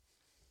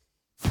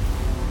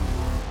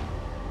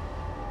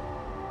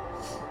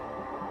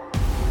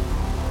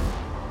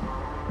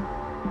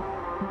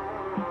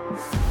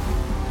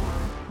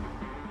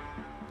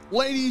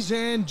Ladies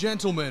and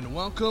gentlemen,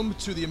 welcome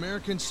to the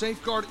American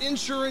Safeguard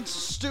Insurance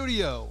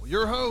Studio.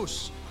 Your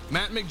hosts,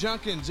 Matt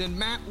McJunkins and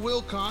Matt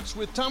Wilcox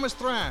with Thomas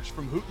Thrash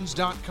from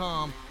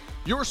Hootens.com,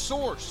 your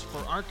source for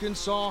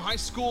Arkansas high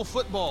school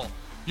football.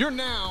 You're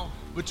now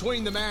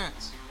between the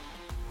mats.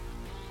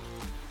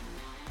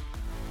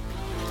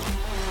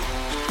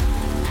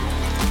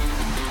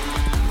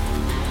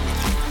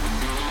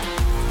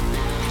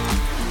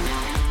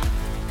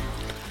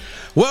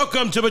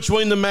 Welcome to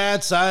Between the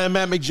Mats. I am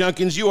Matt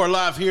McJunkins. You are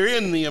live here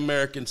in the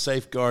American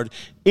Safeguard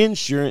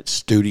Insurance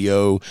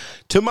Studio.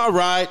 To my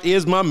right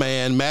is my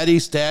man, Matty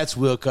Stats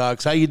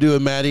Wilcox. How you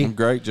doing, Matty? I'm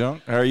great,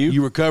 Junk. How are you?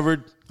 You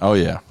recovered? Oh,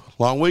 yeah.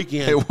 Long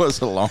weekend. It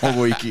was a long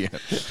weekend.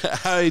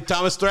 Hey,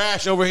 Thomas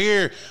Thrash over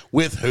here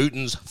with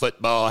Hootens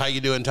Football. How you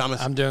doing,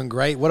 Thomas? I'm doing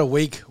great. What a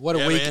week. What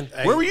a week. Man.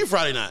 Hey. Where were you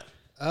Friday night?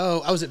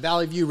 Oh, I was at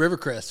Valley View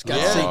Rivercrest. Got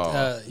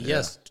to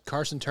see,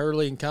 Carson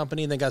Turley and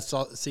company, and then got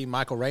to see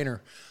Michael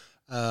Rayner.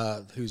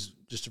 Who's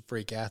just a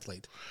freak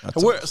athlete.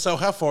 So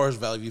how far is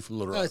Valley View from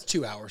Little Rock? It's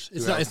 2 hours.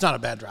 It's not a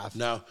bad drive.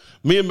 No.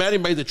 Me and Maddie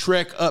made the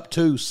trek up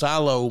to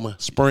Siloam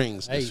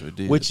Springs,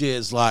 which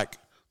is like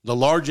the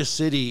largest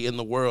city in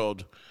the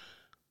world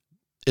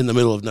in the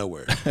middle of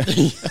nowhere.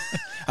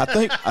 I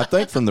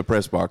think from the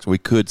press box we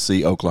could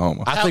see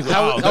Oklahoma. I think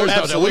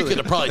we could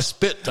have probably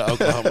spit to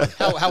Oklahoma.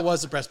 How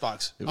was the press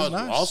box? It was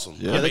nice. Awesome.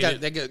 Yeah,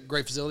 they got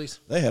great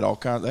facilities. They had all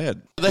kinds.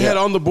 They had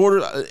on the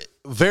border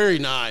very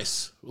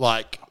nice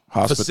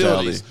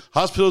facilities.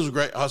 Hospitals were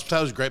great.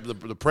 Hospitality was great, but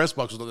the press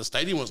box was the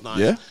stadium was nice.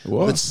 Yeah, it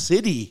was. The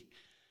city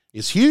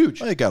is huge.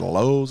 They got a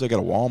Lowe's. They got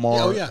a Walmart.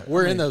 Oh yeah,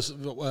 we're in those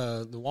the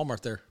Walmart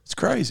there. It's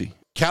crazy.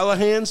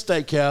 Callahan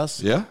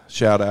Steakhouse. Yeah,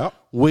 shout out.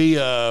 We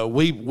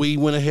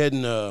went ahead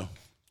and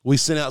we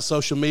sent out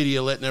social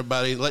media letting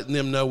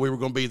them know we were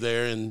going to be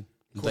there, and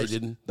they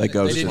didn't. They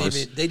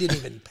didn't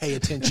even pay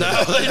attention.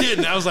 No, they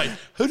didn't. I was like,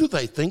 who do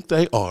they think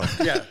they are?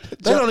 Yeah,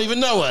 they don't even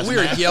know us.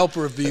 We're Yelp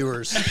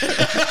reviewers.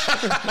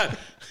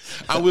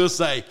 I will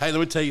say, hey, let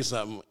me tell you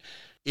something.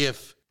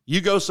 If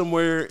you go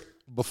somewhere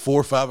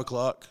before 5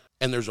 o'clock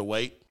and there's a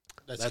wait,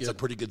 that's a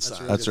pretty good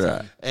sign. That's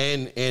right.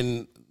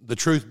 And the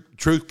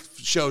truth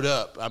showed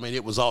up. I mean,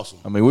 it was awesome.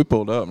 I mean, we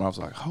pulled up and I was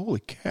like,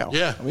 holy cow.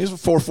 Yeah. I mean, it's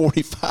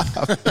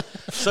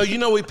 4:45.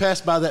 So, we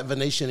passed by that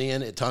Venetian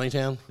Inn at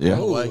Tawnytown? Yeah.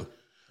 All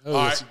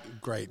right.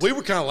 Great. We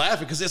were kind of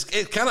laughing because it's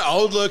kind of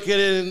old looking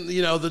and,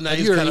 the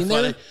name's kind of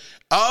funny. There?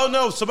 Oh,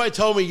 no. Somebody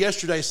told me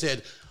yesterday,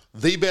 said,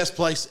 the best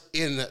place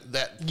in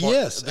that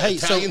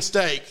Italian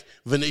steak,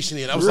 Venetian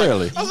Inn. I was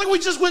like,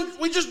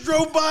 we just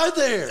drove by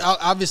there.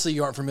 Obviously,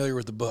 you aren't familiar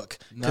with the book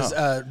because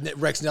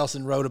Rex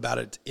Nelson wrote about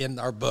it in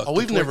our book. Oh,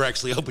 we've never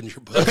actually opened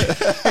your book.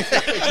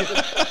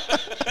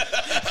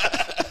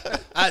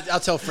 I'll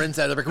tell friends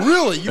that. They're like,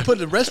 really? You put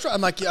it in a restaurant?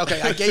 I'm like, yeah,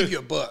 okay, I gave you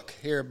a book.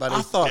 Here, buddy.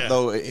 I thought,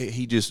 though,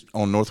 he just,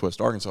 on Northwest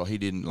Arkansas, he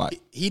didn't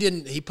like.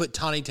 He put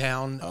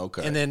Tawnytown.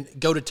 Okay. And then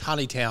go to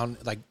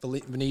Tawnytown, like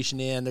the Venetian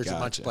Inn. There's a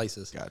bunch of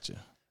places. Gotcha.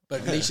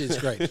 But Venetian is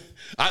great.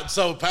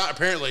 So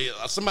apparently,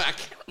 somebody, I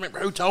can't remember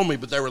who told me,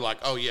 but they were like,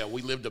 oh, yeah,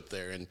 we lived up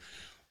there. And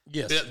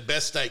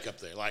best steak up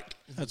there. Like,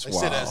 that's they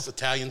wild. said that's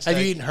Italian steak.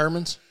 Have you eaten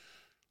Herman's?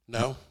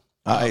 No.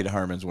 I ate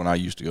Herman's when I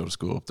used to go to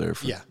school up there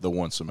for the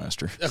one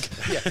semester.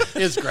 Okay. Yeah,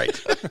 it's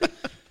great.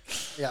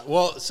 Yeah,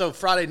 well, so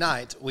Friday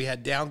night, we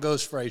had Down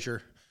Goes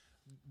Frazier.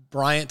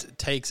 Bryant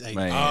takes a...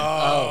 Man.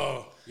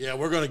 Oh, yeah,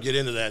 we're going to get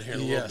into that here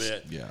in a little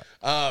bit.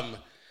 Yeah.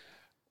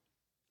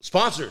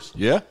 Sponsors.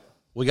 Yeah.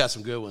 We got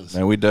some good ones.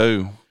 And we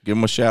do. Give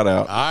them a shout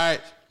out. All right.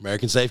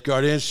 American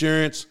Safeguard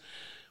Insurance.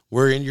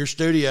 We're in your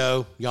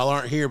studio. Y'all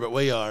aren't here, but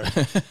we are.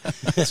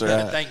 That's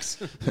right. Thanks.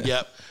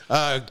 Yep.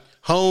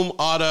 Home,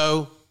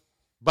 auto,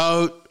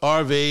 boat,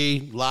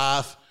 RV,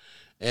 life,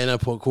 and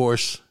of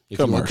course, if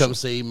you want to come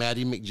see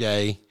Maddie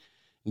McJ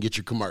and get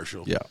your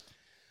commercial. Yeah.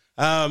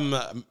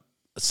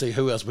 Let's see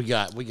who else we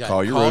got. We got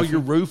Call Your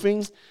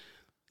Roofing.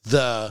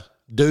 The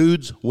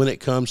dudes when it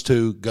comes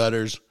to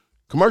gutters,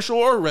 commercial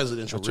or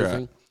residential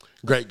roofing. Right.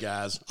 Great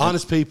guys,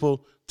 honest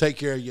people, take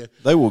care of you.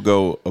 They will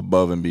go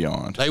above and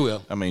beyond. They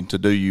will. I mean, to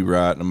do you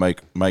right and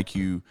make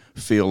you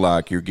feel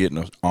like you're getting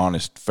an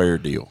honest, fair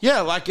deal.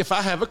 Yeah, like if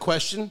I have a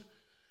question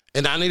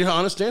and I need an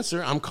honest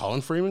answer, I'm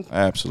calling Freeman.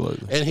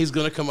 Absolutely. And he's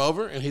going to come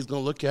over and he's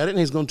going to look at it and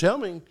he's going to tell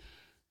me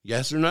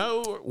yes or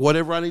no, or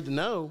whatever I need to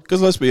know.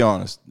 Because let's be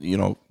honest,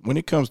 when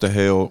it comes to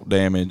hail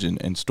damage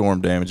and storm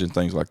damage and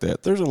things like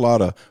that, there's a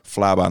lot of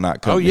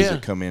fly-by-night companies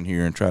that come in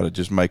here and try to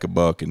just make a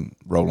buck and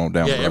roll on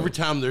down the road. Every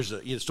time there's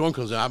a storm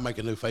comes in, I make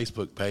a new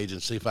Facebook page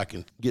and see if I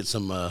can get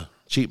some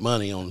cheap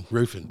money on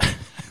roofing.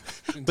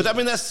 But, I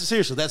mean,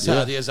 that's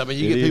how it is. I mean,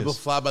 you get people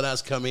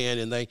fly-by-nights come in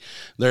and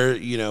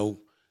they're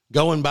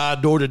going by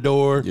door to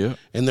door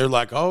and they're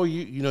like, oh,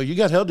 you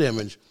got hail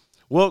damage.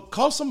 Well,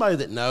 call somebody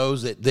that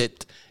knows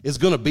that is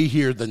going to be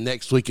here the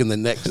next week and the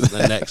next and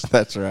the next.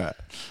 That's right.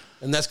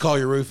 And that's Call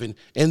Your Roofing.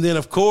 And then,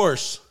 of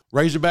course,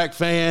 Razorback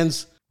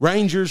fans,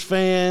 Rangers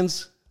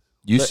fans,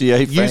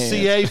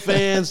 UCA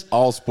fans.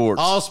 All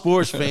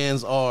sports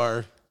fans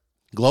are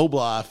Globe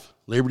Life,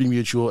 Liberty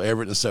Mutual,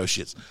 Everett &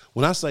 Associates.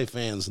 When I say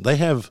fans, they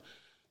have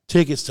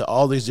tickets to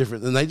all these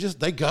different, and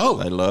they go.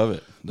 They love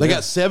it. They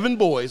got 7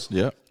 boys.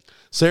 Yep.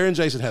 Sarah and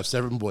Jason have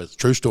 7 boys.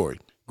 True story.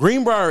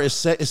 Greenbrier is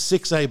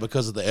 6A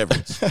because of the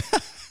Everetts.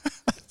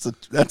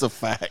 That's a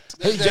fact.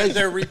 Hey,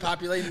 they're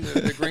repopulating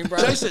the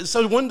Greenbrier. Jason,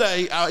 so one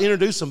day I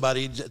introduced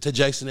somebody to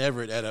Jason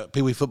Everett at a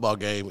Pee Wee football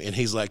game, and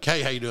he's like,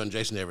 "Hey, how you doing,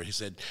 Jason Everett?" He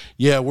said,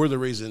 "Yeah, we're the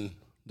reason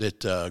that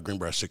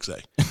Greenbrier's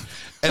 6A."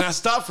 And I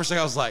stopped for a second.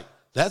 I was like,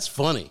 "That's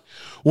funny."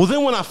 Well,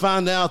 then when I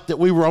find out that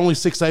we were only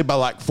 6A by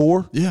like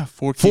 4, yeah,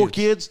 4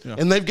 kids, yeah.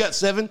 And they've got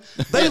 7,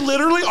 they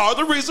literally are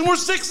the reason we're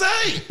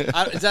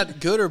 6A. Is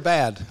that good or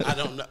bad? I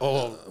don't know.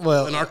 Oh,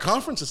 well, in our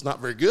conference, it's not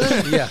very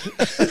good. Yeah.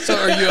 So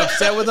are you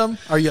upset with them?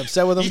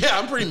 Yeah,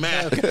 I'm pretty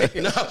mad.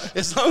 Okay. No,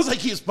 as long as they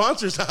keep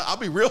sponsors, I'll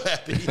be real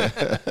happy.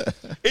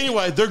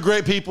 Anyway, they're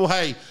great people.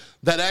 Hey,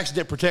 that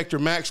Accident Protector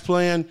Max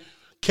plan,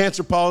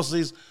 cancer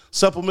policies,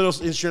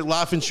 supplemental insurance,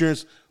 life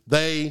insurance,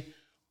 they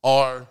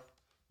are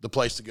the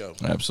place to go.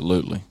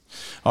 Absolutely.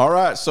 All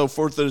right, so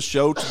for the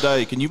show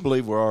today, can you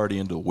believe we're already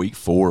into week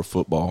 4 of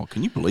football?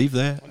 Can you believe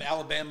that? When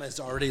Alabama has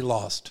already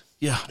lost.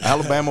 Yeah,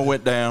 Alabama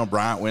went down,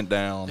 Bryant went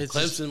down.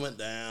 Clemson went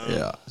down.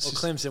 Yeah. Well,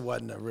 Clemson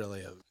wasn't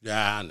really a...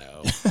 Yeah, I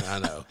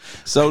know.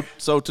 So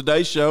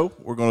today's show,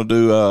 we're going to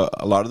do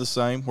a lot of the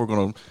same. We're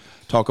going to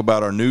talk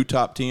about our new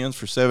top 10s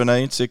for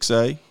 7A and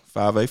 6A,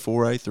 5A,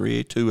 4A,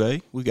 3A,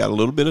 2A. We got a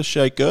little bit of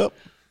shake-up.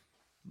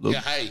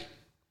 Yeah, hey,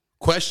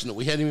 question that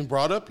we hadn't even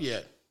brought up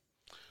yet.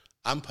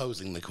 I'm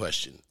posing the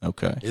question.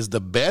 Okay. Is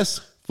the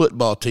best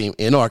football team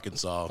in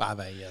Arkansas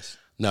 5A, yes.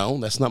 No,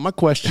 that's not my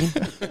question.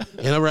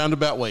 In a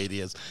roundabout way, it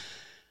is.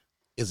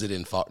 Is it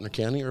in Faulkner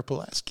County or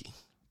Pulaski?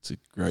 It's a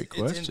great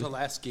question. It's in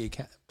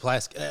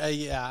Pulaski.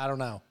 Yeah, I don't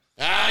know.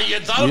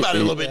 You thought about it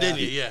a little bit, didn't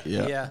you?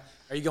 Yeah.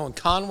 Are you going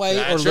Conway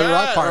That's or Little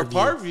Rock right, Parkview?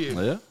 Or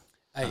Parkview?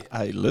 Yeah.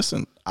 Hey,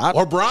 listen.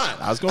 Or Bryant.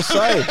 I was going to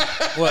say.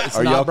 Well, it's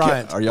not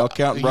Bryant. Are y'all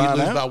counting You Bryant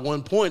lose out? by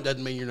 1 point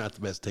doesn't mean you're not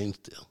the best team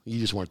still. You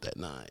just weren't that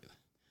night.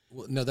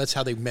 Well, no, that's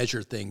how they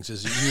measure things.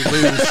 Is you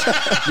lose,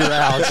 you're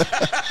out.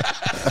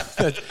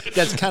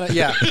 That's kind of,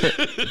 yeah.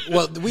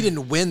 Well, we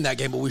didn't win that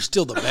game, but we're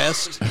still the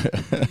best.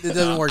 It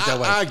doesn't work that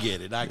way. I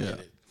get it.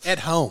 At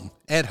home.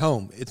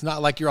 It's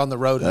not like you're on the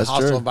road in a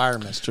hostile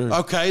environment. That's true.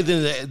 Okay,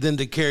 then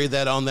to carry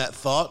that on that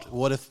thought,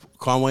 what if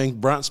Conway and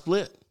Bryant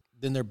split?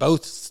 Then they're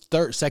both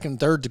second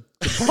and third to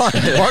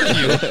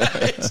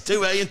Parkview. It's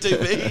 2A and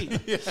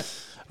 2B. Yeah.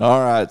 All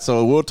right,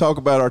 so we'll talk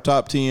about our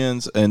top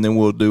 10s, and then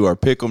we'll do our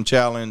Pick'em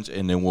challenge,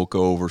 and then we'll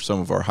go over some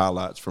of our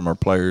highlights from our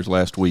players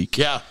last week.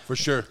 Yeah, for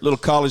sure. Little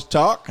college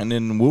talk, and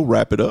then we'll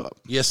wrap it up.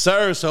 Yes,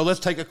 sir. So let's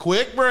take a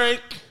quick break.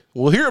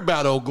 We'll hear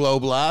about Old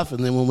Globe Life,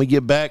 and then when we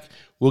get back,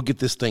 we'll get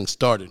this thing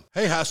started.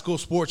 Hey, high school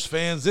sports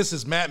fans, this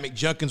is Matt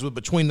McJunkins with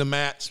Between the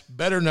Mats,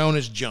 better known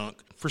as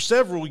Junk. For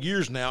several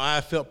years now, I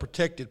have felt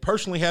protected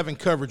personally having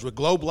coverage with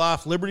Globe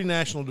Life, Liberty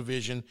National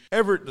Division,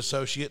 Everett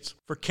Associates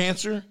for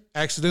cancer,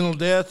 accidental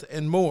death,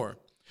 and more.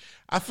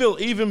 I feel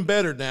even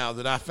better now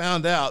that I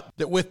found out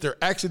that with their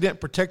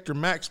Accident Protector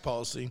Max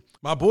policy,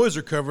 my boys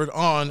are covered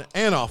on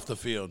and off the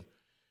field.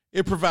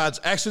 It provides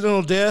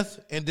accidental death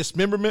and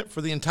dismemberment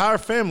for the entire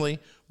family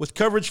with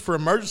coverage for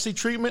emergency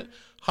treatment,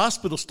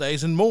 hospital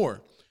stays, and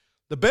more.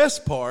 The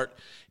best part,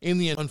 in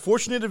the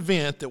unfortunate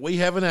event that we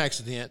have an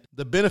accident,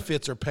 the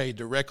benefits are paid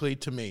directly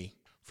to me.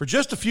 For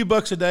just a few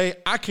bucks a day,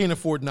 I can't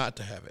afford not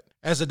to have it.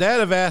 As a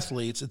dad of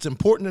athletes, it's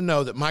important to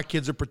know that my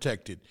kids are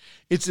protected.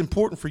 It's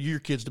important for your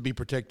kids to be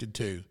protected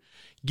too.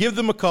 Give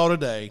them a call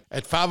today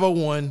at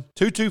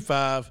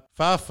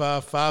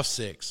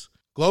 501-225-5556.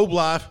 Globe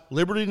Life,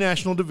 Liberty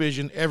National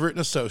Division, Everett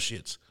 &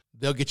 Associates.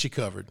 They'll get you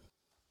covered.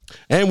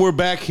 And we're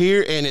back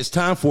here, and it's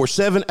time for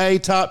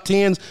 7A Top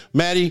 10s.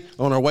 Maddie,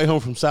 on our way home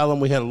from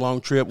Salem, we had a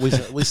long trip. We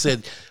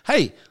said,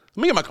 hey,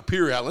 let me get my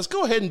computer out. Let's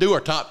go ahead and do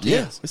our top 10s.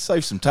 Yeah, let's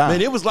save some time.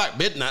 Man, it was like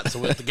midnight, so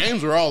the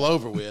games were all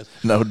over with.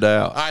 No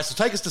doubt. All right, so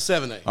take us to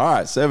 7A. All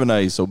right,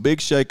 7A. So big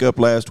shakeup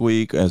last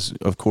week. As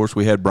of course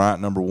we had Bryant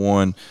number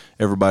 1.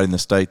 Everybody in the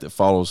state that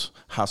follows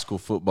high school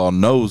football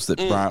knows that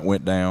Bryant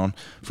went down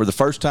for the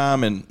first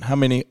time in how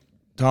many,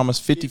 Thomas?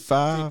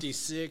 55?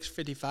 56,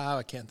 55.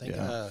 I can't think.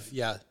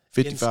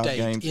 55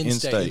 games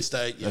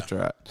in-state. Yeah. That's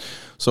right.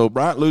 So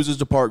Bryant loses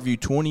to Parkview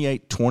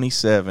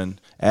 28-27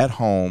 at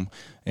home,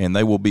 and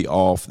they will be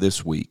off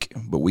this week.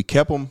 But we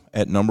kept them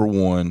at number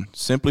 1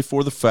 simply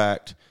for the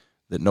fact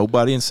that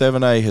nobody in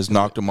 7A has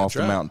knocked them off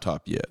the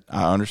mountaintop yet.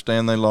 I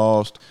understand they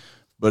lost,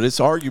 but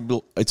it's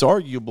arguable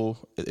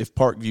if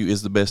Parkview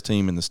is the best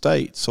team in the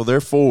state. So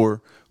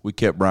therefore, we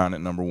kept Bryant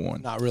at number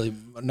 1. Not really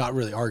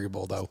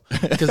arguable though,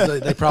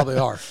 because they probably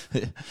are.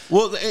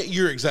 Well,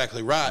 you're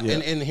exactly right. Yeah.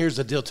 And here's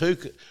the deal too: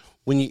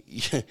 when you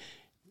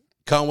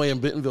Conway and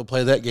Bentonville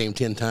play that game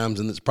 10 times,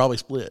 and it's probably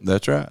split.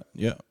 That's right.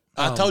 Yeah.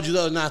 I told you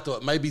the other night, though,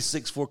 it may be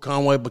 6-4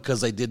 Conway because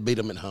they did beat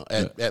them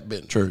at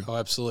Benton. True. Oh,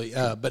 absolutely.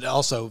 But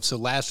also, so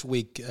last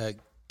week,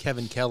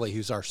 Kevin Kelly,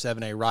 who's our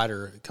 7A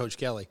writer, Coach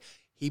Kelly,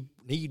 he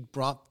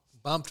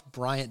bumped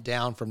Bryant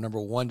down from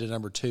number 1 to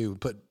number 2,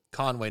 put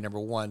Conway number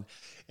 1,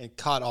 and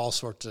caught all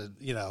sorts of,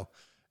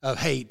 of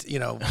hate,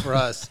 for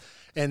us.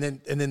 and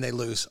then they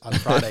lose on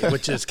Friday,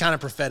 which is kind of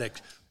prophetic.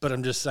 But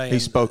I'm just saying He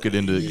spoke it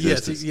into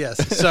existence.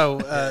 Yes. So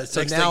Next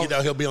now thing you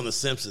know, he'll be on The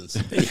Simpsons.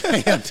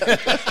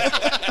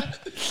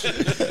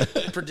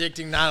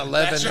 predicting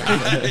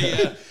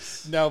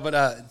 9/11. No,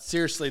 but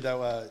seriously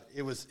though,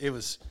 it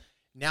was.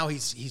 Now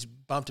he's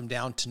bumped him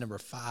down to number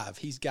 5.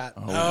 He's got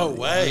No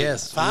way.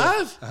 Yes,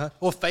 5? Yeah.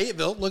 Well,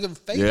 Fayetteville. Look at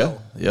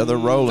Fayetteville. Yeah, they're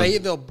rolling.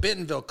 Fayetteville,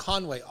 Bentonville,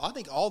 Conway. I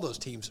think all those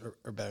teams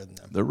are better than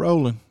them. They're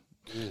rolling.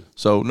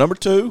 So number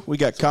 2, we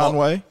got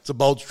Conway. It's a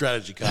bold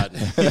strategy, Cotton.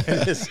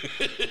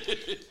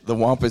 The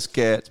Wampus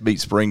Cats beat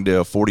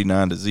Springdale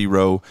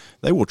 49-0.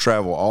 They will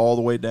travel all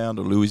the way down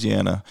to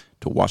Louisiana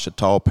to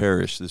Ouachita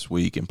Parish this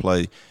week and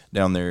play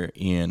down there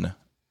in,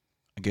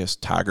 I guess,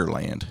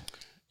 Tigerland.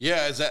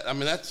 Yeah, is that? I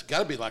mean, that's got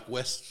to be like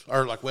West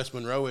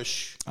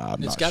Monroe-ish. I'm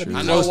It's not got to sure. be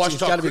I know close.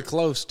 It's got to be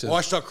close to.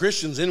 Ouachita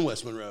Christian's in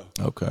West Monroe.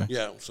 Okay.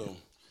 Yeah, so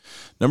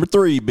Number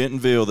 3,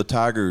 Bentonville. The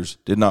Tigers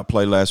did not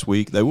play last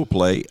week. They will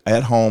play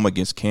at home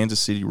against Kansas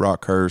City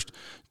Rockhurst.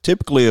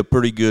 Typically a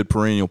pretty good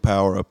perennial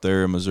power up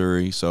there in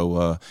Missouri,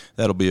 so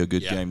that'll be a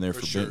good game there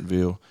for sure.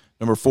 Bentonville.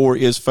 Number 4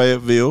 is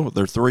Fayetteville.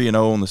 They're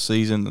 3-0 on the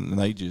season, and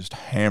they just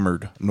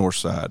hammered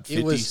Northside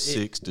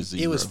 56-0.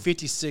 It was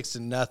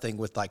 56-0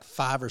 with like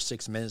 5 or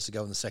 6 minutes to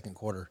go in the second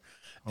quarter.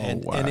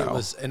 And, wow. and it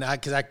was, and I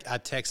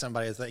text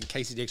somebody, I think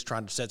Casey Dick's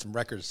trying to set some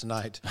records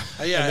tonight.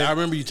 yeah, I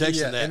remember you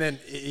texting that. And then,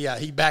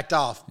 he backed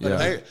off. But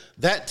Yeah.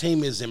 That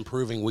team is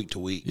improving week to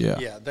week.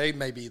 Yeah. they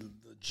may be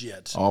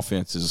legit.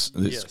 Offense is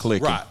Yes.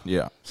 clicking. Right.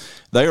 Yeah.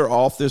 They are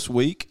off this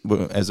week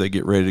as they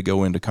get ready to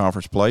go into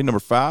conference play. Number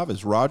 5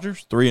 is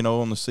Rogers,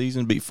 3-0 on the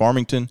season, beat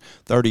Farmington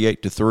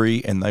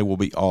 38-3, and they will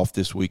be off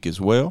this week as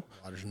well.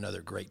 There's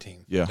another great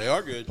team. Yeah. They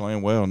are good.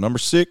 Playing well. Number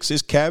 6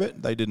 is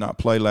Cabot. They did not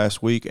play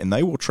last week, and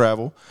they will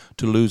travel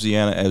to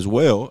Louisiana as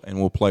well and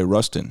will play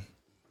Ruston.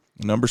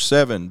 Number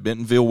 7,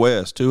 Bentonville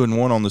West,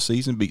 2-1 on the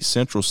season, beat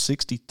Central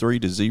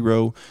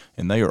 63-0,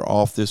 and they are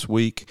off this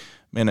week.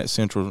 Man, that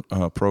Central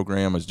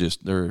program is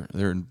just they're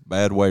in a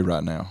bad way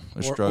right now.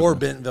 They're struggling. Or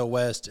Bentonville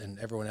West, and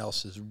everyone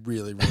else is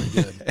really, really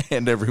good.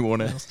 And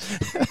everyone else.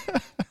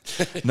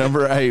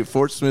 Number 8,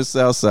 Fort Smith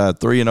Southside,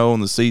 3-0 on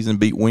the season,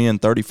 beat Wynn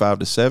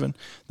 35-7.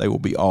 They will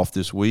be off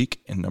this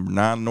week. And number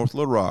 9, North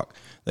Little Rock.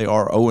 They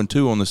are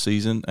 0-2 on the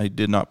season. They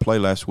did not play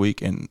last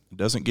week, and it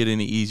doesn't get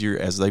any easier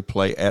as they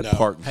play at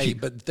Parkview. Hey,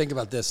 but think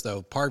about this,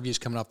 though. Parkview's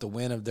coming off the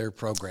win of their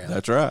program.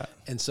 That's right.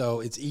 And so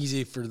it's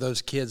easy for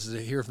those kids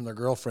to hear from their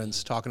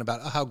girlfriends talking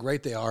about how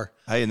great they are.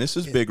 Hey, and this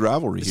is big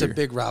rivalry It's here. a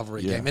big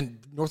rivalry game. And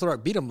North Little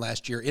Rock beat them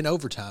last year in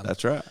overtime.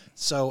 That's right.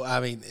 So, I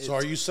mean, So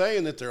are you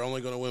saying that they're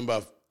only going to win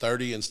by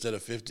 30 instead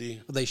of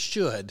 50? they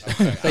should.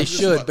 They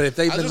should. But if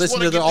they've I been just listening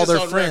wanna to get all this their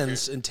on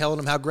friends record. and telling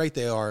them how great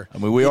they are. I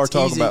mean, we are it's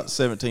talking easy. about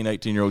 17,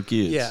 18-year-old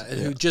kids. Yeah,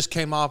 who just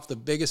came off the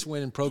biggest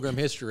win in program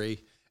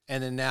history.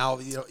 And then now,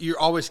 you're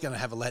always going to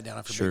have a letdown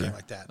after a big game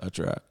like that. That's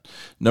right.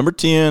 Number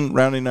 10,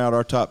 rounding out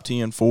our top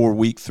 10 for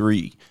week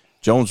 3.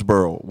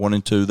 Jonesboro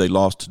 1-2. They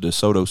lost to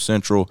DeSoto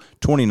Central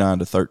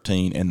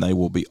 29-13, and they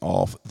will be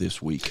off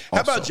this week.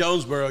 How about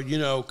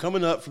Jonesboro?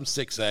 Coming up from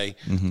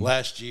 6A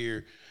last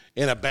year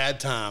in a bad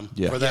time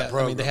for that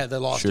program. I mean, they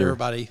lost Sure.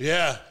 everybody.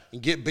 Yeah,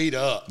 and get beat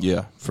up.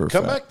 Yeah, for a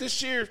Come fact. back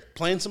this year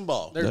playing some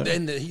ball.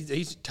 And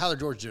he's Tyler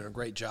George doing a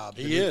great job.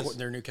 He is.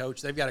 Their new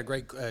coach. They've got a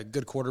great,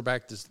 good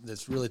quarterback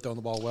that's really throwing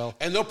the ball well.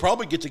 And they'll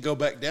probably get to go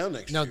back down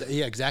next year.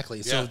 Yeah, exactly.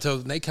 Yeah. So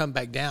when they come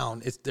back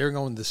down, they're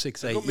going to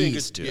 6A gonna be a good-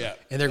 East, yeah.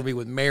 and they're going to be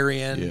with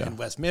Marion Yeah. and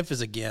West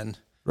Memphis again.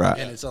 Right.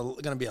 And it's going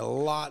to be a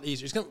lot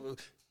easier. It's going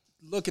to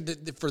look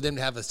at for them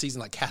to have a season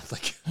like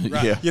Catholic.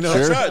 Right. Yeah, You know,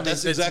 That's sure. right. I mean,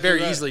 That's it's exactly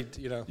very right. easily.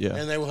 Yeah.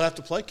 And they will have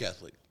to play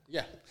Catholic.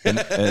 Yeah. and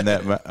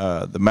that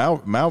the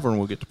Malvern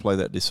will get to play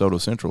that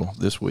DeSoto Central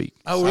this week.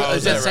 Oh, really? Oh,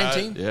 is that the is same that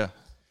team? Yeah.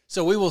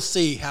 So we will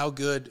see how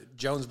good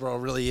Jonesboro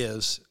really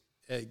is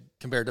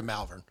compared to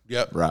Malvern.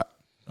 Yep. Right.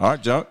 All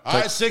right, Junk. All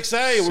right,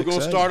 6A. We're going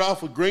to 6A. start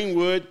off with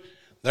Greenwood.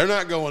 They're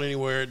not going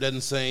anywhere, it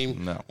doesn't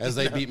seem, No. as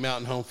they beat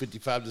Mountain Home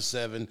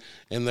 55-7,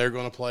 and they're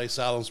going to play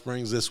Siloam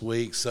Springs this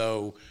week.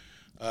 So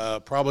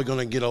probably going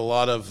to get a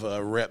lot of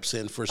reps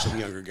in for some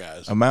younger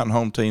guys. A Mountain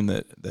Home team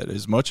that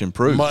is much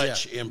improved.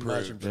 Much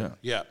improved.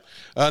 Yeah.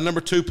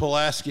 Number 2,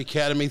 Pulaski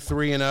Academy,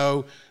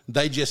 3-0.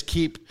 They just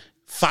keep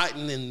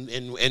fighting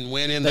and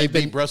winning. They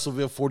beat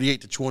Russellville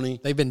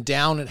 48-20. They've been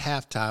down at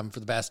halftime for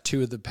the past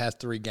 2 of the past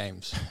 3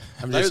 games.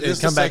 I mean, This it's is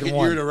the come back second and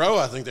year won. in a row,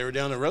 I think they were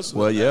down at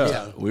Russellville. Well, yeah.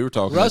 Yeah. We were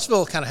talking.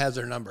 Russellville kind of has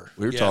their number.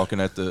 We were Yeah. talking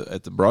at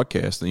the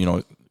broadcast.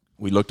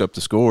 We looked up the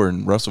score,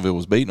 and Russellville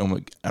was beating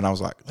them, and I was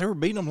like, they were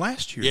beating them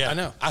last year. Yeah, I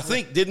know. I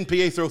think, didn't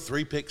PA throw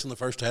 3 picks in the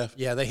first half?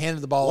 Yeah, they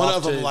handed the ball One off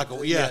of them to, like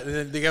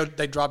and then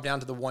they dropped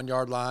down to the 1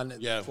 yard line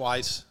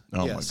twice.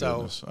 Oh, yeah, my so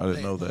goodness. I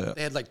didn't know that.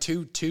 They had like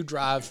two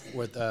drives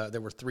with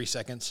there were 3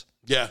 seconds.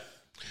 Yeah.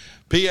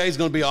 PA is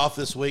going to be off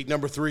this week.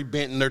 Number 3,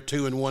 Benton, they're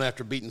 2-1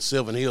 after beating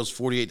Sylvan Hills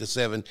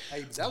 48-7.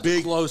 Hey, that was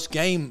a close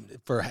game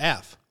for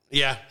half.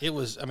 Yeah. It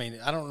was. I mean,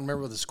 I don't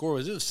remember what the score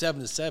was. It was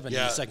 7-7 in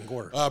the second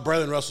quarter.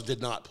 Braylon Russell did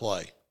not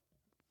play.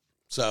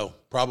 So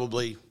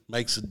probably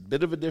makes a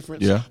bit of a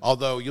difference. Yeah.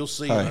 Although you'll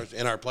see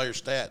in our player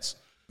stats.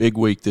 Big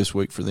week this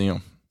week for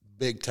them.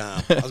 Big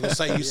time. I was going to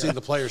say, you see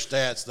the player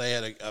stats. They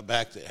had a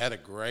back that had a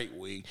great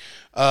week.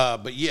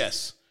 But,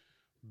 yes,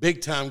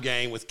 big-time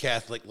game with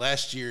Catholic.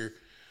 Last year,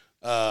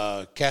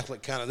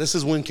 Catholic this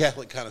is when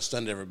Catholic kind of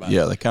stunned everybody.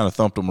 Yeah, they kind of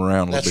thumped them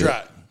around a little bit.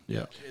 That's right.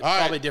 Yeah. It's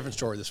probably a different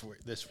story this week.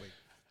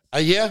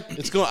 Yeah,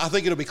 I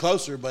think it'll be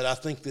closer, but I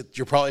think that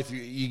you're probably, if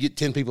you get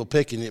 10 people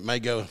picking, it may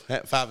go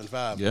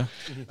 5-5. Yeah.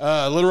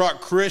 Little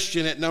Rock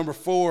Christian at number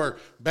 4,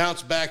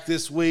 bounce back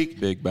this week.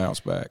 Big bounce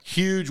back.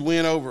 Huge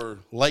win over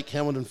Lake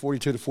Hamilton,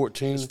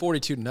 42-14. It was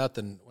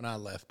 42-0 when I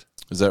left.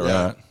 Is that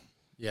Yeah. right?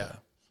 Yeah.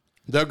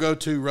 They'll go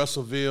to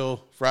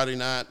Russellville Friday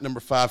night. Number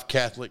 5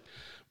 Catholic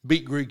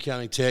beat Greene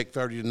County Tech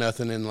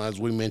 30-0, and as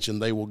we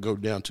mentioned, they will go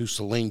down to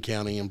Saline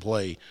County and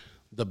play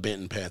the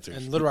Benton Panthers.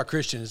 And Little Rock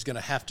Christian is going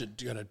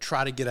to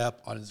try to get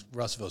up on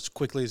Russellville as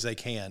quickly as they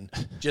can,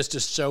 just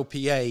to show PA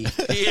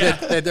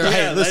that they're,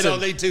 hey, listen, they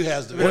don't need 2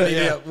 halves to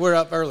win. we're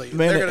up early.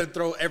 Man, they're going to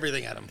throw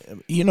everything at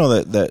them. You know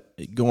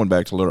that going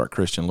back to Little Rock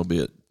Christian a little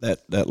bit,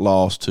 that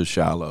loss to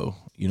Shiloh,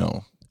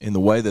 in the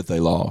way that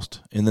they lost,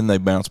 and then they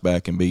bounced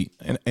back and beat,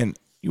 and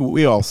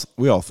we all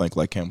think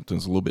Lake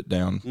Hamilton's a little bit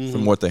down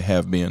from what they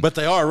have been. But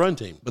they are a run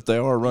team.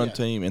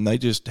 Team, and they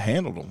just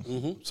handled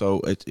them. So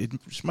it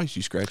just makes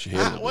you scratch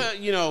your head.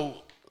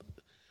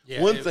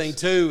 One thing,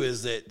 too,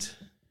 is that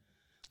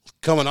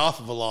coming off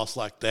of a loss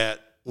like that,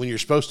 when you're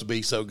supposed to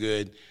be so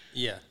good,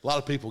 a lot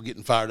of people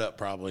getting fired up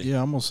probably.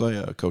 Yeah, I'm going to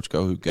say Coach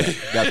Kohu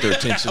got their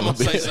attention I'm a going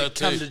to say bit. so,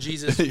 too. Come to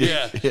Jesus.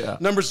 Yeah.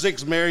 Number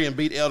 6, Marion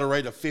beat El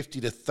Dorado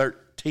 50-13.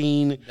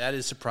 That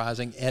is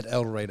surprising at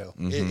El Dorado.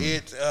 I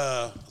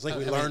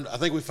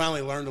think we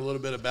finally learned a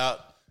little bit about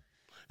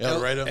El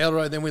Dorado. El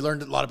Dorado. Then we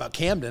learned a lot about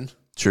Camden.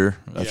 Sure,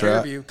 that's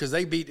right. Because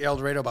they beat El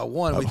Dorado by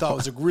 1. We thought it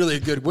was a really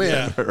good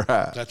win. Yeah,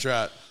 Right. That's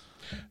right.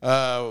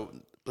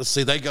 Let's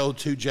see. They go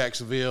to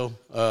Jacksonville.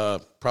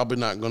 Probably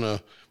not going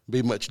to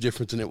be much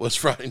different than it was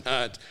Friday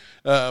night.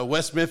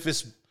 West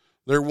Memphis,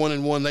 they're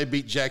 1-1. They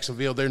beat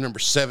Jacksonville. They're number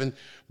 7.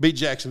 Beat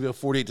Jacksonville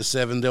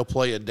 48-7. They'll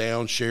play a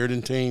down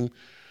Sheridan team.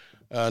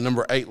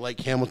 Number 8, Lake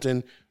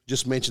Hamilton.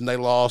 Just mentioned they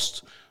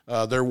lost.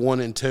 They're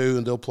 1-2,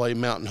 and they'll play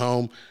Mountain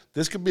Home.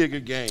 This could be a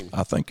good game.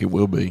 I think it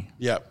will be.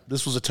 Yeah,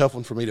 this was a tough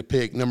one for me to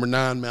pick. Number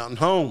 9, Mountain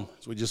Home,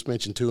 as we just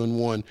mentioned,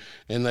 2-1,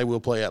 and they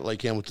will play at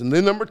Lake Hamilton.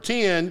 Then number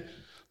 10,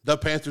 the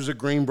Panthers of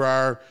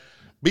Greenbrier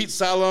beat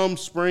Siloam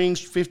Springs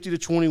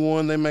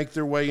 50-21. They make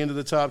their way into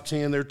the top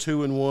 10. They're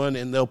 2-1,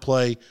 and they'll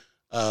play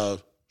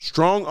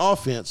strong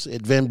offense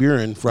at Van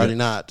Buren Friday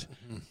night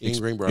in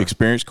Greenbrier.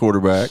 Experienced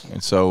quarterback,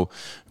 and so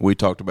we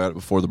talked about it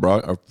before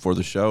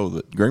the show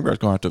that Greenbrier's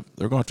going to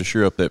have to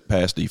shore up that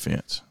pass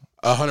defense.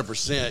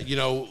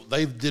 100%.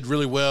 They did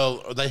really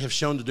well, or they have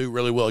shown to do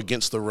really well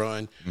against the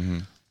run.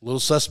 A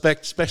little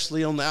suspect,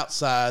 especially on the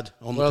outside.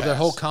 Their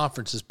whole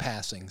conference is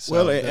passing,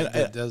 so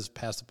it does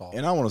pass the ball.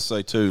 And I want to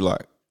say too,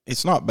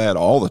 it's not bad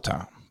all the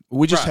time.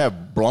 We just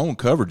have blown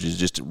coverages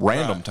just at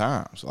random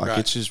times.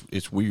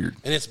 It's weird.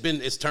 And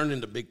it's turned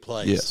into big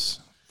plays. Yes,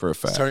 for a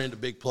fact. It's turned into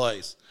big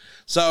plays.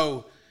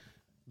 So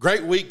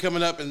great week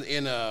coming up in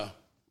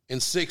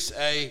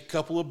 6A.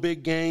 Couple of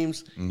big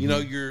games.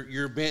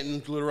 Your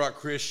Benton, Little Rock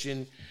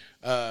Christian,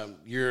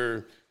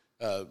 your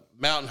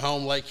Mountain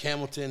Home, Lake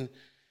Hamilton.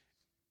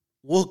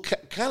 We'll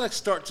kind of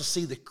start to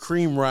see the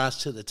cream rise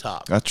to the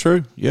top. That's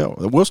true. Yeah,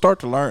 we'll start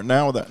to learn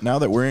now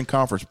that we're in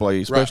conference play,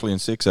 especially in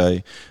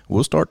 6A.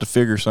 We'll start to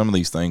figure some of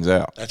these things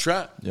out. That's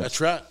right. Yep. That's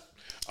right.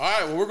 All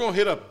right. Well, we're going to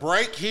hit a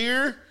break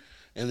here,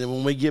 and then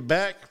when we get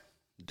back,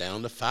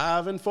 down to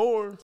 5 and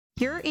 4.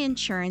 Your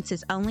insurance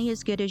is only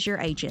as good as your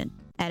agent.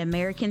 At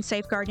American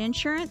Safeguard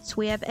Insurance,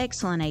 we have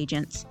excellent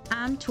agents.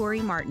 I'm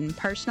Tori Martin,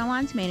 Personal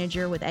Lines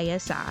Manager with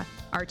ASI.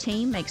 Our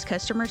team makes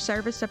customer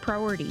service a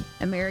priority.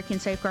 American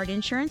Safeguard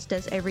Insurance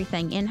does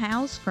everything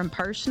in-house, from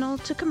personal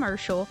to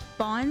commercial,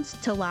 bonds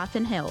to life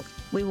and health.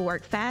 We will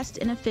work fast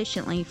and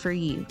efficiently for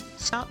you.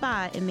 Stop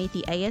by and meet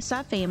the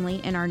ASI family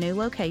in our new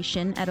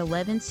location at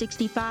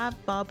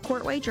 1165 Bob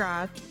Courtway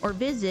Drive, or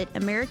visit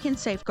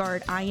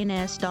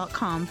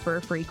AmericanSafeguardINS.com for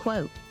a free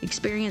quote.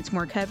 Experience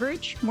more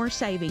coverage, more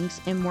savings,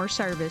 and more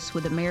service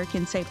with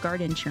American Safeguard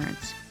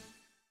Insurance.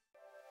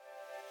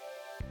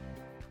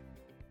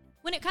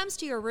 When it comes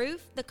to your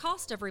roof, the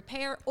cost of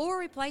repair or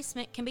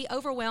replacement can be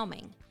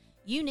overwhelming.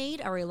 You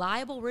need a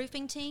reliable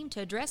roofing team to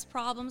address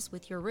problems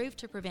with your roof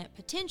to prevent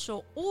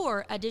potential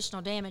or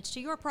additional damage to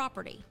your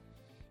property.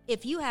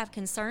 If you have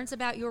concerns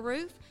about your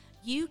roof,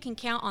 you can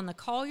count on the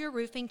Collier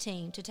Roofing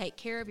team to take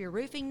care of your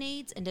roofing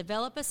needs and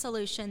develop a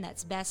solution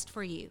that's best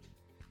for you.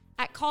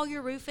 At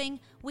Collier Roofing,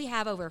 we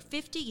have over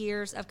 50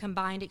 years of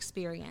combined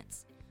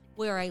experience.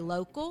 We are a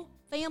local,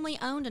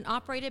 family-owned and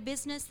operated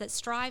business that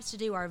strives to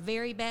do our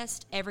very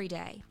best every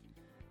day.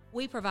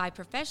 We provide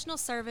professional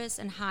service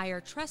and hire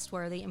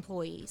trustworthy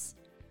employees.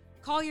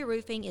 Collier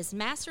Roofing is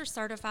master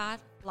certified,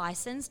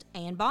 licensed,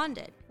 and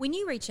bonded. When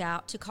you reach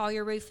out to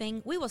Collier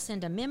Roofing, we will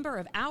send a member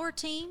of our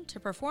team to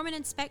perform an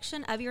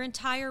inspection of your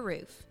entire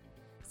roof.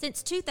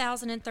 Since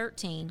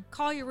 2013,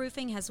 Collier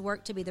Roofing has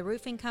worked to be the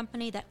roofing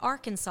company that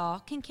Arkansas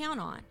can count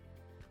on.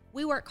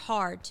 We work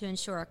hard to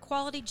ensure a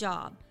quality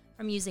job,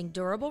 from using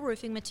durable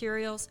roofing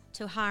materials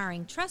to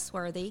hiring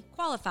trustworthy,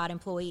 qualified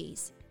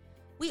employees.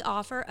 We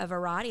offer a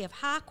variety of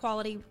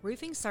high-quality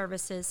roofing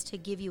services to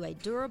give you a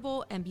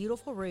durable and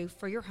beautiful roof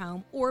for your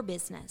home or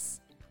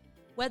business.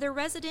 Whether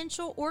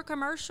residential or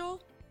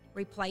commercial,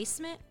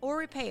 replacement or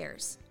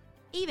repairs,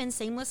 even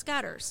seamless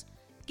gutters.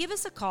 Give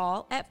us a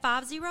call at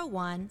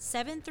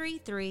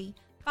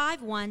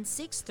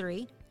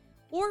 501-733-5163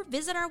 or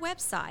visit our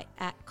website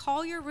at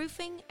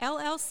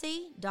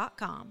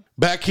collierroofingllc.com.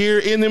 Back here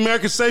in the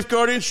American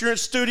Safeguard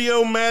Insurance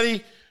Studio,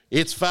 Maddie,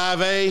 it's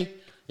 5A.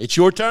 It's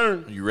your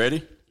turn. You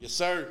ready? Yes,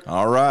 sir.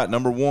 All right,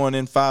 number 1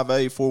 in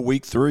 5A for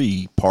Week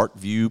 3,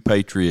 Parkview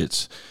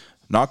Patriots.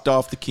 Knocked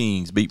off the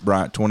Kings, beat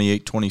Bryant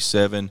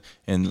 28-27,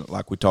 and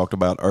like we talked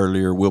about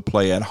earlier, we'll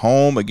play at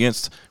home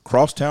against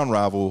crosstown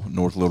rival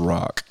North Little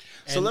Rock.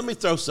 So let me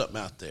throw something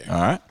out there.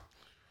 All right.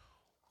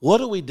 What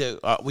do? We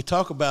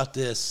talk about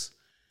this,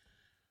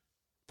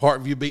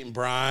 Parkview beating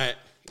Bryant.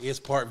 Is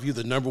Parkview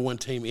the number 1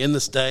 team in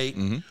the state?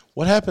 Mm-hmm.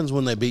 What happens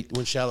when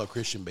Shiloh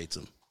Christian beats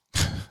them?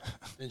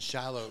 Then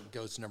Shiloh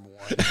goes number 1.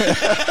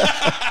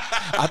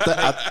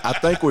 I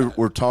think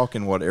we're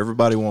talking what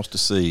everybody wants to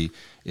see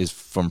is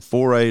from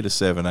 4A to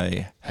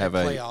 7A have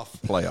a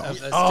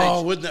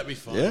playoff. Wouldn't that be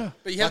fun? Yeah.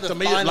 But you have the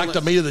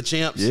meet of the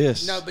champs.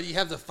 Yes. No, but you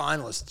have the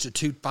finalists,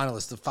 2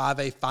 finalists, the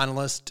 5A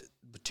finalists,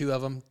 2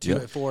 of them, 2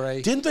 at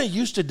 4A. Didn't they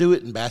used to do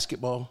it in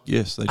basketball?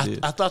 Yes, they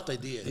did. I thought they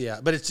did. Yeah,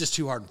 but it's just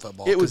too hard in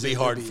football. It would be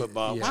hard in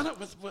football. Yeah. Why not?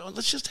 Well,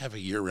 let's just have a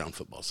year-round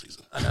football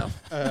season. I know.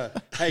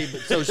 Hey,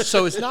 but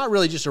so it's not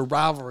really just a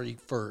rivalry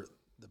for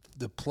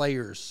the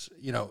players.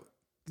 You know,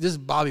 this is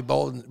Brad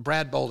Bolden.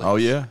 Oh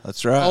yeah,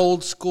 that's right.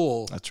 Old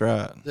school. That's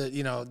right.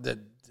 That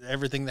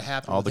everything that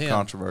happened. All with the him.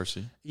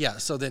 controversy. Yeah.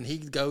 So then he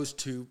goes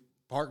to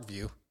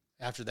Parkview.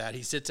 After that,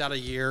 he sits out a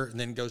year and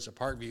then goes to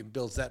Parkview and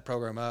builds that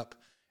program up.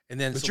 And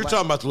then, But you're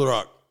talking about the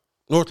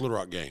North Little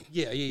Rock game.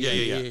 Yeah.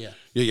 I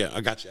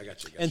got you.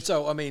 And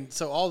so,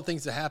 all the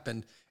things that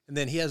happened, and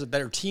then he has a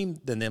better team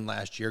than them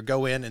last year,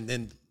 go in and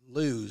then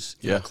lose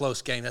in a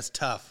close game. That's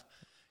tough.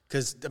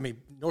 Because,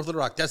 North Little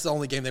Rock, that's the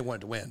only game they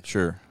wanted to win.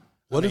 Sure.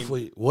 What if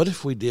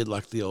we did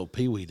like the old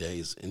Pee Wee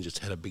days and just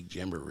had a big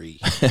jamboree?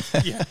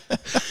 Yeah.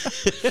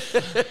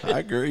 I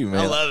agree, man.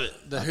 I love it.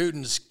 The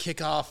Hootens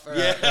kickoff,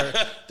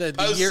 the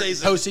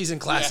Postseason. postseason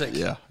classic.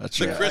 Yeah,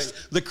 that's right.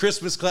 The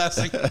Christmas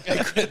classic.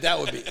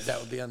 that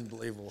would be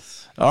unbelievable.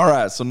 All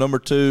right, so number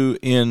 2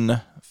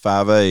 in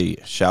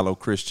 5A, Shiloh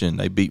Christian.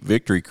 They beat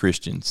Victory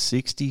Christian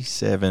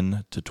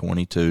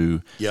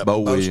 67-22. Yeah,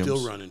 Bo Bo's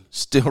Williams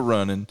still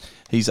running.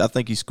 I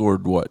think he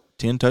scored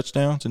 10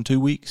 touchdowns in 2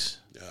 weeks.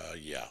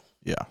 Yeah.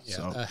 Yeah.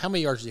 So How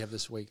many yards do you have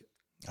this week?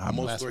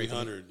 almost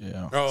 300.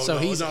 Yeah. Oh, so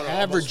he's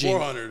averaging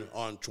 400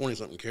 on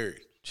 20-something carries.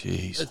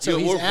 Jeez. So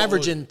he's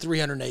averaging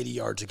 380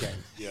 yards a game.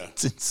 Yeah.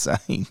 It's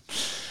insane.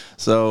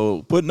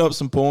 So putting up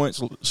some points,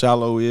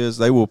 Shiloh is.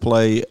 They will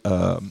play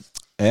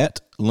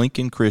at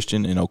Lincoln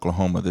Christian in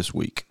Oklahoma this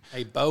week.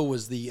 Hey, Bo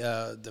was the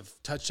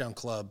Touchdown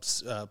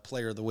Club's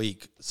player of the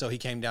week. So he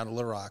came down to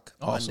Little Rock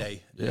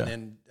Monday. Yeah.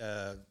 And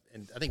I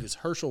think it was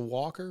Herschel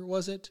Walker,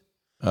 was it?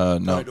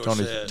 No,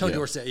 Tony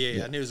Dorsett.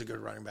 Yeah. I knew he was a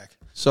good running back.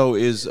 So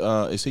is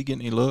he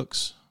getting any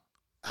looks?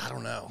 I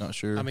don't know. Not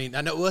sure. I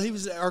know. Well, he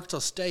was at Arkansas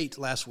State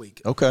last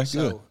week. Okay,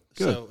 good.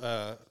 Good.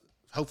 So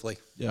hopefully.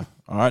 Yeah.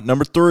 All right.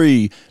 Number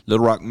 3,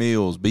 Little Rock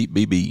Mills beat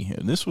BB,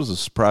 and this was a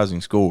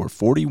surprising score,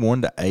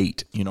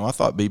 41-8. I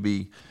thought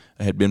BB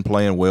had been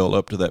playing well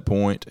up to that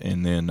point,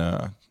 and then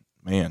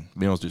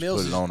Mills put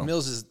it on them.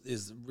 Mills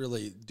is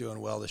really doing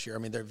well this year.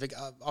 They've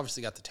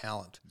obviously got the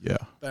talent. Yeah.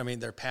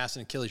 But they're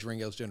passing. Achilles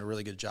Ringo's doing a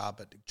really good job.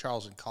 But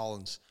Charleston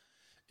Collins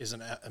is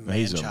a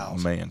He's man-child.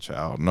 a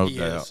man-child, no He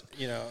doubt. is,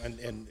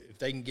 and if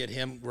they can get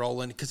him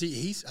rolling, because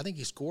I think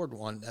he scored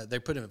one. They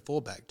put him at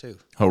fullback too.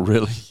 Oh,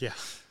 really? Yeah,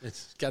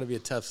 it's got to be a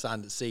tough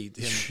sign to see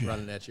him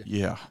running at you.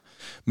 Yeah.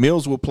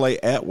 Mills will play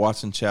at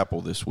Watson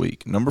Chapel this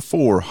week. Number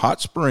 4, Hot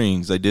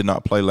Springs. They did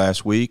not play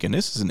last week, and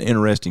this is an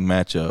interesting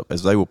matchup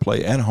as they will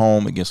play at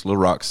home against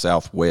Little Rock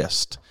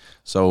Southwest.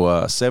 So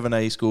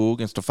 7A school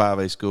against a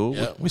 5A school.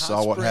 Yep. We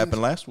saw what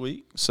happened last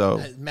week.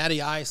 So Matty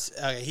Ice,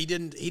 he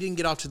didn't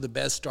get off to the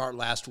best start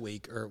last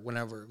week or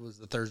whenever it was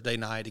the Thursday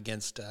night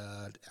against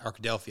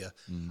Arkadelphia.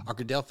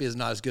 Arkadelphia is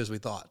not as good as we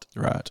thought.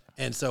 right.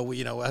 And so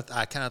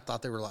I kind of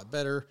thought they were a lot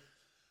better.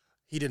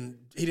 He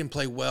didn't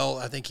play well.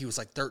 I think he was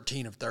like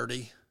 13 of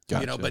 30.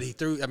 Gotcha. But he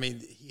threw.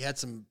 He had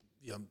some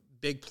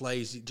big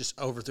plays. He just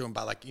overthrew him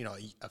by a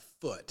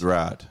foot.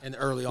 Right. And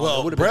early on,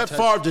 Well, Brett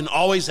Favre didn't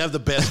always have the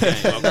best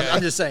game. Okay?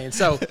 I'm just saying.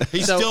 So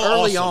He's so still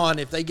early awesome. on,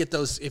 if they get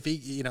those, if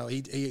he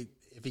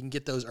can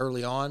get those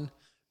early on,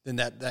 then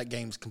that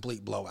game's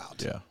complete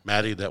blowout. Yeah.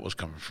 Maddie, that was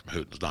coming from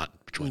Hootens, not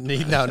between.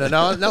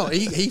 No.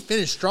 He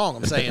finished strong.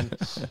 I'm saying.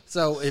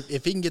 So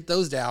if he can get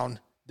those down,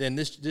 then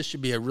this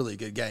should be a really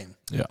good game.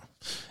 Yeah.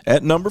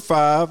 At number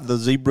 5, the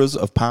Zebras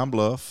of Pine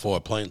Bluff Boy,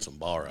 playing some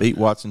ball right beat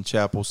now. Watson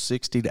Chapel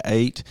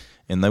 60-8,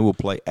 and they will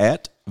play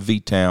at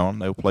V-Town.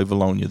 They will play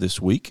Valonia this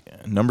week.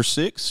 Number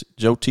 6,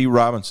 Joe T.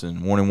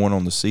 Robinson, 1-1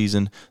 on the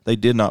season. They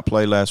did not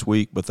play last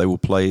week, but they will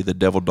play the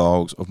Devil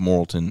Dogs of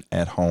Morrilton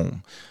at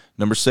home.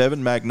 Number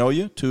 7,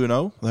 Magnolia,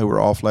 2-0. They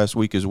were off last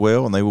week as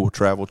well, and they will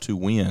travel to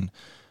win.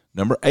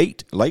 Number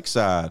 8,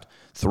 Lakeside,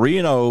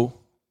 3-0.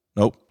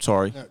 Nope,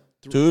 sorry.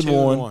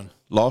 2-1.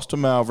 Lost to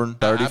Malvern,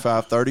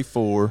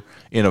 35-34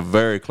 in a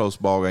very close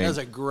ball game. That was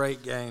a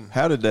great game.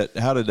 How did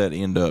that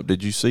end up?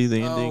 Did you see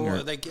the ending?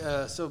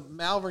 So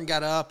Malvern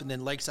got up, and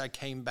then Lakeside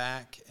came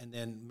back, and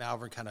then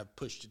Malvern kind of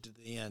pushed it to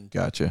the end.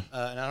 Gotcha.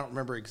 And I don't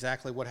remember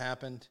exactly what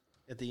happened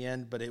at the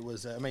end, but it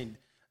was,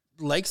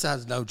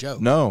 Lakeside's no joke.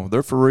 No,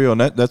 they're for real,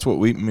 and that's what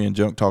me and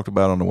Junk talked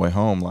about on the way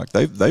home. Like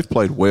they've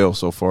played well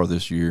so far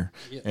this year,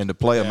 and to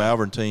play a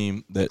Malvern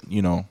team that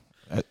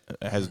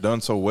has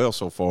done so well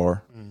so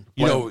far.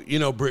 You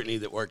know Brittany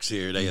that works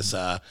here at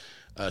ASI.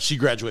 She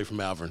graduated from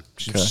Malvern.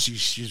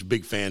 She's a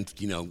big fan.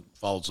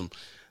 Follows them.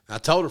 And I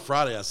told her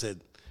Friday. I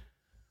said,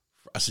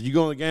 you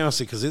going to the game? I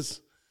said,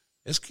 because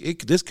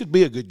this could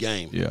be a good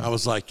game. Yeah. I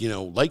was like,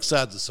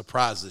 Lakeside's a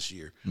surprise this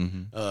year.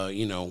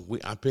 Mm-hmm.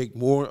 I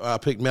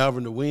picked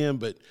Malvern to win,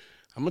 but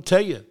I'm gonna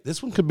tell you,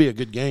 this one could be a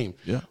good game.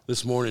 Yeah.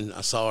 This morning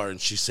I saw her and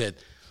she said,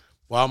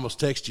 "Well, I almost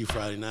texted you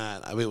Friday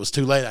night. It was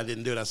too late. I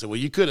didn't do it." I said, "Well,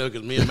 you could have,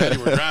 because me and Maddie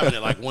were driving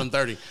at like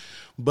 1:30.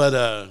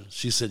 But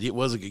she said it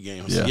was a good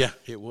game. I said, yeah,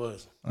 it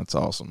was. That's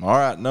awesome. All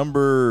right,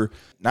 number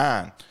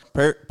 9,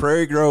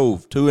 Prairie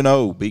Grove,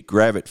 2-0, beat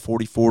Gravett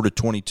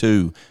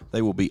 44-22.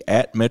 They will be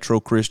at Metro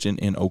Christian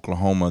in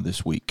Oklahoma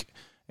this week.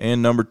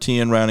 And number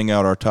 10, rounding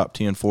out our top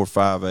 10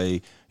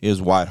 4-5A,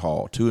 is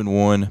Whitehall,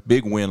 2-1.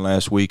 Big win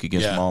last week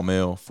against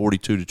Maumelle,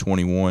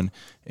 42-21,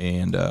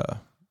 and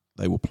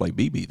they will play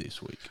BB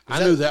this week.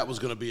 I knew that was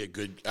going to be a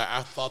good.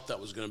 I thought that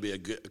was going to be a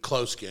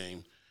close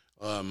game.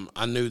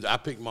 I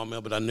picked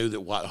Maumelle, but I knew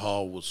that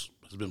Whitehall has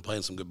been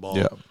playing some good ball.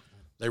 Yeah.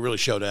 They really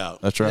showed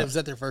out. That's right. Was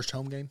that their first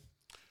home game?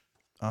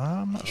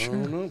 I'm not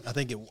sure. I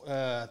think it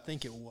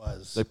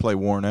was. They play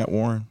Warren at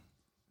Warren.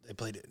 They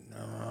played it.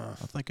 I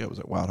think it was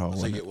at Whitehall.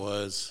 I think it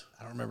was.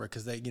 I don't remember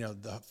because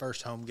the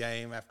first home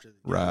game after.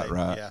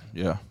 Right.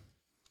 Yeah.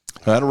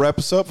 That'll wrap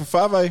us up for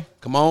 5A.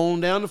 Come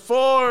on down to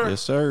 4.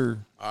 Yes, sir.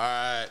 All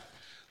right.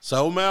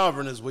 So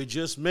Malvern, as we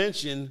just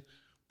mentioned,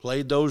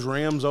 played those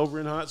Rams over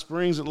in Hot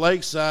Springs at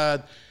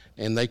Lakeside,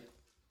 and they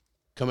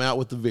come out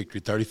with the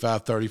victory,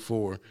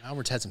 35-34.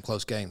 Malvern's had some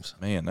close games.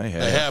 Man, they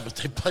have. They have, but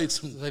they played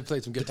some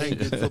good dang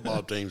teams. good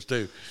football teams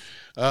too,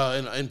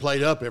 and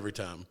played up every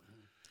time.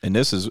 And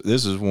this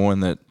is one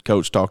that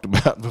Coach talked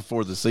about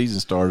before the season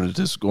started.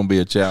 This is going to be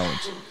a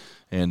challenge.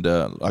 And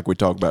like we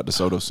talked about,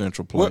 DeSoto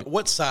Central play.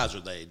 What size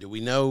are they? Do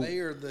we know? They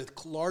are the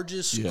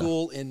largest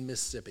school in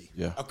Mississippi.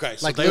 Yeah. Okay,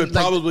 so they would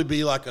probably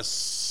be like a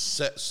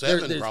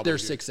 7. They're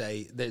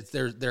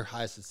 6A. Their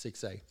highest is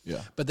 6A.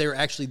 Yeah. But they're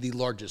actually the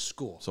largest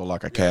school. So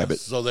like a Cabot.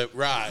 So that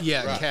right.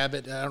 Yeah, right.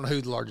 Cabot. I don't know who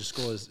the largest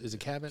school is. Is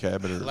it Cabot?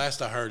 Cabot.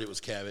 Last I heard, it was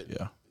Cabot.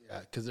 Yeah. Yeah,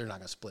 because they're not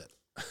going to split.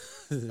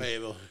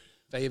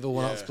 Fayetteville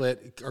will not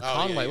split. Or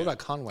Conway. What about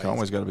Conway?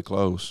 Conway's got to be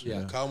close.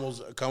 Yeah.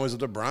 Conway's at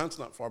the Bryant's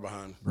not far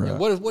behind. Right.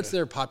 Yeah, what's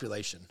their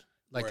population?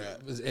 Like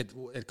was it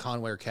at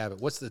Conway or Cabot?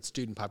 What's the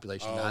student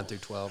population, 9 through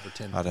 12 or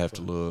 10? I'd have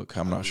to look.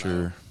 I'm not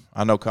sure.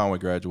 I know Conway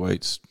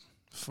graduates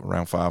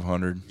around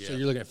 500. Yeah. So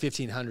you're looking at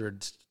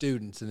 1,500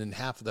 students, and then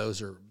half of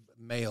those are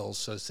males,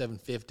 so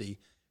 750.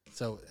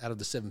 So out of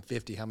the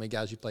 750, how many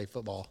guys you play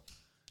football?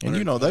 And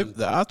they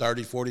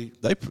 30, 40,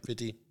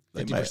 50.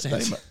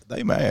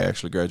 They may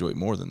actually graduate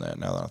more than that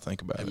now that I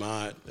think about it. They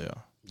might.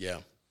 Yeah.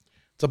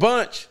 It's a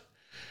bunch.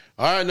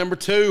 All right, number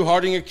 2,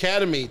 Harding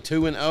Academy,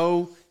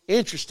 2-0.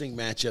 Interesting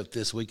matchup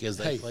this week as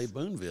they play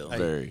Boonville.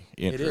 Very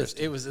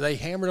interesting. It is. They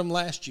hammered them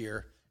last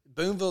year.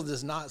 Boonville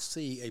does not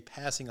see a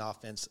passing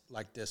offense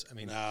like this.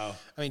 No.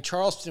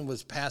 Charleston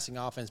was passing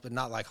offense, but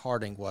not like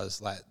Harding was.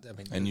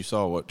 And you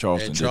saw what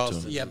Charleston did to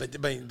them. Yeah,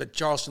 but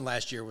Charleston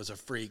last year was a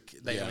freak.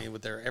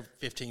 With their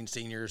 15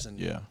 seniors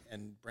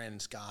and Brandon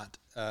Scott.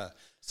 But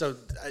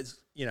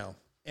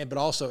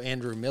also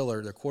Andrew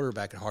Miller, the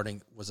quarterback at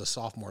Harding, was a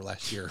sophomore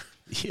last year.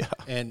 Yeah.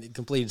 And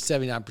completed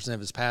 79% of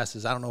his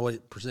passes. I don't know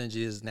what percentage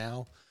it is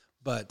now,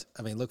 but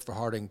look for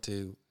Harding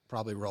to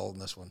probably roll in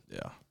this one. Yeah.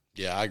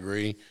 Yeah, I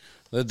agree.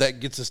 That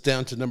gets us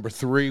down to number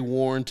 3,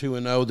 Warren,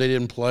 2-0. They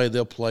didn't play.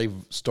 They'll play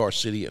Star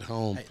City at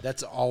home. Hey,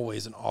 that's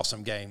always an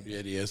awesome game. Yeah,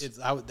 it is.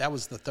 That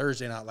was the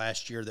Thursday night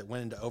last year that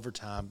went into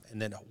overtime,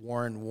 and then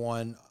Warren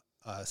won,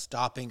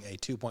 stopping a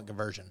 2-point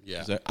conversion.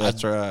 Yeah,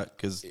 that's right.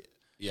 Because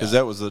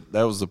that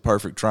was the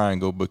perfect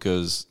triangle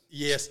because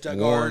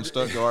Warren,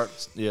 Stuttgart,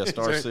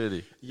 Star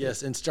City.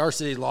 Yes, and Star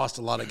City lost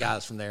a lot of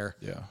guys from there.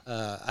 Yeah.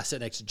 I sat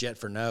next to Jet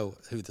Furneaux,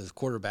 who's the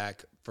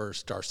quarterback for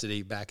Star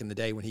City back in the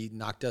day when he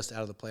knocked us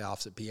out of the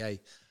playoffs at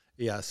PA.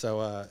 Yeah,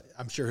 so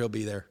I'm sure he'll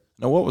be there.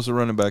 Now, what was the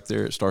running back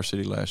there at Star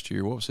City last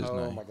year? What was his name?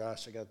 Oh, my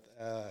gosh. I got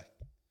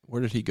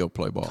where did he go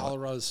play ball?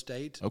 Colorado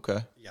State. Okay.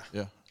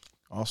 Yeah.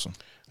 Awesome.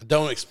 I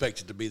don't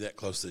expect it to be that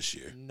close this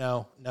year.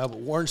 No, but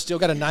Warren's still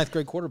got a 9th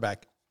grade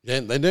quarterback. Yeah,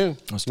 they do.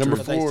 That's number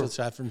true. 4. They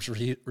still have from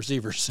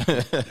receivers.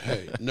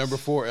 Hey, number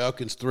 4,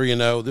 Elkins,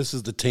 3-0. This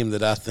is the team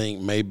that I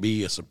think may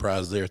be a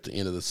surprise there at the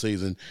end of the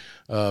season.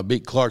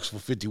 Beat Clarksville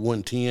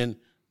 51-10.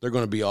 They're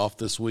going to be off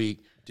this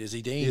week.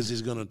 Dizzy Dean.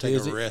 Dizzy's going to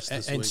take a rest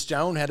this and week.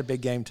 Stone had a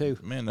big game too.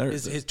 Man,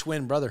 his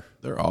twin brother.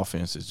 Their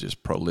offense is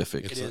just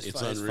prolific.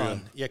 It's unreal.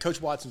 Fun. Yeah,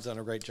 Coach Watson's done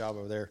a great job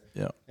over there.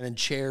 Yeah. And then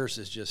Chairs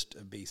is just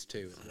a beast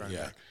too.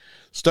 Yeah.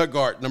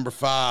 Stuttgart, number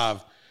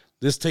 5.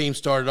 This team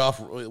started off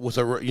with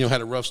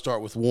had a rough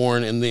start with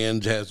Warren, and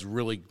then has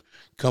really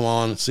come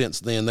on since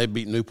then. They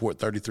beat Newport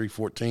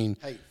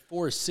 33-14. Hey,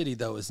 Forest City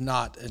though is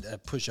not a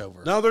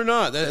pushover. No, they're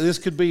not. This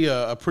could be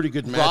a pretty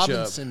good matchup.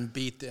 Robinson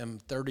beat them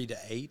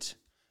 30-8,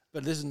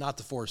 but this is not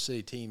the Forest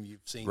City team you've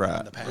seen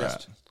in the past.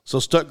 Right. So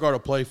Stuttgart will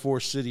play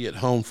Forest City at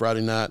home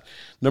Friday night.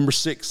 Number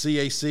 6,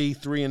 CAC,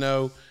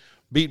 3-0,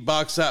 beat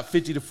Bauxite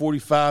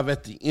 50-45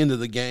 at the end of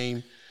the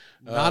game.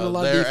 Not a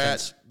lot of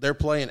defense. They're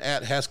playing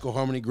at Haskell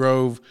Harmony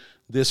Grove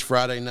this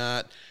Friday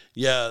night.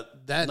 Yeah,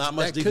 not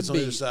much defense on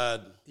either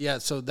side. Yeah,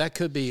 so that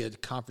could be a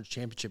conference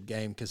championship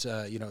game because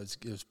it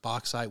was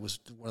Bauxite was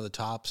one of the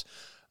tops.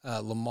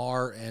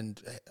 Lamar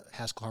and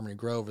Haskell Harmony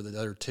Grove are the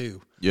other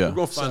two. Yeah, we're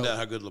going to find out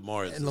how good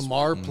Lamar is. And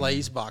Lamar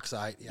plays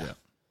Bauxite. Yeah.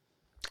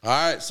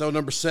 All right, so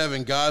number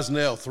 7,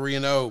 Gosnell,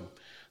 3-0.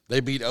 They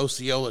beat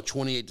Osceola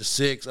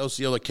 28-6.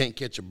 Osceola can't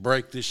catch a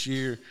break this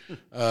year.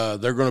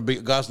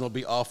 Gosnell will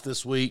be off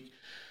this week.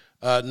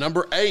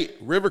 Number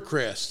 8,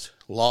 Rivercrest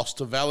lost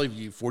to Valley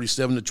View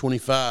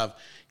 47-25.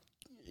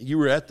 You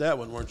were at that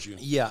one, weren't you?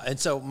 Yeah, and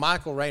so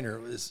Michael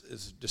Rayner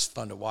is just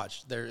fun to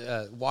watch.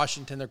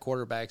 Washington, their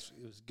quarterbacks,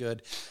 it was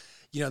good.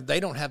 They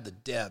don't have the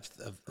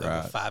depth of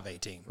a 5A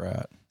team.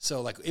 Right.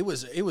 So it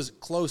was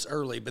close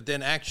early, but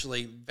then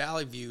actually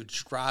Valley View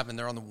driving,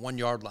 they're on the 1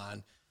 yard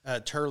line.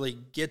 Turley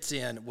gets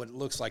in what it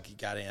looks like he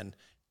got in.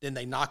 Then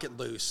they knock it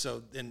loose.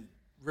 So then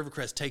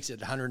Rivercrest takes it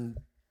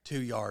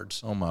 102 yards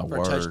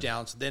for a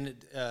touchdown. So then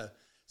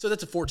so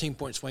that's a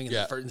 14-point swing in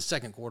the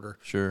second quarter.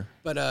 Sure.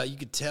 But you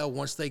could tell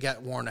once they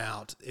got worn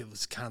out, it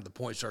was kind of the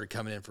points started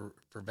coming in for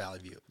Valley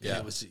View. Yeah.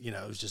 It was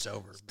just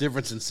over.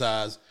 Difference in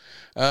size.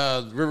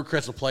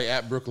 Rivercrest will play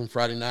at Brooklyn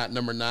Friday night.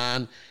 Number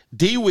 9,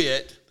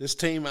 DeWitt. This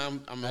team, I'm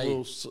kind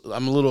of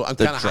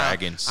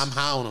Dragons. I'm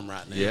high on them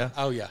right now. Yeah.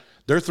 Oh yeah.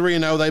 They're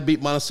 3-0. They beat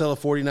Monticello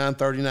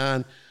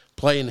 49-39.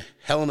 Playing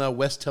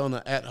West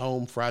Helena at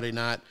home Friday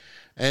night,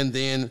 and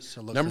then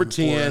number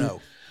 10.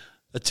 4-0.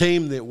 A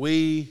team that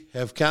we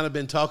have kind of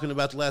been talking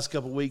about the last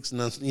couple of weeks, and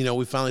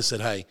we finally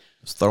said, "Hey,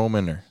 let's throw them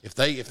in there." If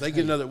they get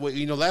another,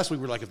 last week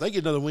we were like, if they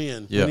get another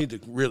win, we need to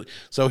really.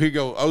 So here you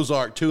go,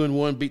 Ozark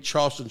 2-1 beat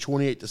Charleston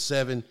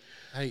 28-7.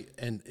 Hey,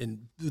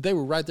 and they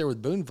were right there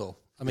with Boonville.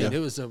 I mean, it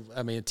was a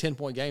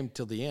 10-point game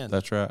till the end.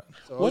 That's right.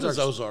 So what is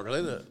Ozark? Are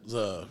they the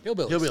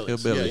Hillbillies?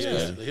 Hillbillies.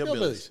 Yeah, the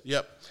Hillbillies.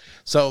 Yep.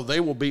 So they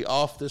will be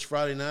off this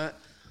Friday night.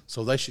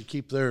 So they should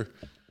keep their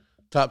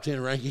top 10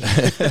 ranking.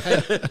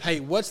 Hey,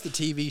 what's the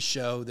TV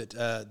show that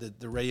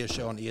the radio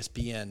show on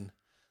ESPN?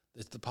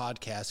 It's the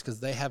podcast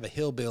because they have a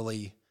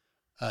hillbilly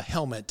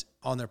helmet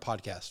on their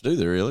podcast. Do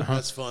they really?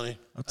 That's funny.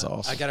 That's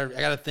awesome. I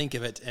gotta think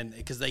of it, and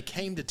because they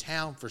came to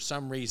town for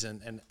some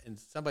reason, and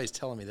somebody's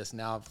telling me this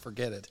now, I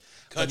forget it.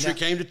 Country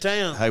came to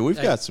town. Hey,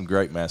 we've got some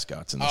great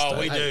mascots in the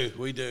state.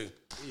 We do.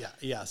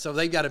 Yeah. So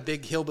they've got a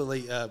big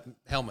hillbilly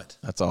helmet.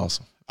 That's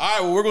awesome. All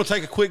right, well, we're going to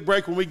take a quick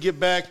break. When we get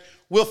back,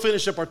 we'll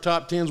finish up our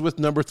top 10s with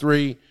number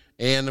 3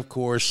 and, of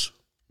course,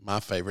 my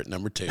favorite,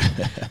 number 2.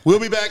 We'll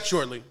be back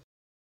shortly.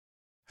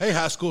 Hey,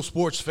 high school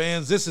sports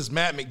fans. This is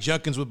Matt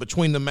McJunkins with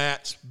Between the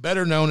Mats,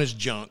 better known as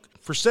Junk.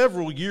 For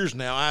several years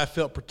now, I have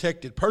felt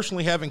protected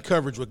personally having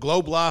coverage with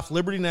Globe Life,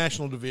 Liberty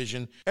National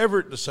Division,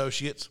 Everett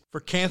Associates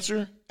for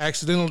cancer,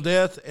 accidental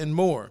death, and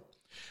more.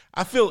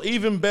 I feel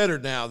even better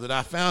now that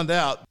I found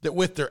out that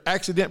with their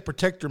Accident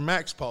Protector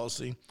Max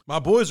policy, my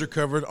boys are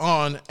covered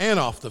on and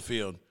off the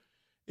field.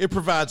 It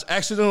provides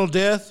accidental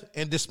death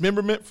and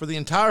dismemberment for the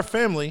entire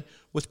family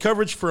with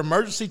coverage for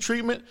emergency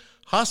treatment,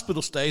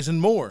 hospital stays, and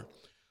more.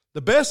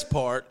 The best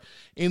part,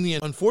 in the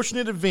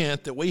unfortunate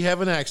event that we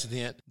have an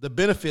accident, the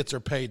benefits are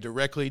paid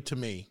directly to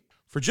me.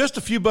 For just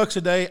a few bucks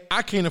a day,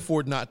 I can't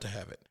afford not to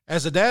have it.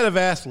 As a dad of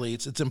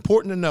athletes, it's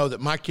important to know that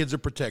my kids are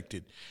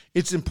protected.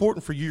 It's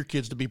important for your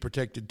kids to be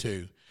protected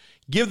too.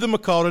 Give them a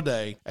call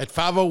today at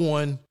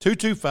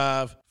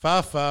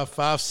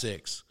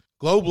 501-225-5556.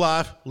 Globe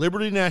Life,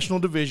 Liberty National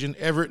Division,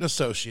 Everett and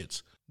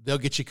Associates. They'll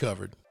get you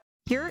covered.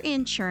 Your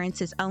insurance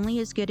is only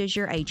as good as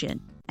your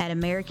agent. At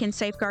American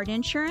Safeguard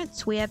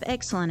Insurance, we have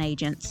excellent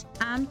agents.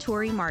 I'm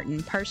Tori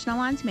Martin, Personal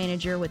Lines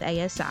Manager with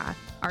ASI.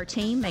 Our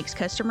team makes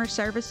customer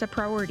service a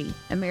priority.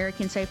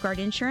 American Safeguard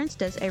Insurance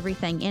does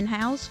everything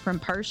in-house, from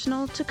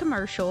personal to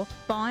commercial,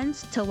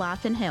 bonds to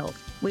life and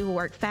health. We will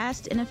work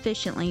fast and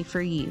efficiently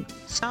for you.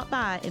 Stop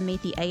by and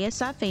meet the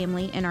ASI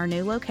family in our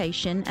new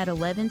location at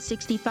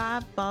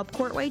 1165 Bob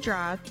Courtway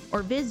Drive,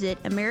 or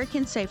visit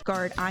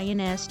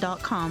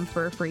AmericanSafeguardINS.com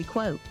for a free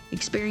quote.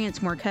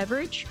 Experience more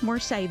coverage, more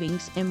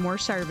savings, and more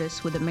service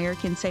with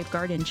American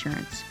Safeguard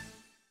Insurance.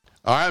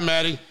 All right,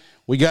 Maddie.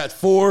 We got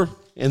 4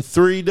 and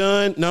 3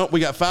 done. No, we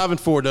got 5 and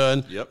 4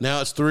 done. Yep.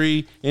 Now it's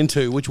 3 and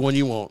 2. Which one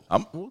you want?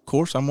 Of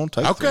course, I'm going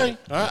to take Okay.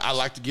 3. All right. I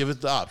like to give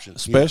it the option.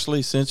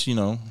 Especially since,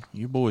 your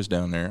boys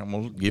down there. I'm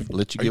going to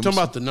let you Are you give talking them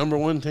about the number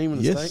 1 team in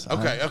the Yes, state?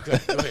 Okay. Go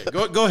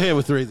ahead. Go ahead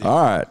with 3 then.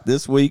 All right,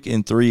 this week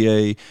in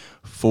 3A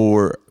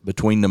for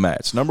Between the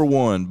Mats. Number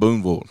 1,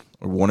 Boonville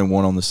are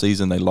 1-1 on the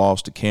season. They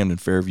lost to Camden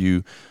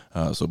Fairview.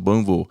 So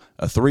Boonville,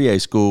 a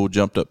 3A school,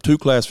 jumped up 2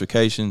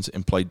 classifications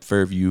and played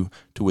Fairview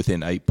to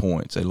within 8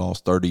 points. They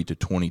lost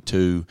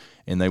 30-22,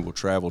 and they will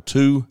travel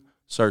to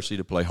Searcy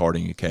to play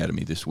Harding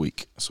Academy this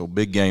week. So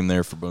big game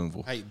there for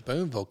Boonville. Hey,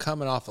 Boonville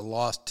coming off a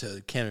loss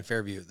to Camden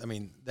Fairview. I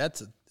mean, that's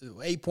an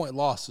 8-point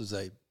loss was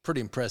a pretty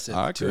impressive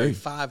I to agree. a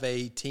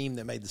 5A team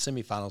that made the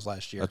semifinals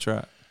last year. That's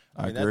right.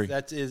 I mean, agree.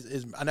 That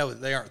is I know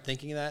they aren't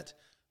thinking that,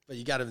 but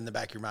you got it in the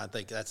back of your mind.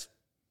 Think that's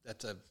a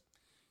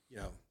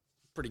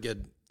pretty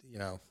good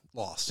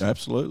loss.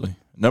 Absolutely.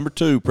 Number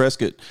 2,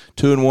 Prescott,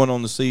 2-1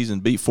 on the season,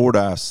 beat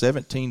Fordyce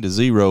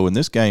 17-0. And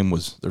this game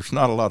there's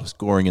not a lot of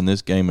scoring in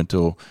this game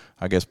until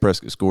I guess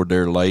Prescott scored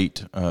there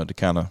late to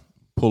kind of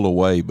pull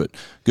away. But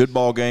good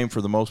ball game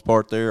for the most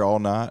part there all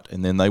night.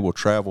 And then they will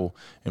travel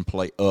and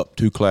play up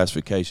 2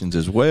 classifications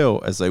as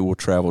well as they will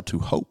travel to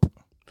Hope.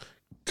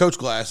 Coach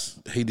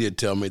Glass, he did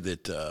tell me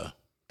that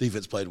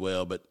defense played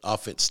well, but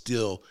offense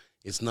still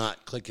it's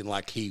not clicking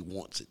like he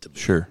wants it to be.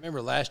 Sure.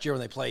 Remember last year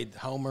when they played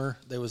Homer,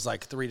 there was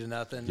like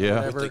 3-0.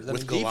 Yeah. Or whatever.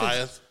 With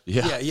Goliath.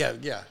 Yeah.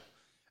 Yeah.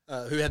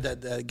 Who had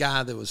that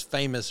guy that was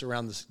famous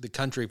around the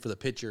country for the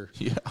pitcher?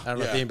 Yeah. I don't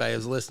know if anybody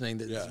was listening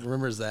that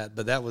remembers that,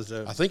 but that was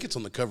I think it's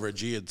on the cover of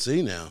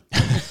GNC now.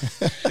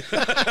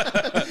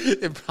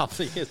 it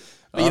probably is.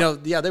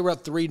 But they were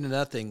up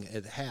 3-0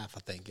 at half. I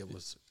think it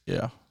was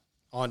Yeah.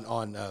 on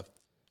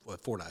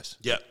Fordyce.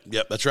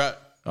 Yep, that's right.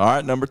 All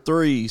right, number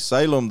 3,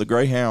 Salem, the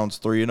Greyhounds,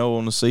 3-0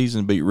 on the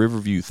season, beat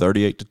Riverview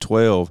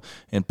 38-12.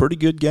 And pretty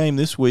good game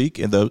this week,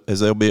 as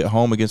they'll be at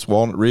home against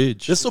Walnut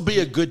Ridge. This will be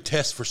a good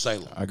test for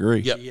Salem. I agree.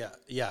 Yep.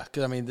 Yeah.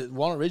 Because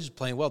Walnut Ridge is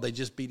playing well. They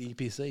just beat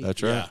EPC.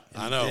 That's right. Yeah,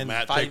 I know. And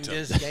Matt fighting picked them.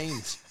 his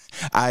games.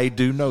 I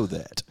do know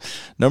that.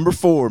 Number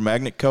 4,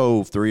 Magnet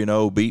Cove,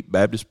 3-0, beat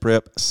Baptist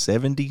Prep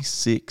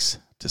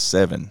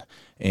 76-7.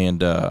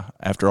 And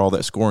after all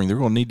that scoring, they're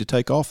going to need to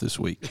take off this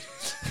week.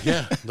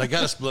 Yeah, they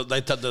got to split.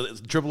 The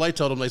AAA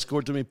told them they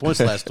scored too many points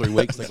the last 3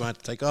 weeks. They're going to have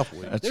to take off a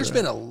week. There's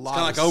been a lot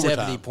kinda of like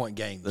overtime. 70-point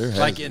games, There has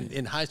like been.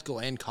 in high school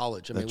and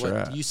college. I mean, That's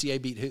right.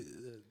 UCA beat who?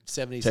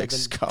 77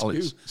 Texas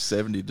College,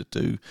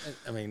 70-2.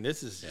 I mean,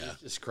 this is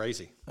just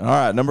crazy. All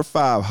right, number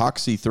 5,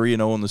 Hoxie,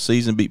 3-0 on the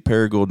season, beat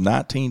Paragould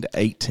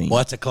 19-18. Well,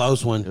 that's a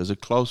close one. It was a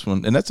close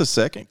one, and that's a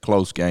second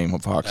close game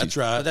of Hoxie. That's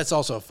right. But that's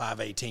also a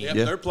 5A team. Yep,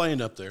 Yeah. they're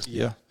playing up there.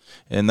 Yeah,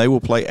 and they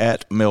will play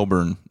at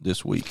Melbourne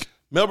this week.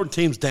 Melbourne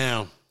team's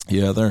down.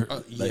 Yeah,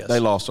 yes. they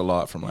lost a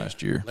lot from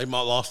last year. They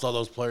lost all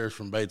those players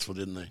from Batesville,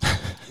 didn't they?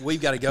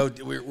 We've got to go.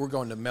 We're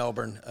going to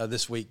Melbourne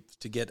this week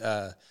to get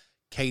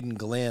Caden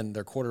Glenn,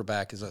 their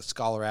quarterback, is a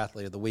Scholar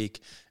Athlete of the Week.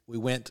 We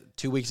went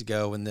 2 weeks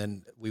ago, and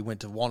then we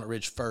went to Walnut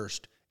Ridge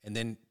first, and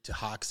then to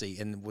Hoxie.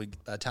 And by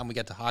the time we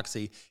got to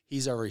Hoxie,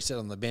 he's already sitting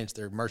on the bench.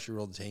 They're Mercy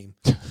Ruled team.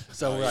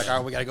 So we're like, all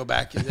right, we got to go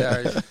back.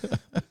 Yep.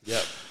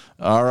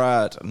 All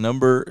right,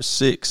 number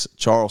 6,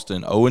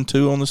 Charleston,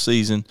 0-2 on the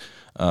season.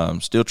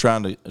 Still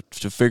trying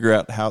to figure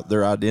out how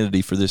their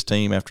identity for this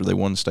team after they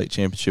won the state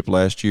championship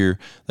last year.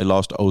 They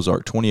lost to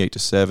Ozark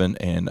 28-7,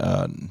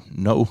 and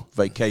no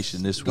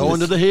vacation this week. Going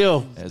to the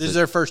Hill. This is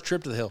their first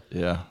trip to the Hill.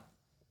 Yeah,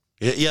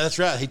 Yeah, that's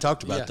right. He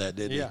talked about that,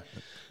 didn't he?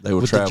 they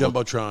will With travel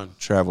the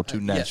Jumbotron. to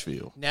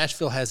Nashville. Yeah.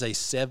 Nashville has a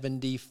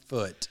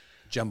 70-foot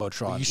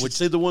Jumbotron. You should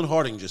see the one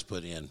Harding just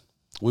put in.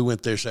 We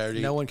went there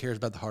Saturday. No one cares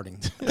about the Harding.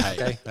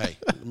 Hey,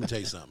 let me tell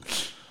you something.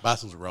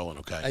 Bisons are rolling,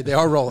 okay? Hey, they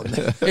are rolling.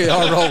 They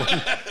are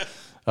rolling.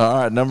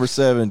 All right, number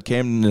 7,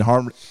 Camden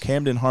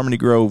Harmony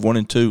Grove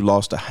 1-2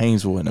 lost to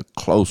Haynesville in a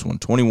close one,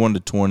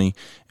 21-20,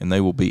 and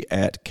they will be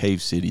at Cave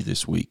City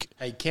this week.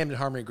 Hey, Camden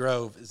Harmony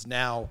Grove is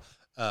now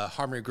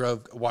Harmony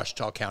Grove,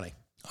 Ouachita County.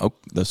 Oh,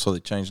 that's so they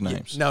changed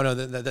names. No,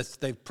 that's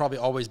they've probably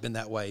always been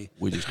that way.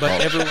 We just but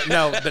call it.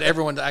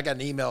 everyone. I got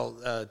an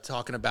email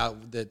talking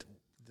about that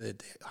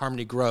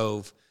Harmony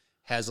Grove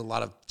has a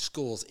lot of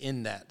schools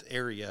in that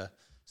area,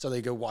 so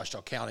they go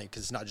Ouachita County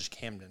because it's not just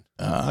Camden.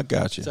 I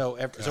got you. So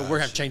we're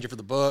gonna have to change it for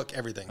the book,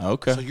 everything.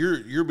 Okay. So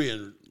you're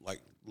being like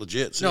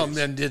legit No, serious.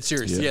 I'm dead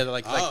serious. Yeah. Yeah,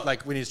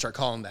 like we need to start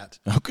calling that.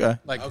 Okay.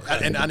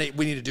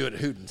 We need to do it at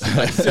Hootens.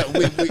 Like, so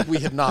we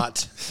have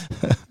not.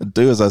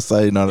 Do as I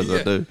say, not as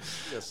I do.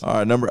 Yes. All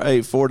right, number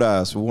 8,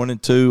 Fordyce,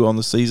 1-2 on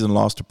the season,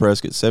 lost to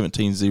Prescott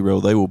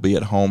 17-0. They will be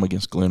at home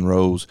against Glen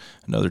Rose.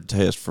 Another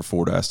test for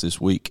Fordyce this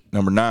week.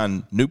 Number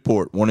 9,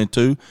 Newport,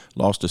 1-2,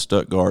 lost to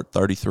Stuttgart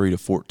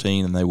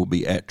 33-14, and they will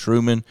be at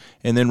Truman.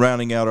 And then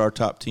rounding out our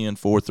top 10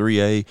 for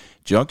 3A,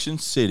 Junction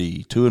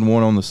City,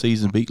 2-1 on the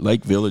season, beat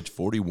Lake Village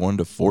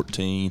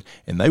 41-14,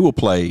 and they will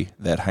play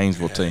that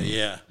Haynesville team.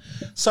 Yeah.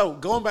 So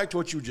going back to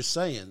what you were just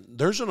saying,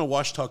 there's an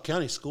Ouachita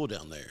County school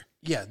down there.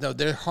 Yeah, no,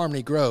 they're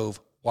Harmony Grove,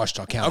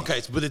 Ouachita County.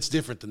 Okay, but it's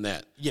different than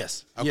that.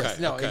 Yes. Okay, Yes.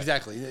 No, okay.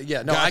 exactly.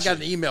 Yeah. No, I got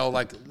an email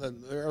like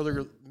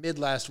earlier mid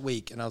last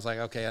week, and I was like,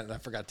 okay, I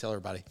forgot to tell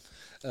everybody.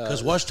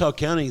 Because Ouachita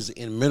County's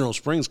in Mineral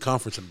Springs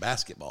Conference in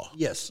basketball.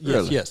 Yes.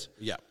 Really? Yes.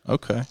 Yeah.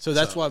 Okay. So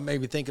that's why it made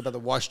me think about the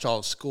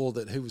Ouachita school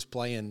who's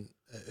playing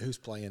the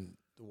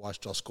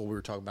Ouachita school we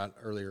were talking about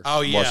earlier.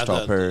 Oh, yeah.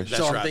 Ouachita Parish.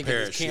 That's so I'm right, thinking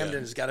Parish, Camden yeah.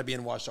 has got to be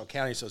in Ouachita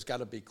County, so it's got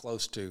to be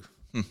close to.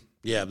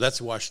 Yeah, that's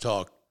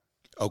Ouachita,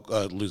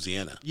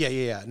 Louisiana.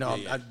 Yeah. No,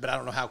 but I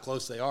don't know how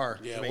close they are.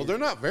 Yeah, I mean, well, they're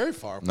not very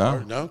far No.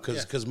 apart, no,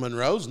 because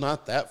Monroe's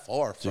not that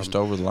far from Just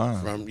over the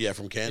line.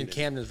 from Camden. and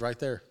Camden's right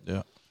there.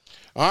 Yeah.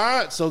 All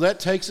right, so that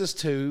takes us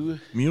to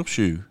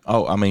Muleshoe.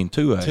 Oh, I mean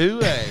 2A.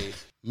 2A.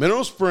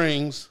 Mineral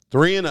Springs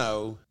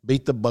 3-0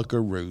 beat the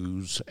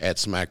Buckaroos at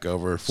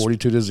Smackover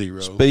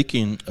 42-0.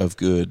 Speaking of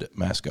good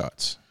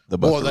mascots, the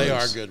Boy, they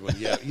Buckaroos. are a good one.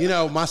 Yeah, you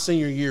know, my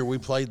senior year we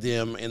played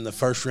them in the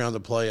first round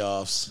of the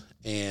playoffs,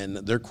 and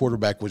their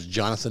quarterback was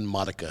Jonathan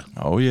Modica.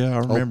 Oh yeah, I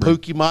Old remember.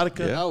 Pookie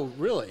Modica. Yeah. Oh,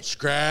 really?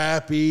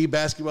 Scrappy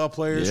basketball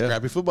player, Yeah.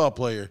 scrappy football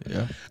player.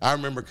 Yeah. I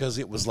remember because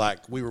it was like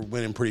we were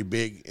winning pretty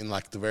big in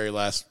like the very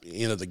last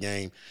end of the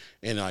game,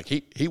 and like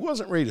he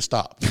wasn't ready to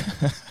stop.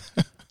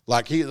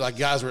 Like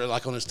guys were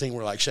like on his team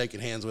were like shaking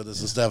hands with us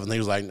and stuff, and he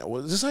was like, "No,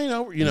 well, this ain't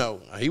over." You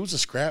know, he was a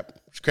scrap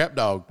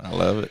dog. I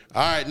love it.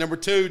 All right, number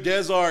 2,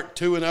 Desart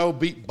 2-0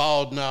 beat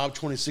Bald Knob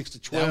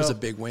 26-12. That was a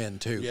big win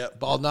too. Yep.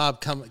 Bald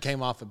Knob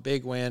came off a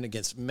big win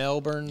against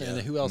Melbourne,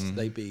 and who else did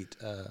they beat?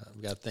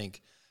 We got to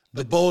think.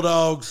 The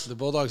Bulldogs. The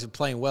Bulldogs are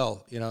playing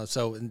well,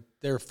 so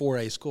they're a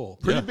 4A school.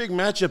 Pretty big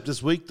matchup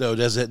this week though.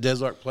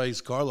 Desart plays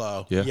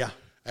Carlisle. Yeah. Yeah.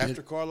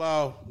 After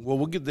Carlisle, well,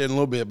 we'll get there in a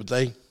little bit, but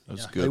they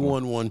was a good they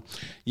one. won one.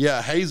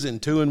 Yeah, Hazen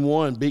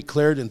 2-1 beat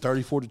Clarendon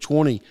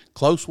 34-20.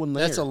 Close one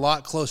there. That's a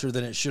lot closer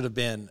than it should have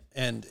been,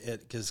 and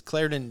because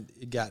Clarendon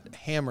got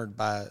hammered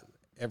by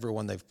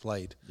everyone they've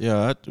played.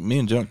 Yeah, me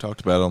and Junk talked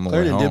about it on the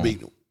Clarendon way home.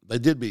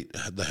 did beat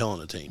the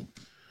Helena team,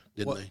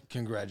 didn't Well, they?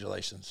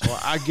 congratulations. Well,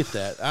 I get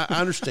that. I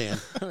understand.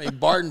 I mean,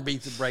 Barton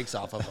beat the brakes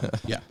off of them.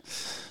 Yeah.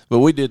 But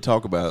we did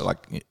talk about it,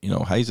 like,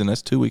 Hazen,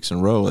 that's 2 weeks in a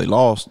row. They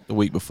lost the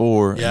week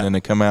before, Yeah. and then they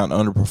come out and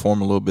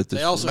underperform a little bit this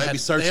They also week. Maybe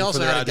had, searching they also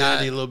for their had a guy,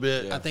 identity a little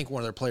bit. I think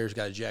one of their players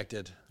got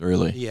ejected.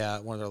 Really? Yeah,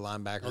 one of their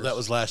linebackers. Oh, that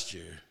was last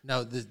year.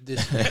 No, this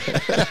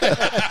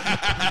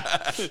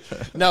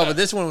no, but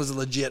this one was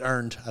legit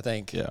earned, I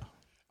think. Yeah.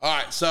 All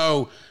right,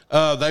 so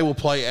they will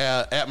play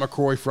at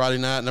McCrory Friday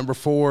night. Number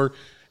 4,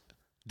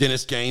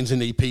 Dennis Gaines in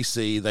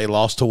EPC. They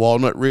lost to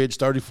Walnut Ridge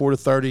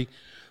 34-30.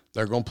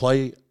 They're going to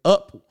play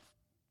up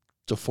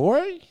to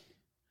 4A?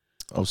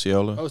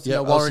 Osceola? Yeah,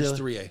 no, Walridge Osceola.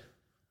 3A.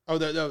 Oh,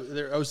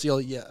 they're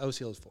OCL. Yeah,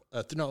 OCL is 4.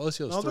 No,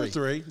 OCL is No, 3. they're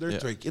 3. They're Yeah.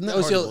 3. Isn't that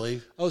hard to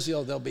believe?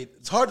 OCL, they'll beat.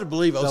 It's hard to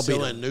believe They'll beat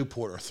Osceola them. and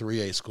Newport are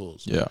 3A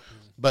schools. Yeah.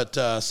 But,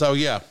 so,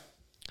 yeah,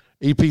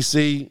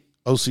 EPC,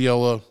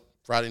 Osceola,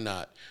 Friday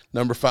night.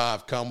 Number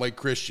 5, Conway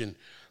Christian.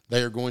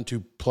 They are going to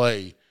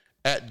play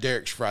at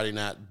Derrick's Friday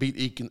night.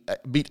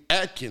 Beat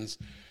Atkins,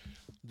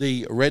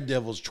 the Red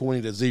Devils,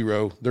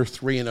 20-0. They're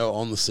 3-0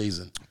 on the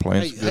season.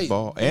 Playing some good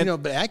ball.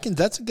 And but Atkins,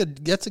 that's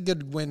a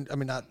good win. I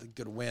mean, not a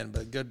good win,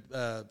 but a good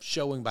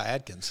showing by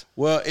Atkins.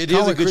 Well, it is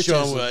Conway a good Christian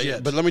is showing,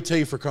 legit. but let me tell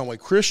you, for Conway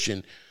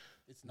Christian,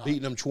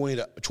 beating them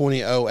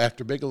 20-0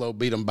 after Bigelow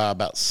beat them by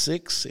about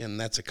 6, and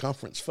that's a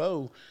conference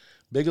foe.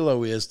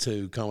 Bigelow is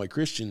to Conway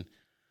Christian.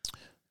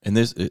 and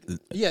this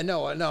Yeah,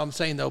 no, I'm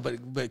saying though,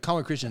 but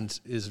Conway Christian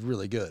is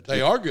really good.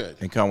 They are good.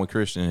 and Conway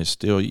Christian is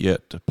still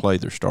yet to play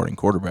their starting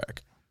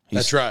quarterback.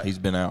 That's right. He's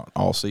been out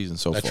all season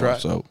so That's far. right.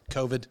 So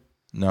COVID.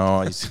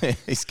 no,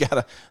 he's got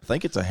I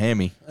think it's a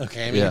hammy.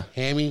 Hammy, Yeah.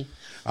 Hammy.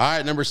 All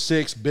right, number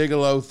 6,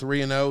 Bigelow,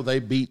 3-0. They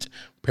beat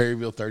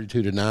Perryville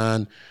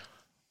 32-9.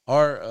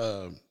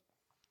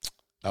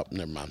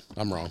 Never mind.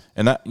 I'm wrong.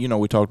 And that,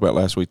 we talked about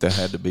last week that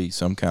had to be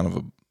some kind of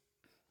a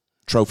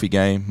trophy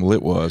game. Well,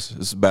 it was.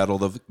 This is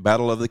battle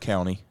of the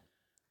county.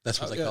 That's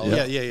what they call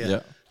it.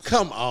 Yeah.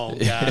 Come on,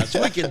 guys.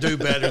 We can do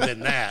better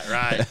than that,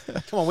 right?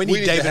 Come on, we We need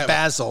need to David have-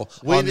 Basil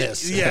We on need-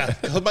 this. Yeah.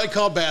 Somebody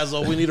call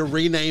Basil. We need a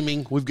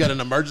renaming. We've got an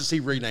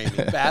emergency renaming.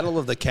 Battle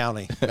of the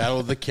County.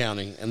 Battle of the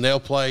County. And they'll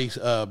play,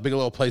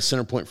 Bigelow plays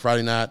Center Point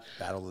Friday night.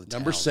 Battle of the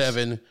Number Towns.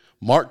 7,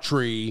 Mark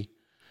Tree.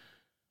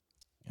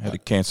 Had a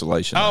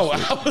cancellation. Oh,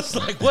 last week. I was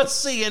like,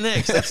 what's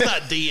CNX? That's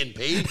not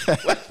DNP.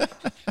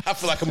 I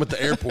feel like I'm at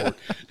the airport.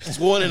 It's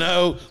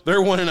 1-0. They're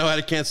 1-0 out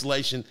of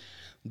cancellation.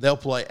 They'll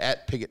play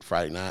at Piggott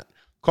Friday night.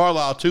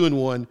 Carlisle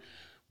 2-1.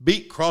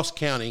 Beat Cross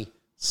County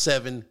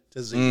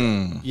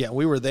 7-0. Yeah,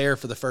 we were there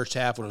for the first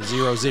half when it was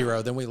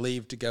 0-0. Then we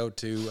leave to go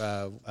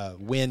to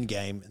win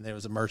game, and there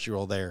was a mercy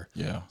roll there.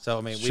 Yeah. So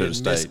I mean, Should've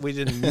stayed. we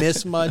didn't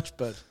miss much,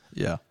 but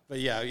Yeah.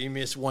 yeah, you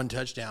missed one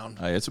touchdown.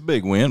 Hey, it's a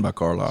big win by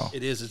Carlisle.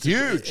 It is. It's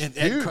Huge, huge.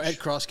 huge. At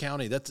Cross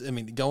County,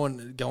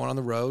 going on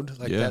the road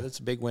like Yeah. that. That's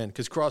a big win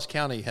because Cross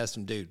County has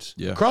some dudes.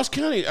 Yeah. Cross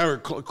County, or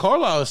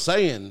Carlisle is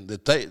saying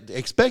that they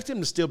expect him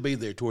to still be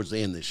there towards the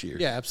end this year.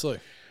 Yeah,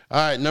 absolutely. All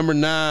right, number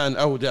 9.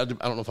 Oh, I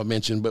don't know if I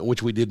mentioned, but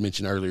which we did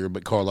mention earlier,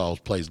 but Carlisle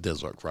plays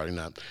Des Arc Friday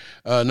night.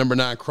 Number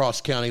 9,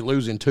 Cross County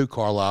losing to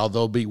Carlisle.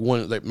 They'll be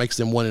one that makes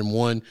them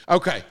 1-1.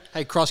 Okay.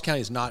 Hey, Cross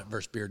County is not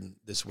versus Bearden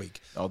this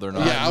week. Oh, they're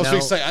not. Yeah, I was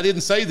going to say, I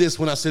didn't say this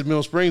when I said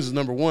Middle Springs is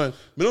number 1.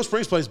 Middle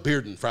Springs plays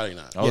Bearden Friday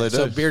night. Oh, they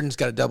So do. Bearden's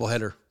got a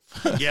doubleheader.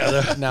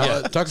 Yeah.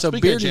 Now, Talk so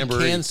speaking of Bearden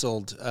Jamboree.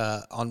 canceled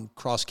on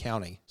Cross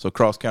County. So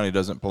Cross County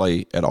doesn't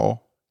play at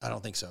all? I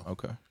don't think so.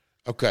 Okay.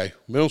 Okay,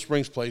 Middle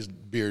Springs plays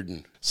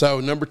Bearden. So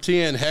number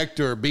 10,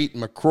 Hector beat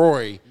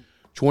McCrory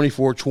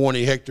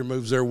 24-20. Hector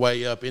moves their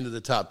way up into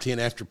the top 10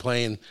 after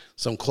playing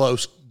some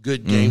close,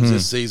 good games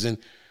this season.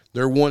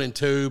 They're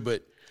 1-2,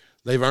 but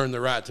they've earned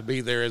the right to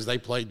be there as they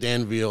play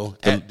Danville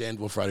at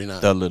Danville Friday night.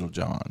 The Little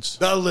Johns.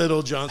 The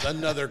Little Johns,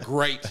 another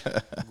great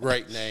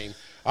name.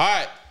 All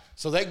right,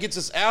 so that gets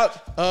us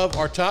out of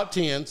our top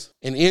 10s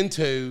and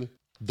into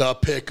the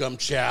Pick'em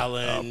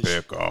Challenge.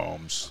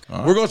 Pick'ems.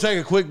 We're going to take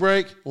a quick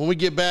break. When we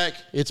get back,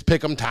 it's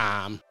Pick'em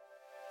time.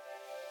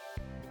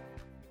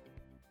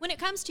 When it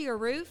comes to your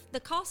roof, the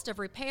cost of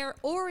repair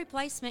or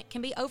replacement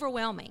can be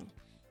overwhelming.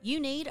 You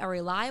need a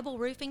reliable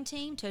roofing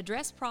team to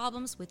address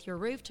problems with your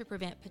roof to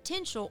prevent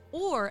potential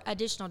or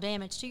additional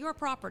damage to your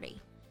property.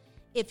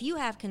 If you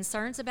have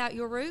concerns about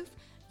your roof,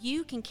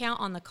 you can count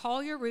on the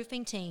Collier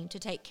Roofing team to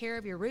take care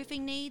of your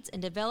roofing needs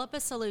and develop a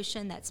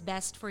solution that's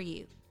best for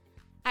you.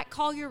 At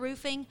Collier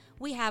Roofing,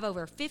 we have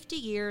over 50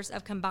 years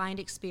of combined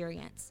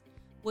experience.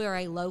 We're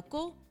a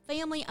local,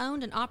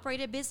 family-owned and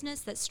operated business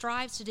that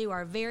strives to do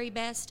our very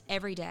best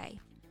every day.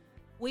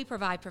 We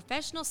provide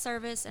professional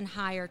service and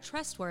hire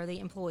trustworthy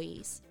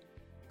employees.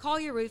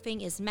 Collier Roofing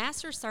is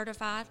master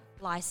certified,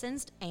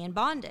 licensed, and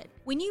bonded.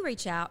 When you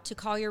reach out to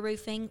Collier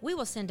Roofing, we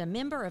will send a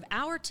member of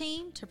our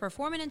team to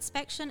perform an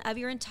inspection of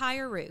your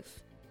entire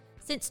roof.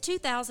 Since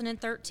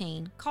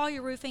 2013,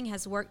 Collier Roofing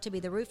has worked to be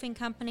the roofing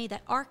company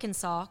that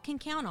Arkansas can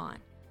count on.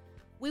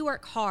 We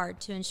work hard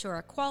to ensure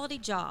a quality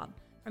job,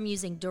 from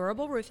using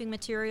durable roofing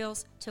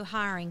materials to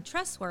hiring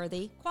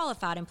trustworthy,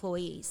 qualified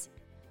employees.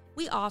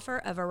 We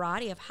offer a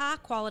variety of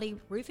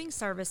high-quality roofing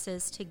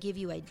services to give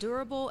you a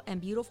durable and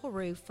beautiful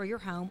roof for your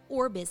home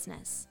or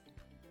business.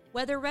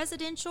 Whether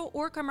residential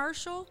or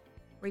commercial,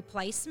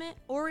 replacement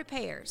or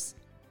repairs,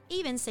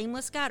 even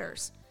seamless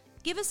gutters,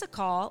 give us a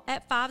call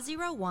at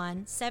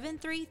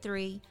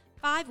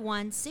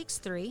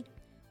 501-733-5163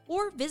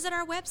 or visit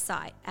our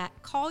website at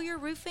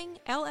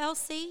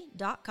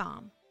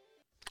collierroofingllc.com.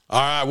 All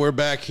right, we're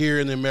back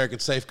here in the American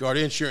Safeguard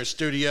Insurance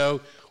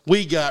Studio.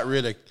 We got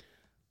rid of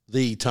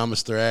the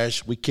Thomas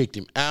Thrash. We kicked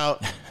him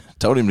out.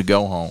 Told him to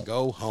go home.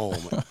 Go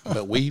home.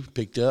 But we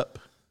picked up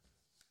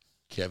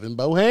Kevin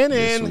Bohannon.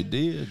 Yes, we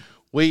did.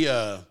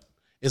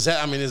 Is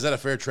that a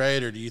fair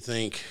trade, or do you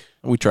think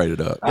We traded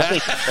up. I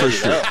think For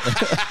sure.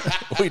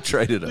 We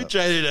traded up. we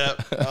traded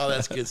up? Oh,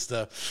 that's good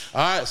stuff.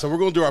 All right, so we're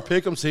going to do our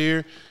pick'ems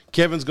here.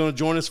 Kevin's going to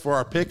join us for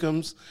our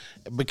pick'ems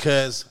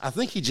because I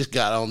think he just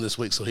got on this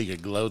week so he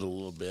could gloat a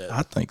little bit.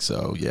 I think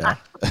so, yeah.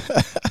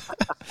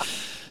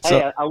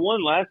 Hey, I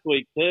won last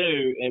week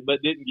too,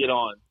 but didn't get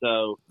on.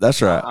 So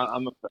That's right.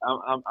 I'm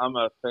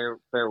a fair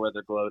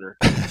weather gloater.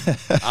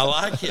 I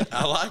like it.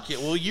 I like it.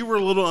 Well, you were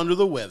a little under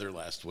the weather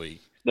last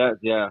week.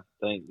 Thank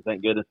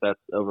goodness that's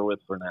over with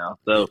for now.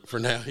 So For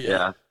now,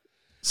 yeah.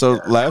 So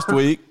last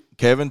week,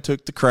 Kevin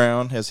took the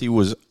crown as he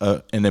was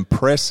an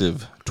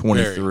impressive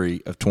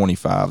 23 of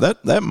 25.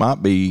 That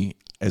might be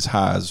as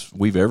high as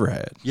we've ever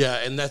had. Yeah,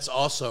 and that's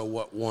also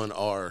what won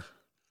our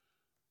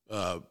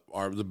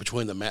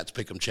Between the Mats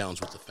Pick'em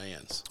Challenge with the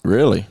fans.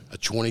 Really? A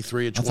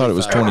 23, a I 25. thought it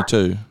was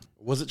 22.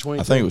 Was it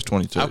 22? I think it was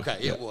 22. Okay,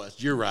 Yeah. it was.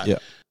 You're right. Yeah.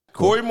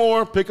 Corey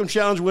Moore, Pick'em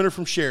Challenge winner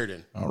from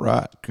Sheridan. All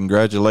right.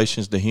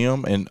 Congratulations to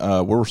him. And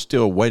we're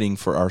still waiting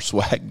for our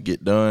swag to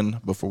get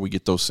done before we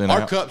get those sent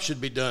Our out. cup should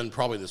be done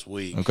probably this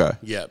week. Okay.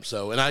 Yeah.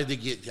 So, and I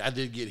did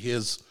get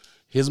his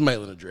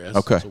mailing address.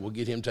 Okay. So we'll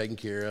get him taken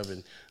care of,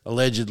 and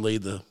allegedly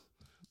the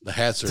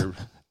hats are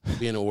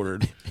being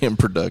ordered. In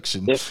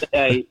production. If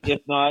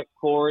not,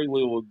 Corey,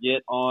 we will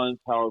get on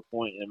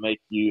PowerPoint and make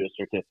you a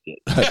certificate.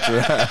 That's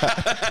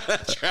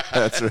right.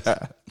 That's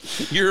right.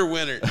 You're a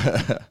winner.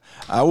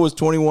 I was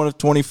 21 of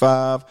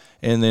 25,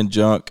 and then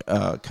Junk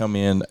come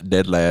in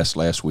dead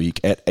last week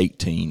at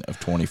 18 of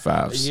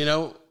 25. You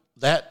know,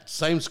 that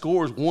same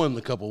scores won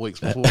a couple of weeks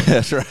before.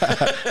 That's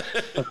right.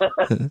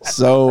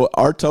 So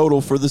our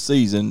total for the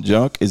season,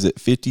 Junk is at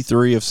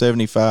 53 of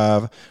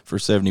 75 for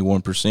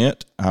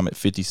 71%. I'm at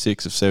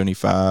 56 of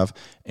 75,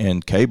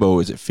 and Cabo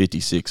is at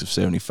 56 of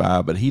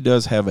 75. But he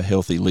does have a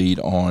healthy lead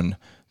on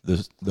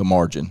the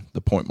margin,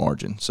 the point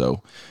margin.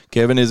 So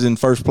Kevin is in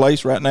first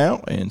place right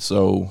now, and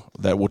so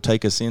that will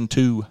take us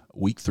into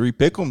Week 3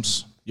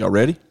 Pick'ems. Y'all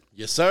ready?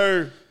 Yes,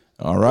 sir.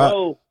 All right.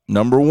 Go.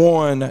 Number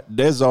 1,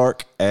 Des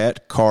Arc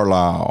at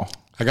Carlisle.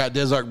 I got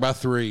Des Arc by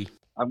 3.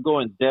 I'm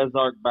going Des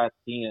Arc by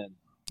 10.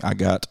 I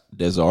got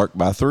Des Arc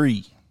by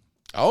 3.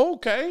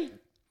 Okay.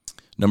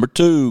 Number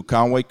 2,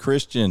 Conway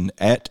Christian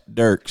at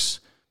Dirks.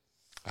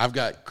 I've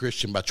got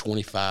Christian by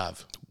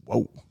 25.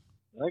 Whoa.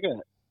 I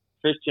got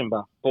Christian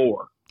by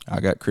 4. I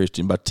got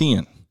Christian by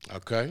 10.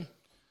 Okay.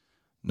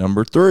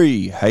 Number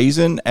 3,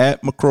 Hazen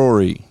at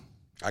McCrory.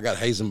 I got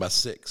Hazen by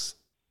 6.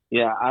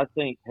 Yeah, I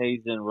think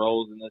Hazen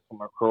rolls in this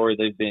one. McCrory,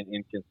 they've been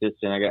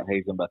inconsistent. I got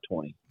Hazen by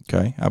 20.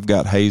 Okay, I've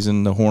got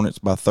Hazen, the Hornets,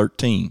 by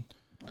 13.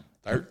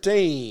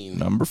 13.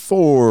 Number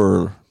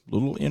 4,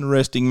 little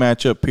interesting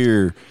matchup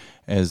here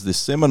as the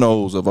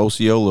Seminoles of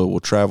Osceola will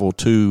travel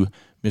to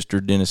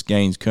Mr. Dennis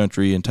Gaines'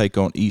 country and take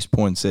on East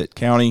Poinsett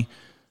County.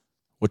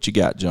 What you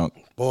got, Junk?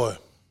 Boy,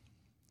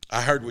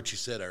 I heard what you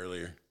said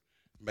earlier.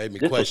 Made me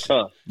This was question.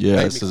 tough. Yeah,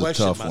 Made this me is a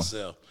question tough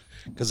myself.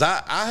 Because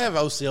I have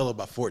Osceola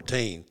by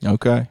 14. one.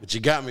 Okay. But you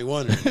got me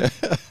wondering.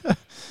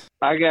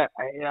 I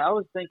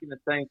was thinking the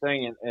same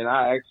thing, and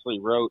I actually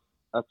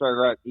I started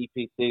writing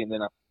EPC, and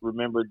then I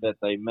remembered that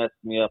they messed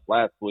me up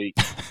last week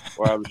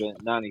where I was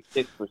at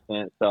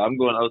 96%. So I'm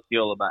going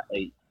Osceola by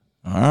 8.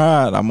 All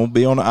right, I'm going to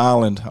be on the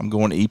island. I'm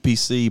going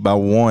EPC by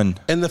 1.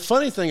 And the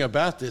funny thing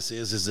about this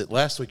is that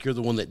last week you're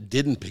the one that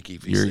didn't pick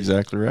EPC. You're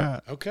exactly right.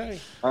 Okay.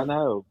 I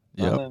know.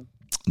 Yep. I know.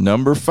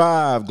 Number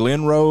 5,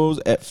 Glen Rose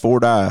at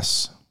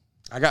Fordyce.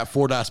 I got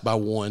Fordyce by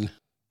 1.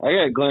 I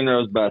got Glen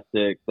Rose by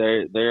 6.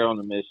 They're on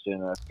a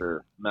mission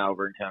after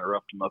Malvern kind of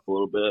roughed them up a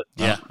little bit.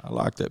 Yeah. I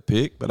like that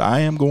pick, but I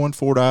am going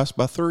Fordyce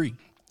by 3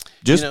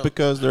 just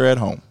because they're at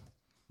home.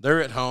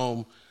 They're at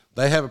home.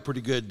 They have a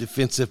pretty good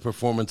defensive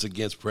performance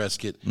against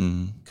Prescott.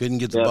 Couldn't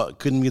get the ball,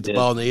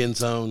 ball in the end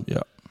zone.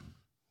 Yep.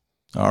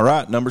 All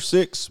right, number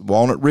 6,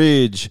 Walnut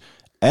Ridge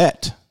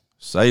at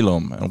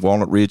Salem. And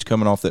Walnut Ridge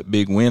coming off that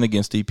big win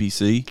against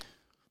EPC.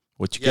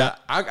 What you got?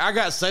 I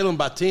got Salem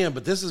by 10,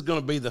 but this is going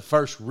to be the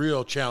first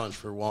real challenge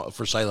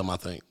for Salem, I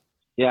think.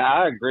 Yeah,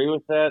 I agree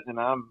with that, and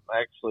I'm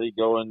actually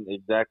going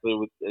exactly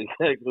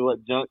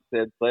what Junk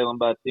said. Salem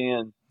by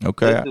 10.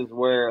 Okay. This is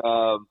where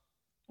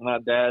my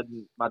dad's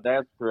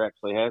crew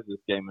actually has this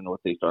game in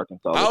Northeast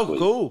Arkansas. Oh, this week.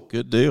 cool.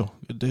 Good deal.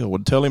 Good deal.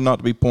 Well, tell him not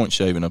to be point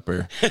shaving up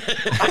there.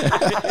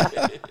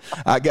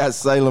 I got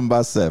Salem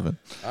by 7.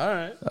 All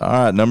right. All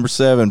right, number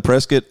 7,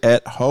 Prescott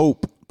at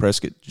Hope.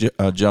 Prescott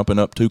jumping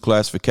up 2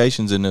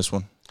 classifications in this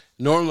one.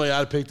 Normally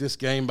I'd pick this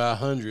game by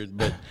 100,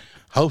 but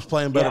Hope's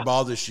playing better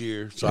ball this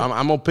year. So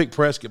I'm going to pick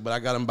Prescott, but I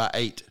got him by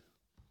 8.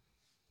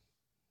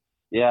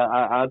 Yeah,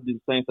 I did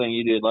the same thing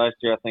you did last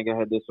year. I think I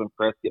had this one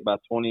Prescott by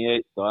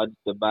 28, so I just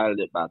divided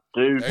it by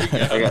 2.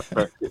 I got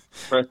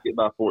Prescott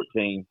by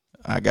 14.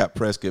 I got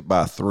Prescott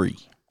by 3.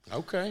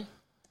 Okay.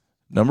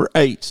 Number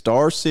 8,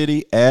 Star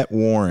City at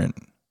Warren.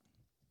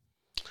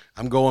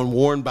 I'm going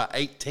Warren by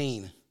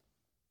 18.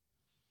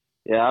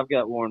 Yeah, I've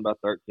got Warren by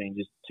 13.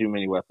 Just too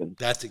many weapons.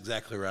 That's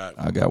exactly right.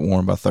 I got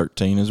Warren by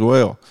 13 as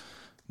well.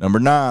 Number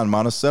 9,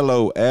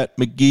 Monticello at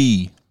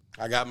McGee.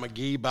 I got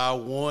McGee by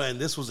 1.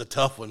 This was a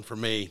tough one for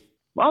me.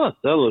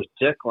 Monticello's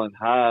Jekyll and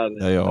Hyde.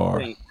 They are.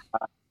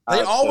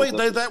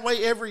 They're that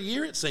way every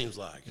year, it seems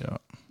like.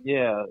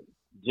 Yeah.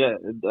 Yeah.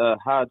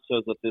 Hyde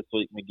shows up this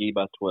week, McGee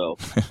by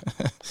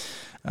 12.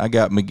 I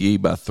got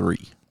McGee by 3.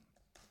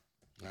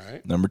 All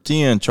right. Number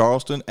 10,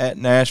 Charleston at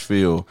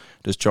Nashville.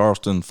 Does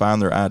Charleston find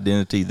their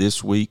identity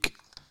this week?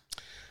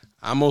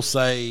 I'm going to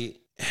say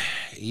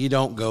you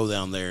don't go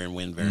down there and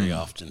win very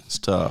often. It's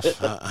tough.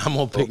 I'm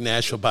going to pick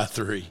Nashville by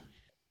 3.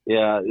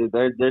 Yeah,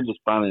 they're just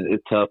finding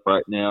it tough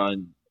right now,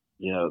 and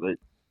the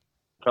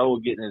trouble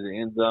getting in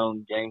the end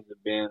zone. Games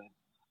have been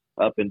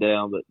up and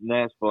down, but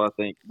Nashville, I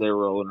think they're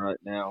rolling right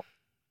now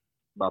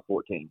by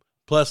 14.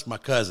 Plus, my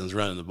cousin's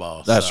running the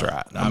ball. That's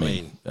right. I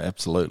mean,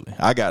 absolutely.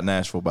 I got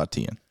Nashville by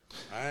 10.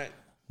 All right.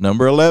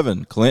 Number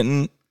 11,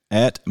 Clinton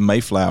at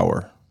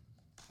Mayflower.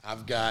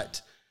 I've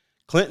got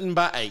Clinton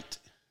by 8.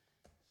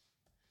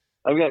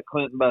 I've got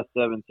Clinton by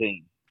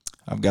 17.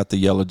 I've got the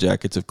Yellow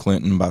Jackets of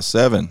Clinton by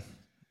 7.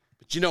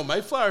 But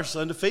Mayflower's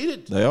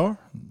undefeated. They are.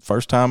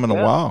 First time in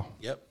a while.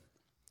 Yep.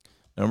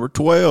 Number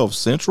 12,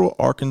 Central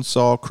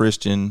Arkansas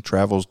Christian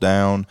travels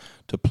down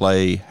to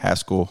play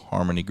Haskell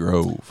Harmony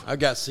Grove. I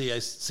got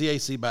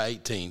CAC by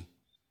 18.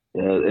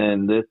 Yeah,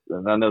 and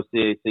I know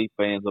CAC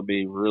fans will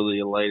be really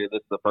elated. This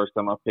is the first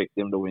time I picked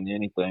them to win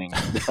anything.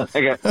 I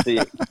got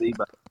CAC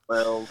by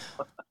 12.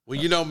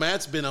 Well,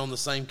 Matt's been on the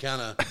same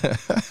kind of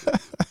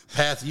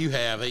path you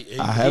have.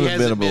 I haven't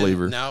been a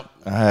believer. No,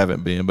 I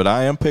haven't been, but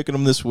I am picking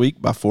them this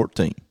week by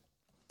 14.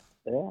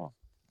 Yeah.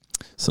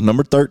 So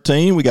number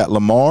 13, we got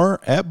Lamar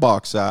at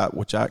Bauxite,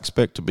 which I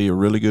expect to be a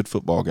really good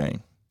football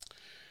game.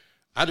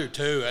 I do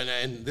too,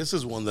 and this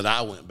is one that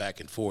I went back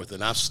and forth,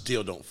 and I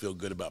still don't feel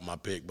good about my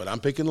pick, but I'm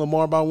picking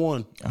Lamar by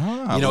 1.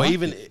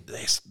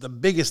 The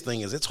biggest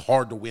thing is it's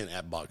hard to win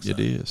at Bauxite.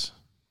 It is.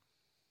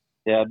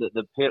 Yeah,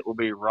 the pit will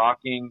be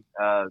rocking.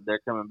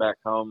 They're coming back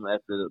home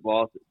after the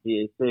loss at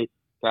CAC.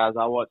 Guys,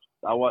 I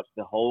watched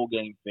the whole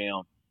game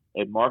film,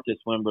 and Marcus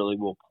Wimberly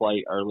will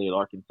play early at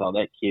Arkansas.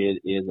 That kid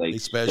is a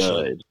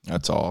stud.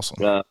 That's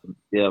awesome.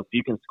 If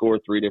you can score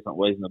 3 different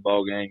ways in the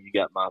ball game, you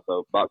got my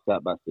vote.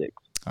 Bauxite by 6.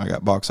 I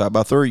got Bauxite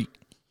by 3.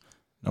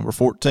 Number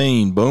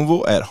 14,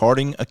 Boonville at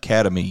Harding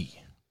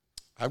Academy.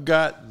 I've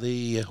got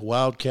the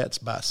Wildcats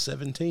by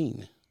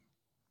 17.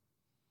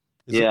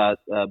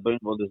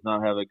 Boonville does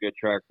not have a good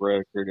track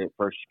record at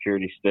First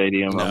Security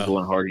Stadium. No. I'm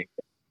going Harding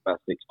by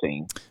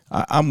 16.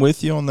 I'm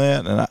with you on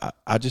that, and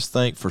I just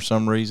think for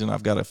some reason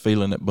I've got a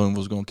feeling that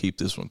Boonville's going to keep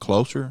this one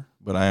closer,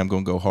 but I am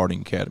going to go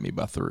Harding Academy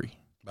by 3.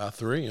 By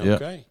 3, Yep.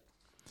 okay.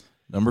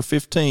 Number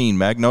 15,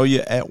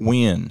 Magnolia at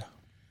Wynn.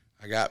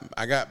 I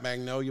got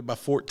Magnolia by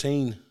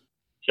 14.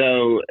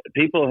 So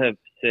people have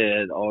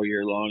said all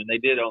year long, and they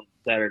did on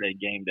Saturday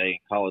game day in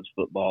college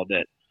football,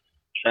 that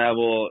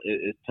travel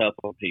is tough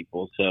on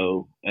people.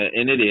 So,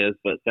 and it is,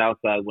 but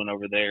Southside went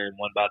over there and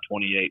won by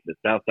 28. But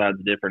Southside's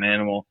a different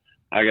animal.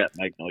 I got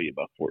Magnolia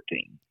by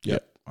 14.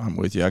 Yep, I'm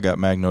with you. I got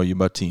Magnolia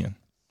by 10.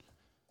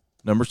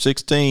 Number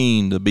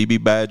 16, the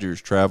BB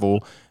Badgers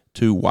travel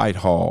to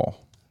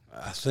Whitehall.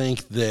 I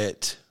think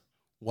that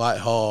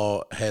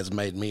Whitehall has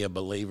made me a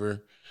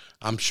believer.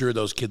 I'm sure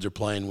those kids are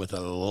playing with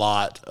a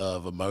lot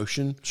of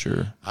emotion.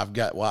 Sure. I've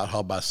got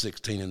Whitehall by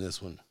 16 in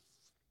this one.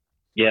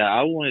 Yeah,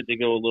 I wanted to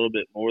go a little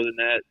bit more than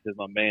that because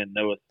my man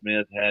Noah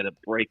Smith had a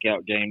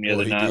breakout game the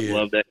other night. Did.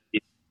 Love that.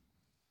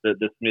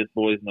 The Smith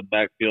boys in the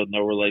backfield, no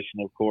relation,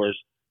 of course.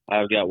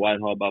 I've got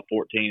Whitehall by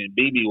 14, and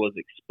BB was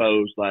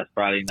exposed last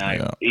Friday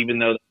night. Yeah. Even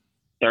though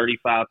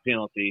 35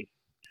 penalties,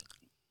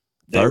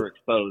 they were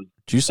exposed.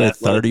 Did you say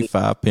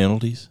 35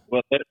 penalties?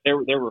 Well,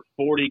 there were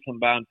 40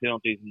 combined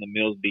penalties in the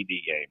Mills BB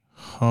game.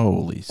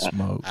 Holy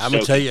smokes. I'm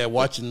going to tell you,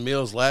 watching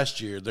Mills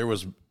last year, there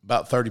was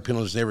about 30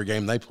 penalties in every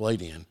game they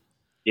played in.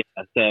 Yeah,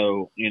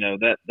 so,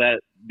 that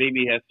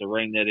BB has to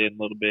rein that in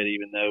a little bit,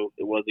 even though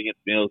it was against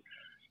Mills.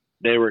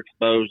 They were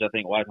exposed. I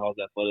think Whitehall's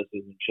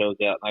athleticism shows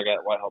out, and I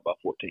got Whitehall by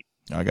 14.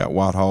 I got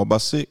Whitehall by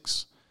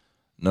 6.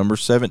 Number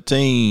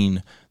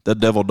 17, the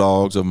Devil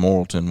Dogs of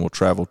Morrilton will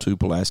travel to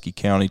Pulaski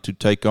County to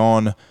take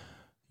on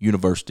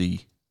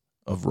University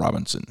of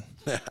Robinson.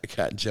 I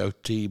got Joe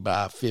T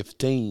by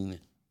 15.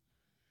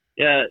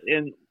 Yeah,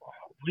 and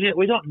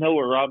we don't know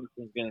what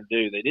Robinson's going to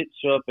do. They didn't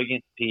show up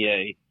against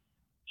PA.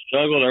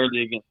 Struggled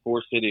early against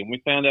Forest City, and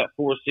we found out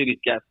Forest City's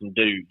got some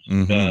dudes.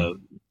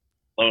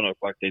 Blown up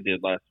like they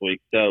did last week.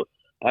 So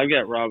I've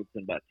got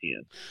Robinson by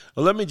 10.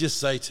 Well, let me just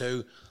say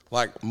too,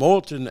 like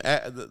Morrilton,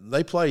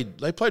 they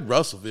played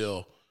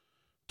Russellville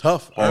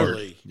tough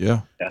early.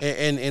 Yeah.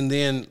 And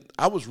then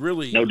I was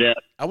really No doubt.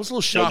 I was a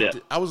little shocked.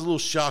 I was a little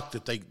shocked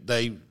that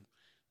they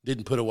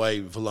didn't put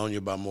away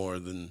Valonia by more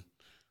than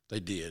they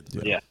did.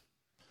 Yeah.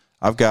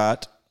 I've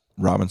got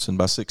Robinson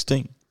by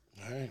 16.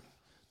 All right.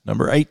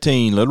 Number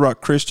 18, Little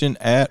Rock Christian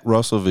at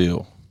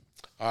Russellville.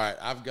 All right,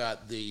 I've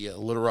got the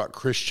Little Rock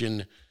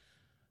Christian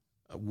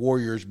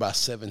Warriors by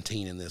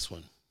 17 in this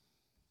one.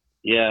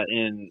 Yeah,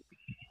 and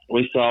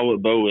we saw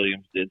what Bo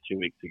Williams did 2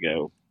 weeks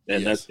ago,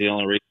 and that's the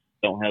only reason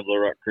I don't have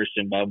Little Rock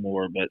Christian by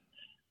more. But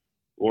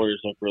Warriors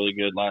looked really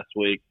good last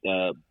week.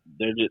 They're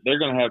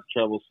going to have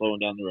trouble slowing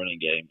down the running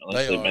game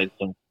unless they made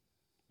some.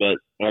 But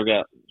I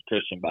got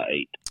Christian by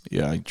 8.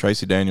 Yeah,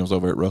 Tracy Daniels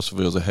over at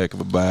Russellville is a heck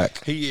of a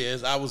back. He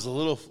is. I was a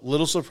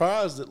little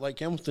surprised that Lake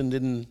Hamilton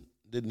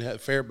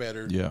didn't fare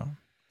better. Yeah,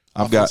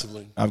 I've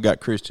got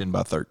Christian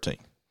by 13.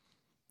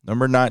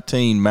 Number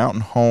 19,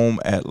 Mountain Home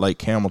at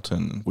Lake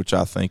Hamilton, which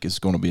I think is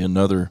going to be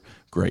another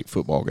great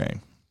football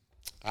game.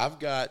 I've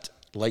got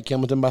Lake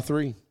Hamilton by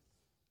 3.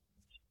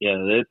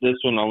 Yeah, this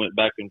one I went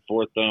back and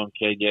forth on.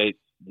 K Gates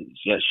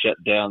got shut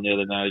down the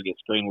other night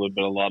against Greenwood,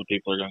 but a lot of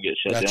people are going to get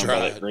shut down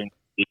by that Greenwood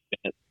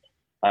defense.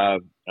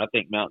 I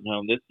think Mountain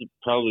Home, this would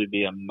probably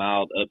be a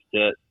mild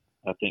upset.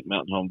 I think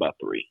Mountain Home by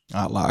 3.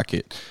 I like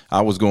it.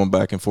 I was going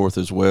back and forth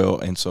as well,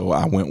 and so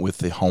I went with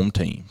the home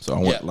team. So I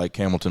went Lake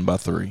Hamilton by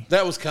 3.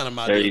 That was kind of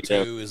my deal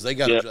too. Is they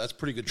got that's a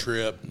pretty good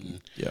trip.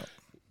 Yeah.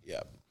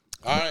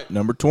 All right.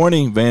 Number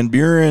 20, Van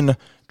Buren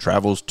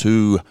travels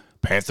to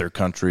Panther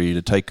Country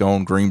to take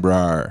on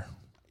Greenbrier.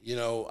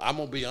 I'm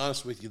gonna be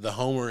honest with you. The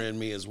homer in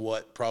me is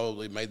what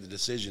probably made the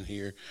decision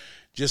here,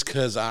 just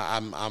because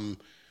I'm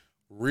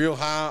real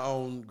high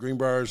on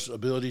Greenbrier's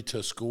ability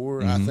to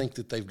score. I think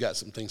that they've got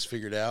some things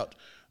figured out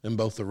in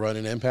both the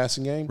running and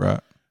passing game. Right.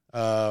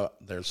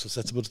 They're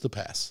susceptible to the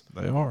pass.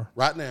 They are.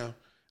 Right now,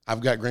 I've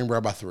got Greenbrier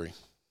by 3.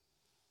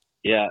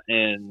 Yeah,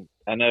 and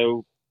I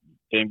know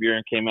Van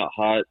Buren came out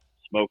hot,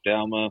 smoked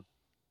Alma.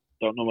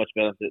 Don't know much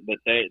about it, but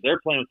they're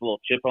playing with a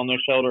little chip on their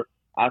shoulder.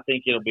 I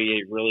think it'll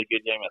be a really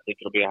good game. I think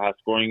it'll be a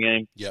high-scoring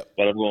game. Yep.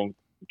 But I'm going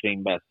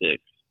team by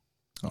 6.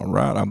 All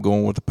right. I'm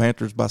going with the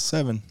Panthers by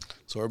 7.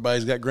 So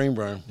everybody's got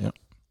Greenbrier. Yep.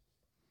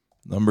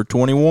 Number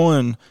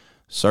 21,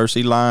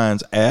 Searcy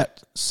Lions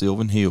at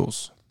Sylvan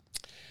Hills.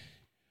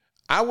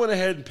 I went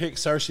ahead and picked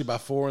Searcy by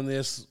 4 in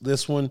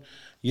this one.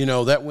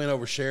 That win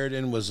over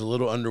Sheridan was a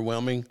little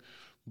underwhelming,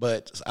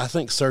 but I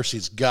think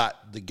Searcy's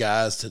got the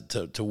guys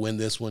to win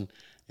this one,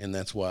 and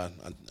that's why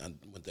I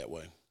went that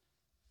way.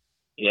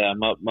 Yeah,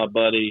 my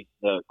buddy,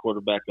 the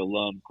quarterback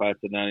alum, class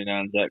of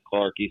 99, Zach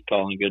Clark, he's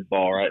calling good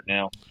ball right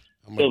now.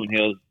 Sylvan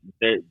Hills,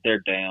 they're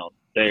down.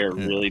 They are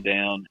really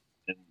down,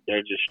 and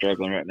they're just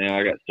struggling right now.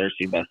 I got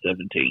Searcy by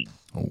 17.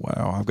 Oh,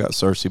 wow. I've got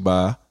Searcy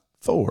by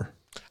 4.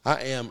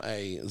 I am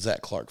a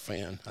Zach Clark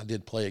fan. I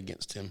did play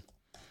against him.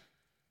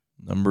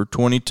 Number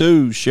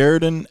 22,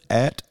 Sheridan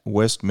at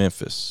West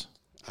Memphis.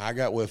 I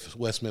got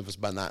West Memphis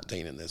by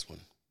 19 in this one.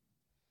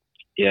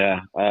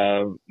 Yeah,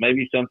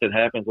 maybe something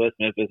happens. West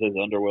Memphis has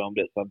underwhelmed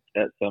at some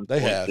point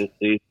this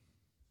season,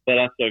 but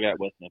I still got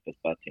West Memphis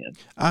by 10.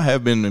 I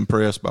have been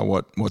impressed by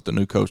what the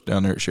new coach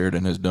down there at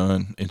Sheridan has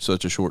done in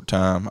such a short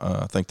time.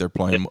 I think they're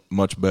playing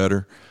much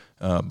better,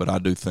 but I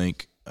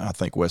think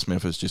West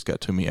Memphis just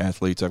got too many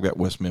athletes. I've got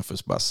West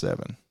Memphis by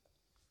 7.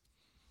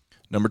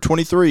 Number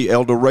 23,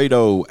 El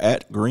Dorado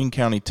at Greene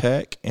County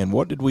Tech. And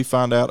what did we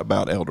find out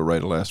about El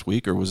Dorado last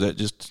week, or was that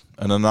just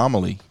an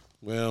anomaly?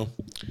 Well,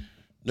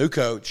 new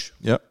coach.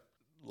 Yep.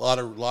 A lot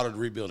of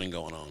rebuilding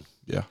going on.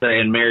 Yeah.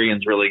 Saying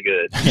Marion's really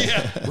good.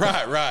 Yeah,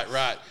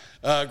 right.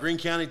 Greene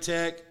County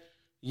Tech,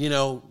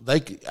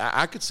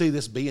 I could see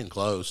this being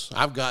close.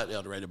 I've got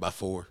El Dorado by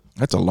 4.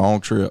 That's a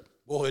long trip.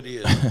 Boy, it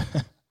is.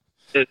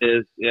 It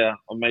is, yeah.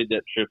 I made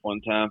that trip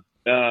one time.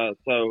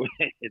 So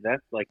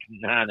that's like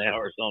 9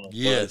 hours on a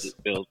bus, it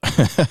feels.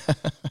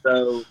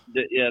 So,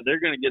 they're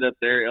going to get up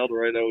there. El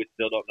Dorado, we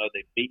still don't know.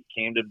 They beat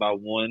Camden by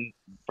 1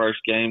 first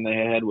game they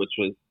had, which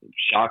was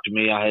shocked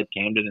me. I had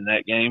Camden in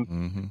that game.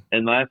 Mm-hmm.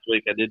 And last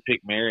week I did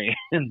pick Marion,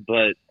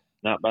 but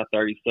not by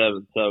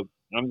 37. So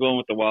I'm going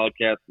with the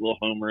Wildcats, a little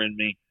homer in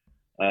me.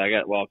 I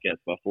got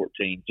Wildcats by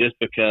 14 just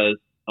because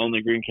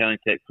only Greene County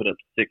Tech put up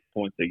 6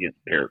 points against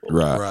Paragould.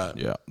 Right.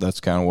 Yeah, that's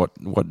kind of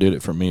what did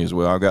it for me as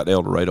well. I got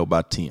El Dorado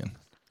by 10.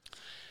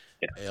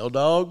 Yeah.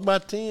 L-Dog by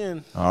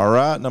 10. All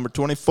right, number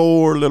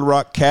 24, Little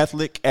Rock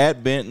Catholic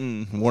at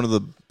Benton, one of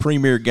the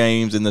premier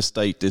games in the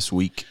state this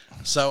week.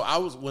 So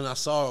when I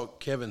saw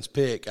Kevin's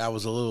pick, I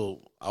was a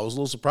little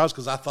surprised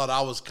because I thought I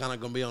was kind of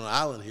going to be on an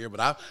island here,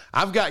 but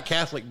I've got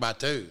Catholic by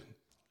 2.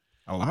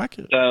 I like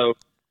it. So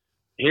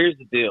here's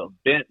the deal: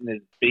 Benton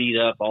is beat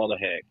up all the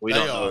heck.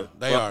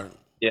 They are.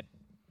 Yeah,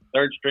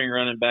 third string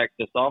running back.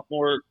 The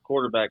sophomore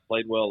quarterback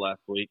played well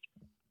last week.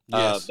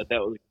 Yes. But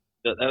that was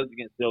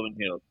against Sylvan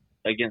Hills.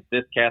 Against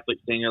this Catholic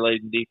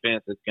senior-laden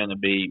defense, it's going to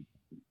be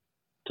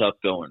tough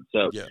going.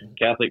 So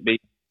Catholic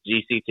beat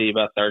GCT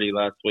by 30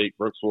 last week.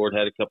 Brooks Ward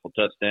had a couple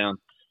touchdowns.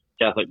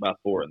 Catholic by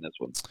 4 in this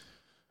one.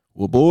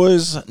 Well,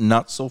 boys,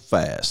 not so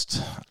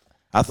fast.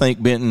 I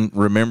think Benton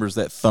remembers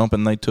that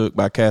thumping they took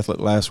by Catholic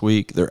last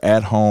week. They're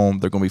at home.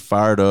 They're going to be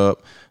fired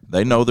up.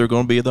 They know they're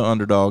going to be the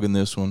underdog in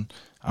this one.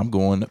 I'm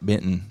going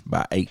Benton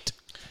by 8.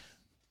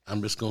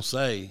 I'm just going to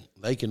say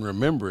they can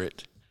remember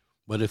it.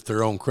 But if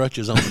they're on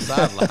crutches on the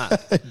sideline,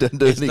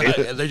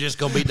 they're just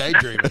going to be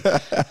daydreaming.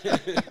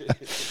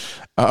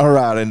 All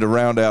right, and to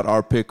round out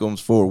our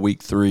pick'ems for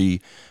Week 3,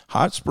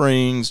 Hot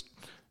Springs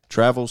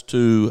travels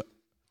to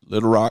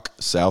Little Rock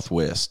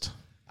Southwest.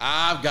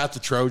 I've got the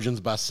Trojans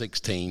by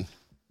 16.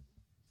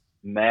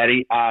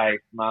 Matty Ice,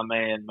 my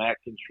man, Matt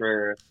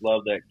Contreras,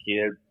 love that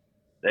kid.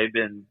 They've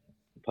been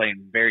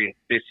playing very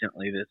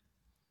efficiently this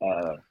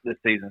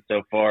season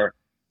so far.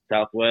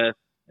 Southwest,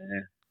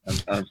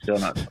 I'm still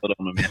not sold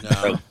on them yet. No.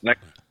 So,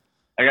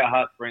 I got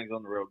Hot Springs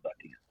on the road by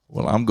 10.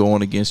 Well, I'm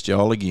going against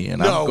y'all again.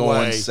 No I'm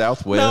going way.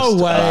 Southwest No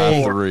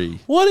way. by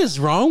 3. What is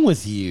wrong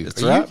with you?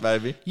 That's right,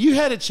 baby. You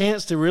had a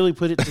chance to really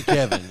put it to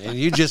Kevin, and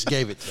you just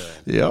gave it to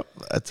him. Yep,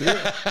 that's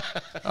it.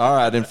 All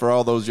right, and for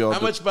all those y'all.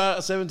 How much by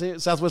 17?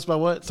 Southwest by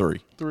what? 3.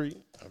 3.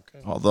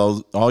 Okay.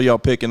 All y'all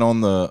picking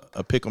on the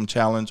Pick'em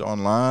Challenge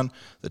online,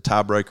 the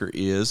tiebreaker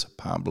is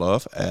Pine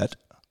Bluff at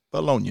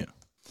Bologna.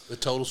 The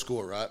total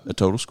score, right? The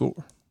total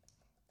score.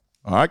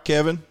 All right,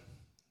 Kevin.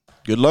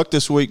 Good luck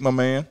this week, my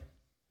man.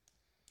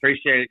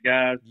 Appreciate it,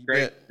 guys. You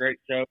Great bet.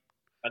 show.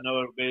 I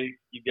know it'll be.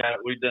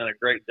 We've done a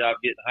great job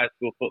getting high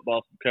school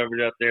football some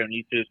coverage out there, and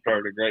you two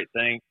started a great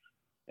thing.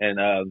 And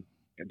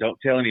don't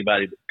tell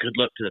anybody, but good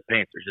luck to the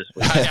Panthers this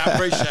week. I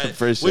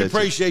appreciate it. We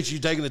appreciate you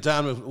taking the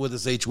time with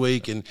us each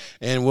week, and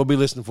we'll be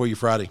listening for you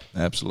Friday.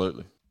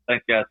 Absolutely.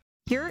 Thanks, guys.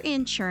 Your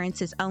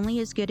insurance is only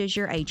as good as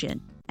your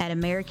agent. At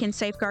American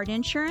Safeguard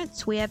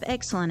Insurance, we have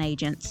excellent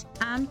agents.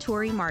 I'm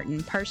Tori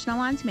Martin, Personal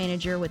Lines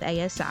Manager with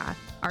ASI.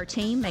 Our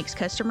team makes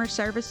customer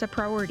service a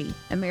priority.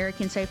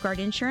 American Safeguard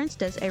Insurance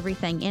does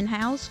everything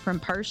in-house, from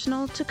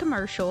personal to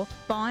commercial,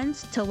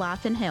 bonds to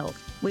life and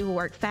health. We will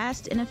work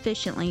fast and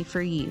efficiently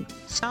for you.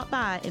 Stop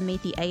by and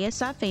meet the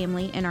ASI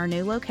family in our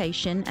new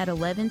location at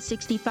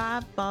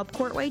 1165 Bob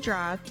Courtway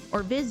Drive,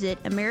 or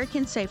visit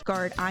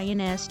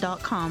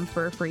AmericanSafeguardINS.com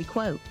for a free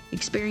quote.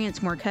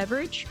 Experience more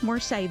coverage,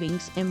 more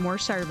savings, and more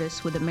service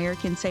with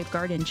American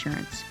Safeguard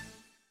Insurance.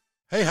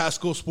 Hey, high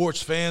school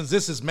sports fans,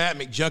 this is Matt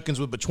McJunkins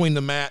with Between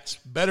the Mats,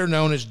 better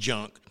known as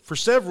Junk. For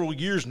several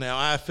years now,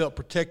 I have felt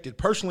protected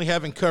personally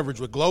having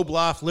coverage with Globe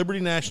Life, Liberty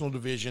National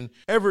Division,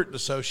 Everett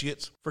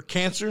Associates for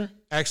cancer,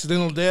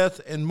 accidental death,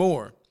 and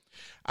more.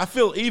 I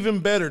feel even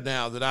better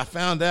now that I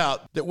found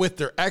out that with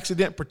their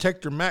Accident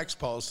Protector Max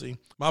policy,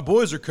 my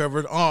boys are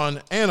covered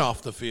on and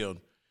off the field.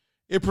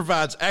 It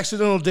provides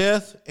accidental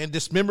death and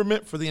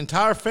dismemberment for the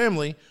entire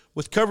family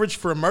with coverage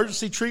for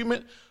emergency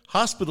treatment,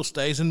 hospital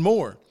stays, and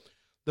more.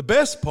 The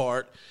best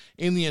part,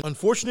 in the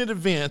unfortunate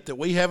event that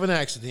we have an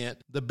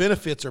accident, the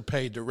benefits are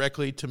paid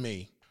directly to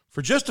me.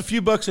 For just a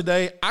few bucks a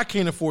day, I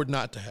can't afford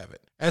not to have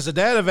it. As a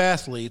dad of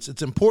athletes,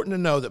 it's important to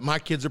know that my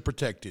kids are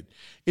protected.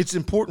 It's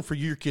important for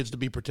your kids to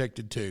be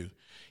protected too.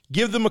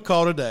 Give them a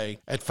call today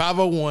at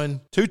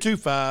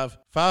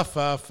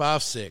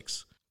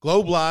 501-225-5556.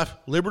 Globe Life,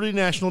 Liberty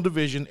National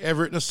Division,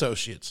 Everett &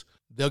 Associates.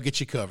 They'll get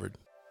you covered.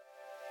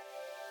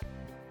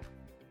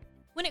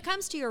 When it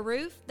comes to your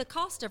roof, the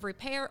cost of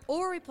repair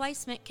or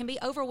replacement can be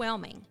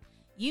overwhelming.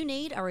 You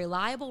need a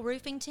reliable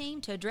roofing team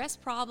to address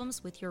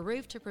problems with your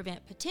roof to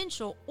prevent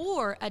potential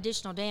or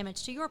additional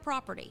damage to your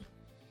property.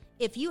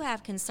 If you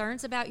have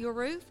concerns about your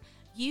roof,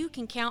 you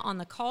can count on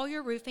the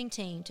Collier Roofing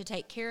team to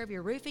take care of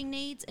your roofing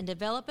needs and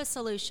develop a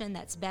solution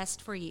that's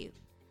best for you.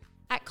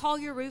 At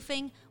Collier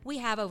Roofing, we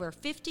have over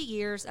 50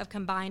 years of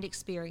combined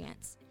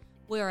experience.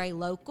 We're a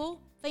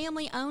local,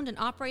 family-owned and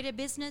operated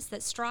business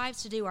that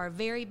strives to do our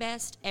very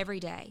best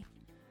every day.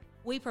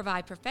 We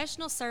provide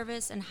professional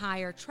service and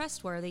hire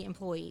trustworthy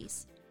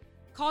employees.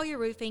 Collier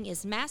Roofing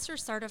is master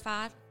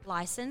certified,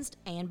 licensed,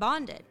 and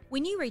bonded.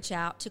 When you reach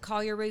out to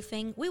Collier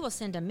Roofing, we will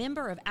send a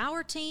member of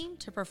our team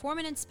to perform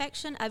an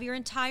inspection of your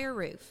entire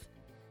roof.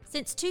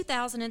 Since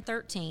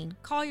 2013,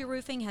 Collier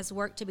Roofing has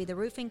worked to be the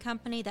roofing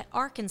company that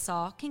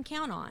Arkansas can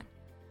count on.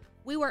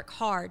 We work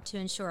hard to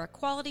ensure a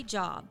quality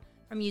job,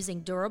 from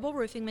using durable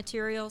roofing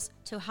materials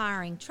to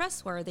hiring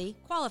trustworthy,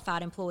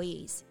 qualified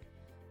employees.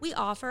 We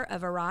offer a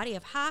variety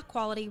of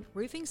high-quality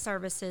roofing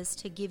services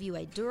to give you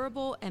a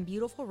durable and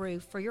beautiful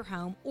roof for your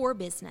home or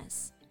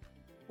business.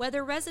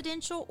 Whether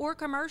residential or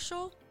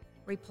commercial,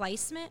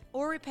 replacement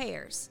or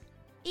repairs,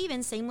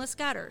 even seamless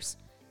gutters,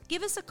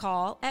 give us a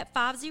call at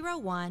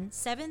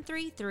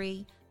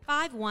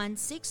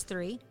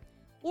 501-733-5163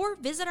 or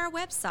visit our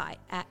website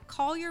at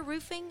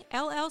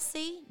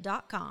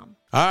collierroofingllc.com.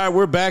 All right,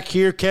 we're back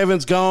here.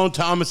 Kevin's gone.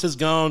 Thomas is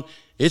gone.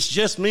 It's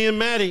just me and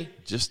Matty.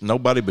 Just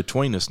nobody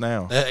between us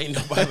now. There ain't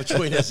nobody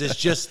between us. It's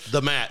just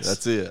the Matts.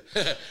 That's it.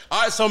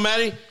 All right, so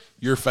Matty,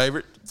 your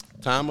favorite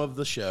time of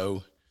the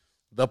show,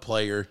 the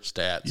player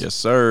stats. Yes,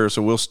 sir.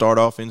 So we'll start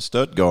off in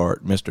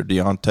Stuttgart. Mr.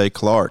 Deontay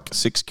Clark,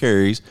 6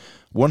 carries,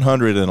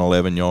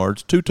 111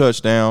 yards, 2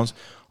 touchdowns.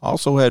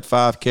 Also had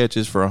 5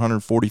 catches for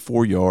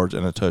 144 yards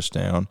and a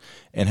touchdown,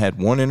 and had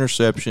 1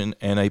 interception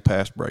and a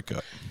pass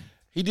breakup.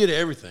 He did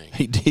everything.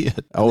 He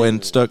did. Oh,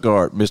 and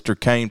Stuttgart, Mr.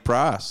 Kane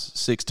Price,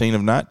 16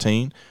 of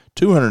 19,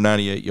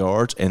 298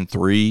 yards, and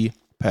 3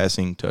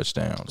 passing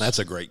touchdowns. That's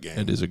a great game.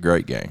 It is a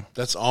great game.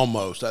 That's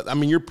almost. I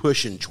mean, you're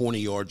pushing 20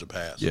 yards a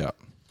pass. Yeah.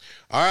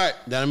 All right,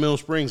 down in Middle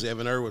Springs,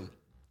 Evan Irwin,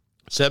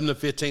 7 of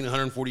 15,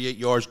 148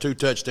 yards, 2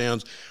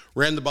 touchdowns,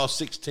 ran the ball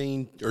 6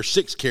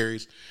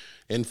 carries,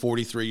 and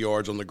 43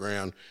 yards on the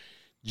ground.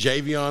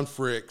 Javion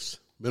Fricks,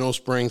 Middle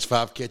Springs,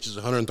 5 catches,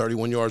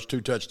 131 yards,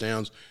 2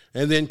 touchdowns.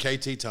 And then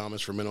KT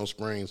Thomas from Middle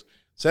Springs,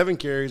 7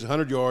 carries,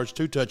 100 yards,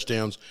 2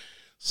 touchdowns,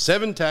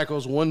 7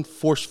 tackles, 1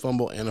 forced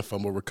fumble, and a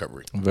fumble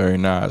recovery. Very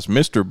nice.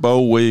 Mr.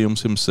 Bo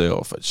Williams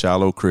himself at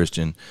Shiloh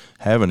Christian,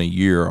 having a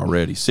year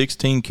already.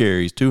 16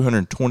 carries,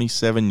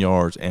 227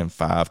 yards, and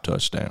 5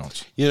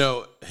 touchdowns. You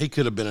know, he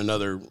could have been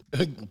another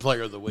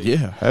player of the week.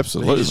 Yeah,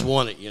 absolutely. He just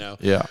won it, you know.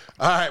 Yeah.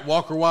 All right,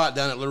 Walker White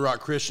down at Little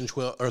Rock Christian,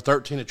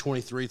 13 of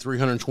 23,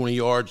 320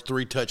 yards,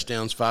 3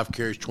 touchdowns, 5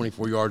 carries,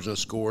 24 yards, and a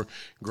score.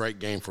 Great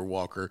game for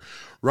Walker.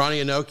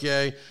 Ronnie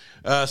Inokie,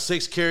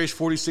 6 carries,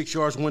 46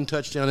 yards, 1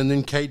 touchdown, and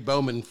then Cade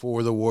Bowman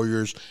for the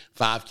Warriors,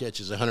 5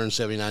 catches,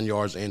 179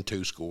 yards, and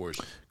 2 scores.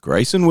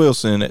 Grayson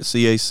Wilson at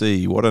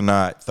CAC, what a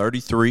night.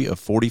 33 of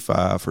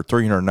 45 for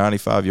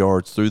 395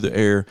 yards through the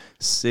air,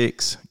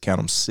 6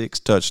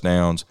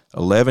 touchdowns,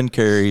 11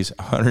 carries,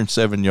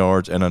 107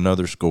 yards, and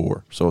another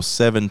score. So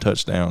 7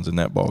 touchdowns in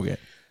that ballgame.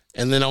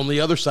 And then on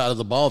the other side of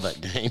the ball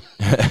that game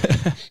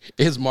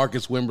is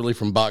Marcus Wimberly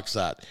from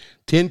Bauxite.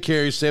 10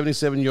 carries,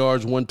 77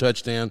 yards, 1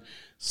 touchdown,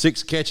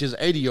 6 catches,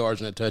 80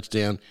 yards, and a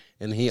touchdown.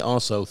 And he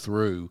also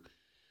threw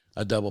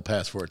a double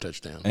pass for a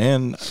touchdown.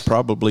 And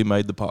probably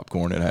made the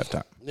popcorn at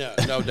halftime. Yeah,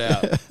 no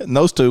doubt. And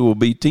those two will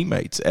be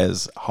teammates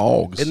as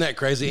Hogs. Isn't that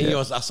crazy? Yeah. And, you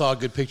know, I saw a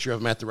good picture of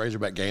him at the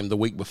Razorback game the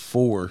week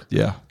before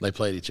they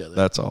played each other.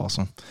 That's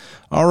awesome.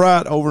 All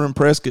right, over in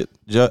Prescott,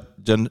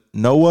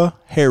 Noah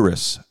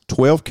Harris,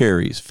 12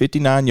 carries,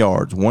 59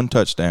 yards, 1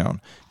 touchdown.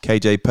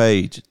 KJ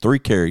Page, 3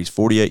 carries,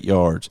 48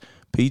 yards.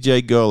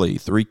 PJ Gully,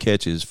 3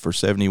 catches for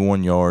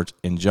 71 yards.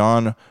 And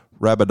John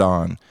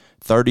Rabadon,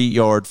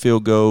 30-yard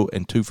field goal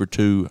and 2 for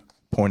 2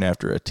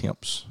 point-after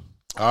attempts.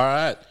 All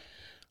right.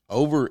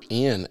 Over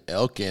in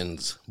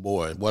Elkins,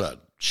 boy, what a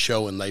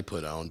showing they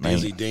put on.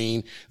 Dizzy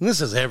Dean. And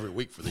this is every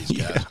week for these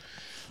guys.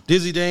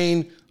 Dizzy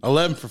Dean,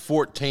 11 for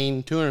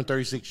 14,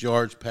 236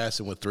 yards,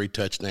 passing with 3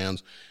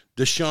 touchdowns.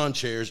 Deshaun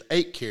Chairs,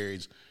 8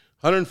 carries,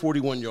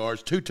 141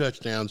 yards, 2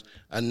 touchdowns,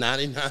 a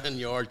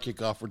 99-yard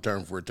kickoff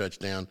return for a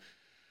touchdown.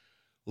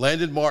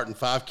 Landon Martin,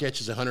 5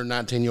 catches,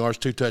 119 yards,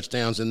 2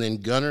 touchdowns. And then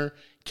Gunnar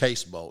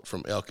Casebolt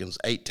from Elkins,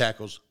 8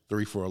 tackles,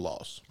 3 for a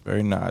loss.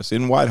 Very nice.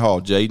 In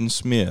Whitehall, Jaden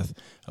Smith,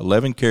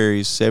 11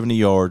 carries, 70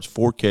 yards,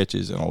 4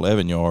 catches, and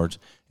 11 yards.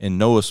 And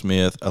Noah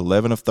Smith,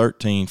 11 of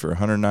 13 for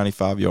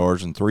 195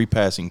 yards and 3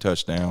 passing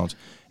touchdowns,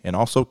 and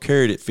also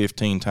carried it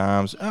 15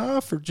 times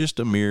for just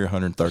a mere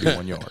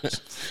 131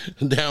 yards.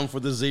 Down for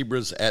the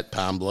Zebras at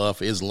Pine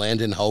Bluff is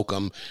Landon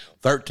Holcomb,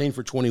 13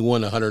 for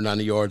 21,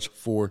 190 yards,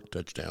 4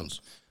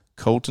 touchdowns.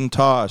 Colton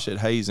Tosh at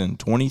Hazen,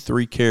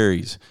 23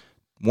 carries,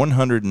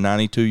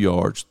 192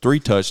 yards, 3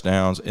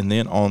 touchdowns, and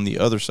then on the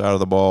other side of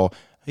the ball,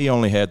 he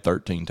only had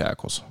 13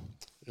 tackles.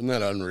 Isn't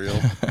that unreal?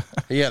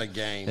 He had a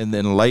game. And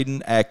then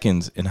Layden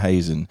Atkins in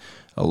Hazen,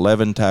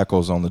 11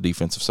 tackles on the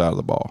defensive side of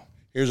the ball.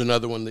 Here's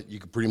another one that you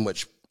could pretty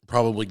much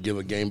probably give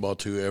a game ball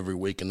to every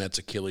week, and that's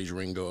Achilles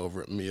Ringo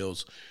over at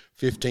Mills.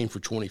 15 for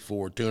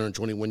 24,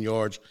 221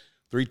 yards,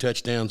 3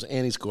 touchdowns,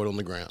 and he scored on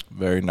the ground.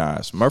 Very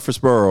nice.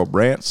 Murfreesboro,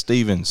 Brant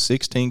Stevens,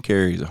 16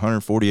 carries,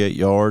 148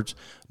 yards.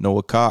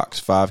 Noah Cox,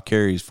 5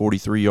 carries,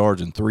 43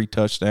 yards, and 3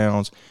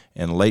 touchdowns.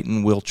 And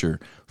Leighton Wilcher,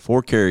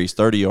 4 carries,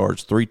 30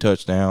 yards, 3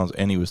 touchdowns,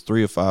 and he was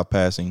 3 of 5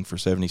 passing for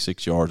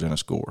 76 yards and a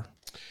score.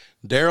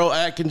 Daryl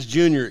Atkins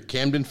Jr. at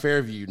Camden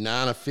Fairview,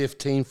 9 of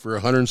 15 for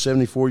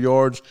 174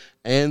 yards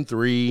and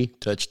 3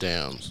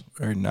 touchdowns.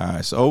 Very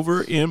nice.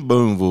 Over in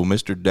Boonville,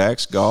 Mr.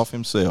 Dax Goff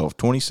himself,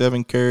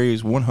 27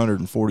 carries,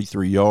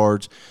 143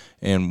 yards,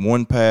 and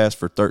 1 pass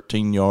for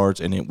 13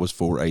 yards, and it was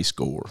for a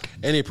score.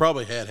 And he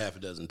probably had half a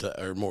dozen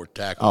or more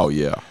tackles. Oh,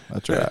 yeah,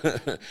 that's right.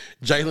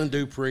 Jalen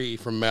Dupree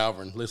from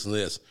Malvern, listen to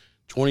this,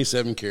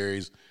 27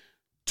 carries,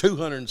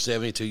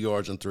 272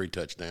 yards and 3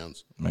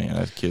 touchdowns. Man,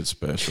 that kid's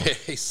special.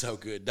 He's so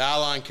good.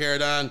 Dylan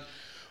Carradine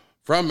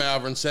from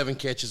Malvern, 7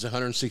 catches,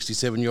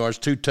 167 yards,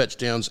 2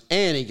 touchdowns,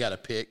 and he got a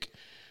pick.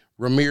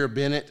 Ramir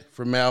Bennett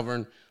from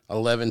Malvern,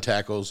 11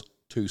 tackles,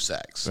 2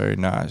 sacks. Very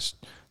nice.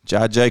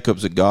 Jai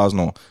Jacobs at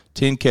Gosnell,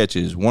 10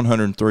 catches,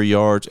 103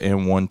 yards,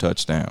 and 1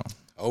 touchdown.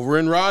 Over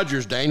in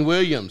Rogers, Dane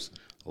Williams,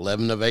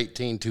 11 of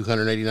 18,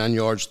 289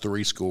 yards,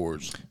 3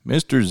 scores.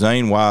 Mr.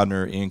 Zane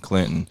Widener in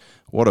Clinton.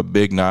 What a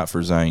big night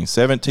for Zane.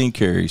 17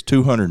 carries,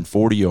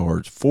 240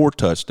 yards, 4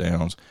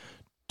 touchdowns,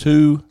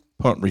 2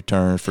 punt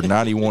returns for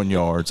 91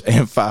 yards,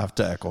 and 5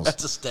 tackles.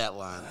 That's a stat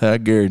line. I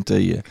guarantee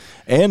you.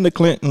 And the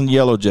Clinton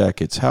Yellow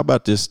Jackets, how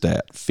about this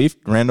stat?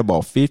 Ran the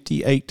ball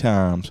 58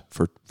 times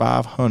for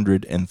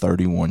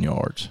 531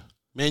 yards.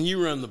 Man,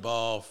 you run the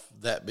ball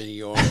that many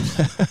yards.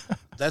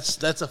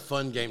 That's a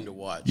fun game to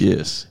watch.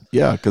 Yes.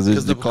 Yeah,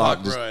 because the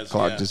clock runs,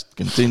 just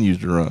continues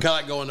to run. Kind of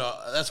like going to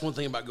 – that's one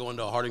thing about going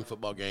to a Harding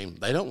football game.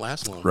 They don't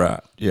last long. Right,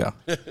 yeah.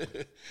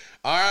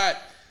 All right.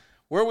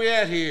 Where are we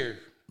at here?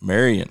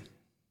 Marion.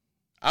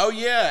 Oh,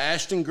 yeah.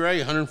 Ashton Gray,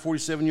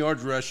 147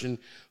 yards rushing,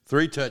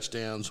 3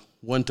 touchdowns,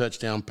 1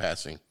 touchdown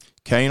passing.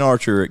 Kane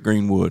Archer at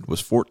Greenwood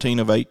was 14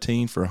 of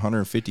 18 for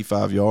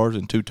 155 yards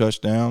and 2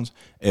 touchdowns.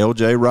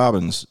 L.J.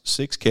 Robbins,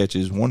 6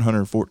 catches,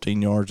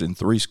 114 yards and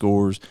 3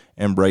 scores.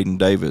 And Braden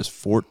Davis,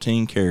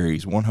 14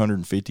 carries,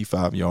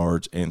 155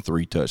 yards and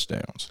 3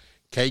 touchdowns.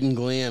 Caden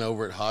Glenn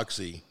over at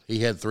Hoxie, he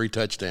had 3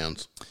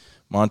 touchdowns.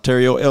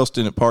 Montario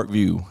Elston at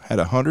Parkview had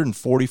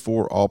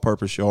 144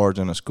 all-purpose yards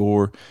and a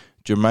score.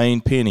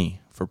 Jermaine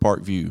Penny for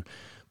Parkview.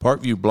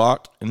 Parkview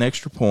blocked an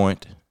extra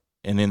point,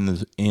 and in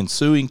the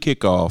ensuing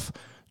kickoff,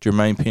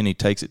 Jermaine Penny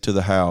takes it to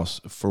the house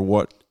for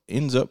what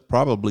ends up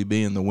probably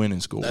being the winning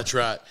score. That's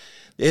right.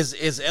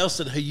 Is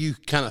Elston who you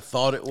kind of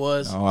thought it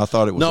was? Oh, I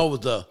thought it was. No, it was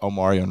the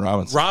Omarion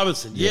Robinson.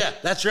 Robinson, yeah,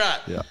 that's right.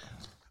 Yeah.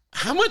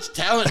 How much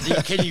talent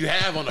can you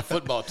have on a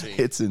football team?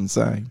 It's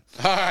insane.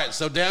 All right,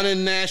 so down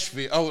in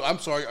Nashville. Oh, I'm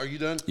sorry. Are you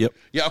done? Yep.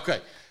 Yeah,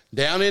 okay.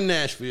 Down in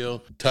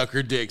Nashville,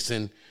 Tucker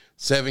Dixon,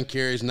 7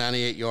 carries,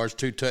 98 yards,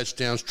 2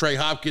 touchdowns. Trey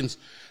Hopkins,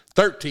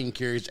 13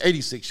 carries,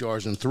 86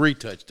 yards, and 3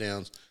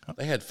 touchdowns.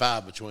 They had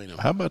 5 between them.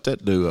 How about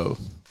that duo?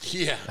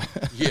 Yeah.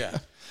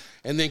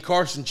 And then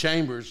Carson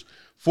Chambers,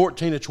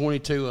 14 of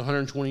 22,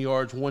 120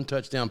 yards, 1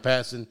 touchdown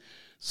passing,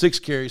 6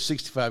 carries,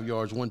 65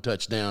 yards, 1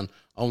 touchdown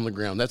on the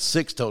ground. That's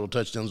 6 total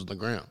touchdowns on the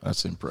ground.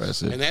 That's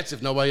impressive. And that's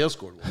if nobody else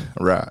scored one.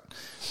 Right.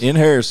 In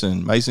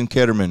Harrison, Mason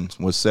Ketterman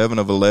was 7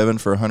 of 11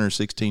 for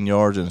 116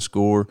 yards and a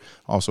score.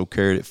 Also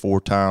carried it 4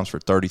 times for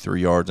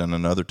 33 yards and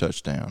another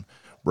touchdown.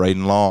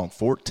 Braden Long,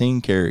 14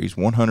 carries,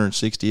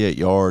 168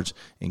 yards,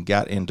 and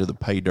got into the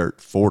pay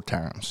dirt 4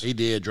 times. He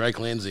did. Drake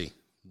Lindsay,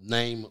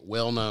 name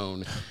well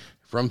known,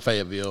 from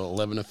Fayetteville,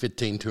 11 of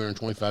 15,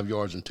 225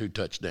 yards and 2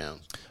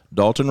 touchdowns.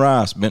 Dalton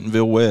Rice,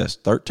 Bentonville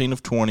West, 13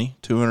 of 20,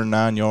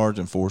 209 yards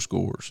and 4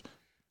 scores.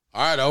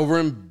 All right, over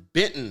in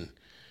Benton,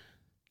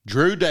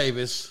 Drew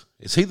Davis,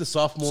 is he the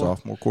sophomore?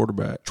 Sophomore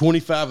quarterback.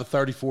 25 of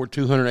 34,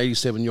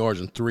 287 yards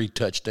and 3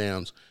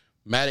 touchdowns.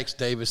 Maddox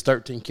Davis,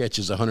 13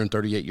 catches,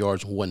 138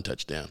 yards, 1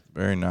 touchdown.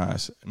 Very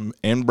nice.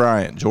 And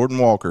Bryant, Jordan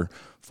Walker,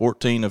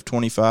 14 of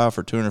 25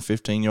 for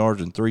 215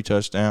 yards and 3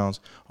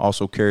 touchdowns.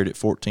 Also carried it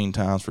 14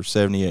 times for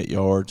 78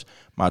 yards.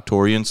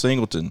 Mytorian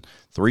Singleton,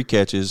 3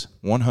 catches,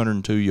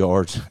 102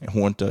 yards and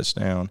 1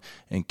 touchdown.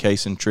 And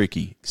Kaysen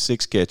Trickey,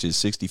 6 catches,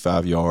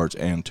 65 yards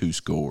and 2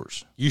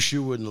 scores. You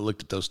sure wouldn't have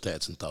looked at those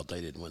stats and thought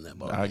they didn't win that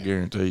ball. I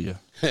guarantee you.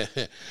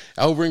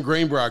 Over in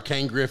Greenbrier,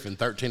 Kane Griffin,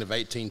 13 of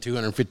 18,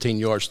 215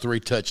 yards, 3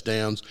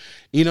 touchdowns.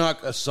 Enoch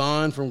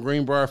Asan from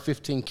Greenbrier,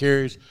 15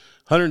 carries,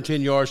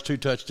 110 yards, 2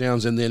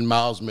 touchdowns. And then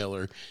Miles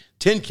Miller,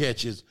 10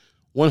 catches,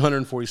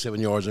 147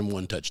 yards, and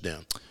 1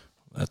 touchdown.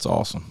 That's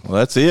awesome. Well,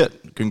 that's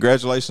it.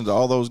 Congratulations to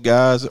all those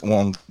guys that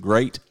won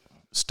great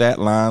stat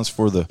lines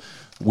for the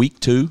week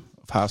 2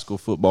 of high school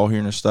football here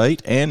in the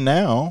state. And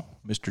now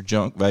Mr.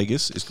 Junk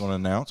Vegas is going to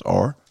announce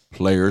our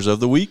Players of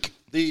the week.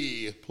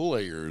 The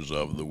players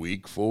of the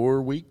week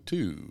for week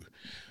 2.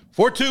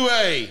 For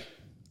 2A,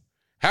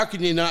 how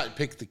can you not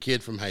pick the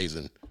kid from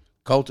Hazen,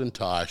 Colton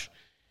Tosh?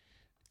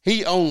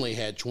 He only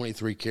had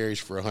 23 carries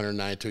for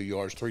 192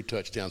 yards, 3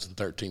 touchdowns, and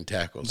 13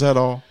 tackles. Is that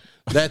all?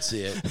 That's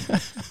it.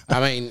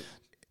 I mean,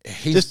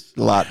 he's Just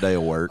a light day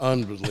of work.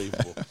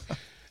 unbelievable.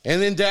 And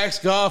then Dax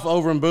Goff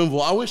over in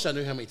Boonville. I wish I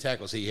knew how many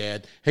tackles he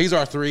had. He's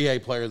our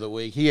 3A player of the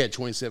week. He had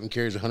 27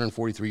 carries,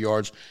 143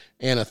 yards,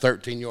 and a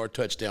 13-yard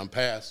touchdown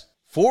pass.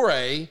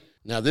 4A,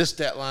 now this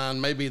stat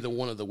line may be the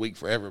one of the week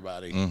for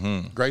everybody.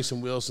 Grayson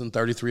Wilson,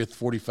 33 of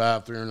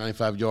 45,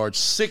 395 yards,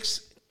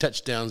 6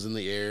 touchdowns in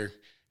the air.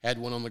 Had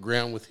one on the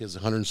ground with his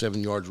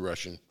 107 yards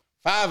rushing.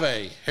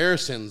 5A,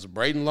 Harrison's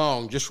Braden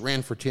Long just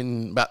ran for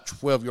about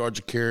 12 yards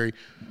a carry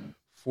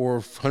for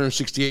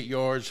 168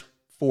 yards,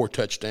 4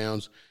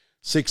 touchdowns.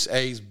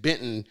 6A's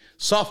Benton,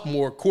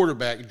 sophomore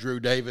quarterback Drew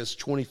Davis,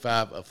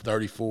 25 of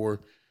 34,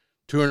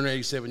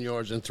 287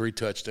 yards and 3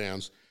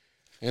 touchdowns.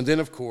 And then,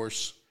 of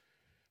course,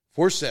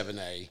 for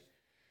 7A,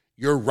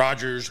 your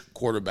Rogers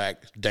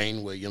quarterback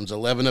Dane Williams,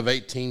 11 of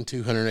 18,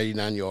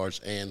 289 yards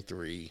and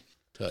 3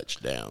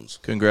 touchdowns.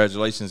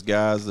 Congratulations,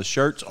 guys. The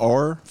shirts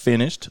are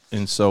finished,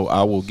 and so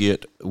I will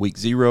get week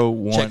 0,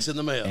 1, Checks in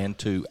the mail. and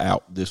 2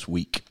 out this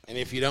week. And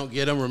if you don't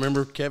get them,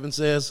 remember Kevin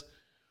says,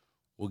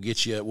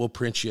 we'll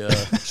print you a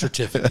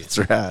certificate. That's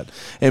right.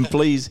 And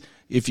please,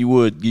 if you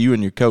would, you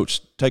and your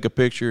coach, take a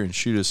picture and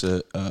shoot us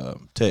a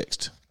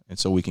text, and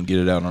so we can get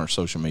it out on our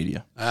social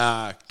media.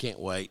 I can't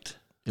wait.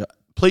 Yeah.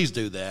 Please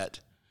do that.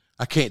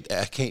 I can't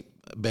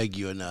beg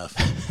you enough.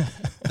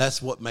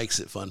 That's what makes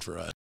it fun for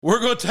us. We're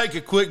going to take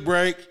a quick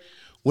break.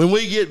 When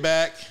we get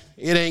back,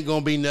 it ain't going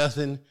to be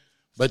nothing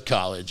but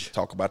college.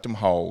 Talk about them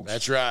hogs.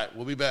 That's right.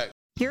 We'll be back.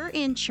 Your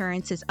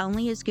insurance is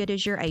only as good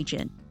as your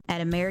agent.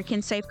 At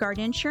American Safeguard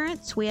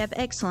Insurance, we have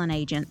excellent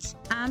agents.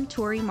 I'm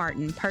Tori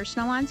Martin,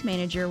 Personal Lines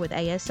Manager with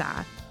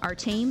ASI. Our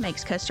team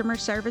makes customer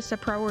service a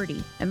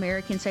priority.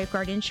 American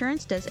Safeguard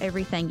Insurance does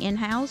everything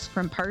in-house,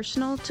 from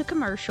personal to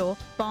commercial,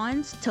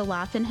 bonds to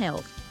life and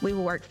health. We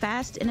will work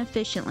fast and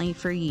efficiently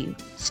for you.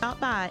 Stop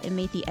by and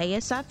meet the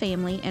ASI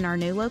family in our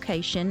new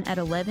location at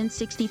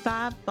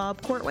 1165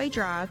 Bob Courtway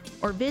Drive,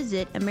 or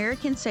visit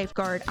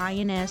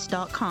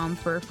AmericanSafeguardINS.com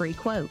for a free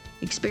quote.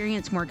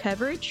 Experience more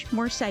coverage,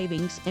 more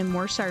savings, and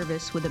more service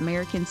with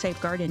American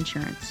Safeguard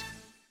Insurance.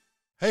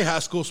 Hey, high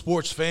school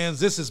sports fans,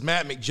 this is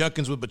Matt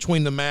McJunkins with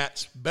Between the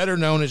Mats, better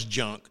known as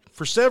Junk.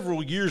 For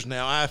several years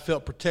now, I have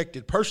felt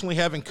protected personally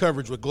having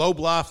coverage with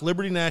Globe Life,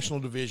 Liberty National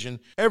Division,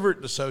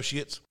 Everett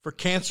Associates for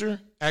cancer,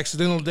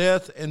 accidental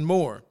death, and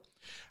more.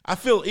 I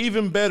feel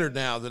even better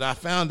now that I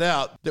found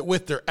out that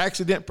with their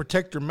Accident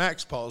Protector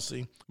Max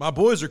policy, my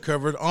boys are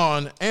covered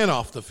on and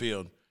off the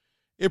field.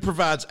 It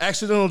provides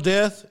accidental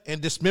death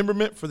and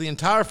dismemberment for the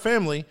entire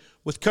family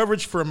with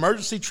coverage for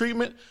emergency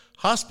treatment,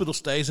 hospital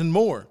stays, and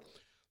more.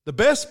 The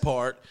best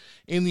part,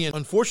 in the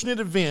unfortunate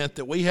event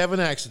that we have an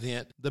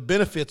accident, the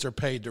benefits are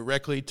paid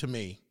directly to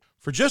me.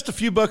 For just a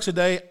few bucks a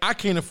day, I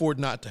can't afford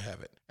not to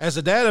have it. As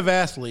a dad of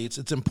athletes,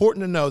 it's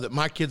important to know that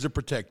my kids are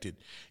protected.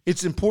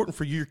 It's important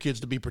for your kids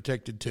to be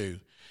protected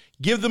too.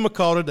 Give them a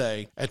call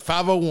today at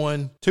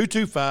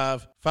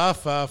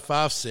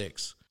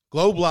 501-225-5556.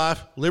 Globe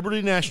Life,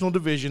 Liberty National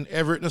Division,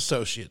 Everett &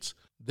 Associates.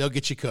 They'll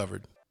get you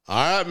covered.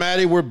 All right,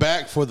 Maddie, we're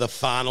back for the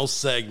final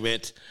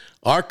segment,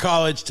 our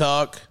college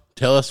talk.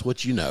 Tell us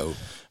what you know.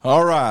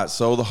 All right,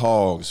 so the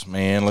Hogs,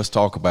 man, let's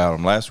talk about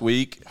them. Last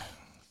week,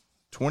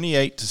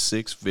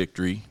 28-6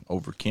 victory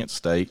over Kent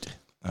State,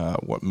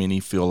 what many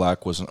feel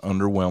like was an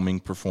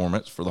underwhelming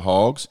performance for the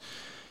Hogs.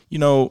 You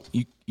know,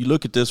 you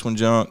look at this one,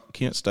 Junk,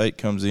 Kent State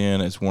comes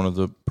in as one of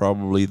the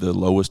probably the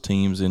lowest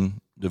teams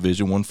in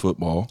Division I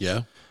football.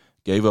 Yeah.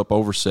 Gave up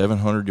over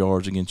 700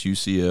 yards against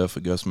UCF,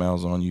 a Gus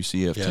Malzahn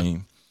UCF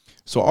team.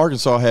 So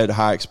Arkansas had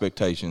high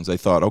expectations. They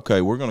thought,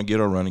 okay, we're going to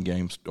get our running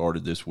game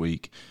started this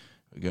week.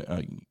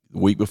 The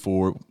week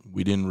before,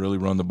 we didn't really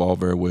run the ball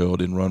very well,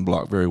 didn't run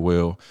block very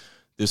well.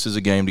 This is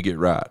a game to get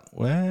right.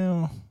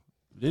 Well,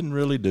 didn't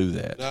really do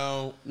that.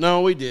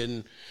 No, we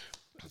didn't.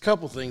 A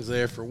couple things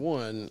there. For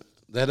one,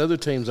 that other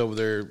team's over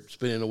there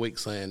spending a week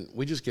saying,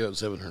 we just gave up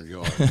 700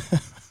 yards.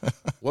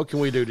 What can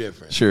we do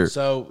different? Sure.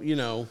 So, you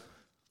know,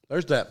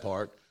 there's that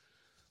part.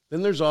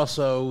 Then there's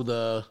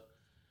also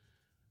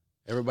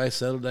everybody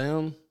settle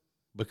down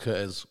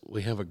because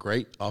we have a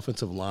great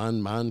offensive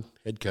line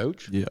head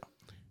coach. Yeah.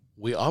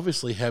 We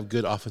obviously have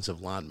good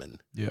offensive linemen.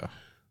 Yeah.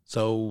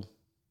 So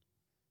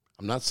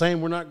I'm not saying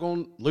we're not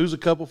going to lose a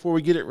couple before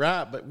we get it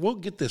right, but we'll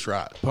get this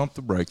right. Pump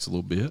the brakes a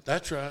little bit.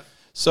 That's right.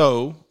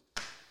 So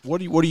what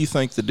do you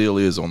think the deal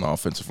is on the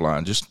offensive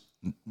line? Just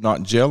not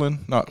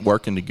gelling, not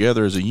working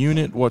together as a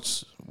unit?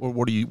 What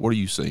are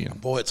you seeing?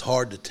 Boy, it's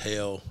hard to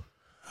tell,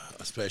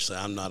 especially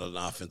I'm not an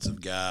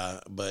offensive guy,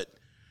 but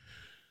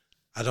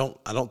I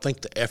don't think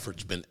the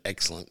effort's been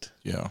excellent.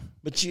 Yeah.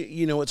 But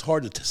you know, it's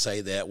hard to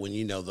say that when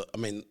you know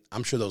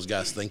I'm sure those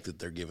guys think that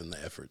they're giving the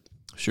effort.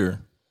 Sure.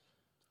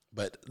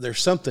 But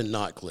there's something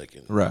not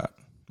clicking. Right.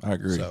 I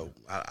agree. So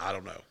I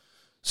don't know.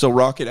 So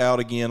Rocket out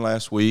again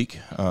last week,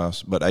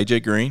 but A.J.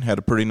 Green had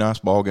a pretty nice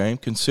ball game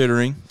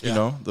considering, you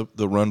know,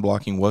 the run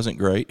blocking wasn't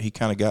great. He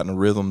kind of got in a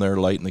rhythm there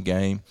late in the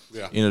game.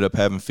 Yeah. Ended up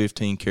having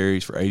 15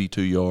 carries for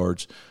 82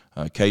 yards.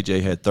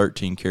 KJ had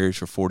 13 carries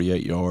for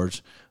 48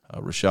 yards.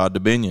 Rashad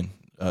Dubinion,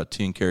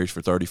 10 carries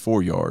for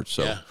 34 yards.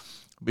 So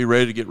be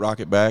ready to get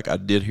Rocket back. I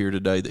did hear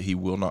today that he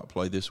will not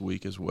play this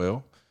week as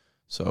well.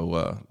 So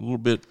a little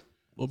bit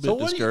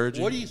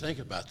discouraging. What do you think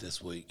about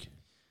this week?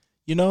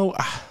 You know,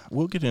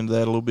 we'll get into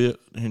that a little bit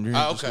in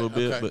just a little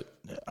bit, but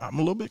I'm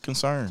a little bit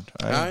concerned.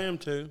 I am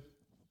too.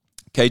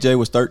 KJ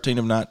was 13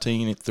 of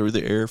 19 through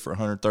the air for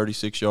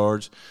 136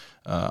 yards,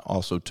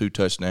 also 2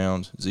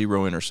 touchdowns,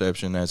 0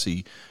 interception as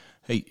he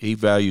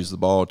values the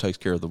ball, takes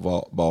care of the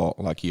ball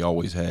like he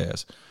always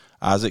has.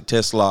 Isaac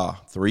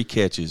TeSlaa, 3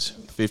 catches,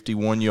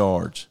 51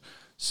 yards,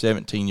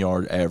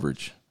 17-yard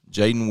average.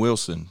 Jaden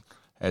Wilson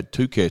had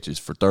 2 catches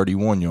for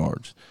 31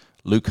 yards.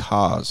 Luke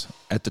Haas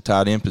at the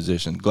tight end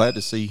position. Glad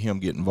to see him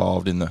get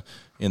involved in the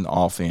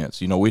offense.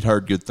 You know, we'd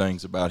heard good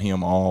things about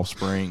him all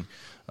spring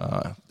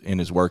in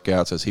his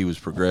workouts as he was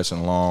progressing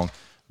along.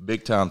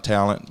 Big-time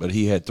talent, but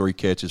he had 3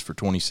 catches for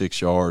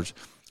 26 yards.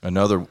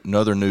 Another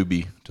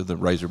newbie to the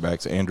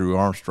Razorbacks, Andrew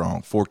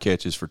Armstrong, 4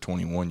 catches for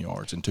 21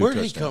 yards and 2 touchdowns.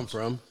 Where did he come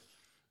from?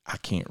 I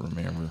can't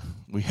remember.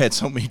 We had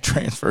so many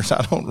transfers.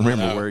 I don't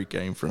remember where he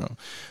came from.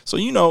 So,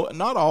 you know,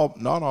 not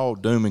all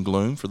doom and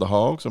gloom for the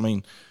Hogs. I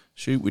mean,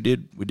 shoot, we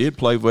did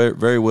play very,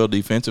 very well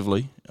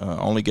defensively.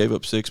 Only gave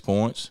up 6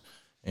 points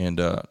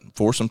and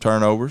forced some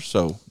turnovers.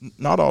 So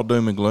not all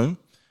doom and gloom.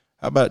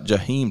 How about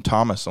Jaheim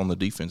Thomas on the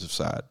defensive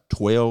side?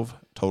 12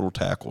 total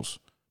tackles,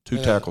 2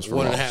 tackles for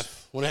loss.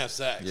 1.5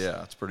 sacks. Yeah,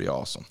 that's pretty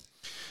awesome.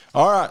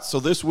 All right, so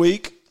this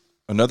week,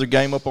 another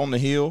game up on the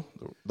hill.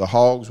 The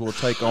Hogs will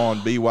take on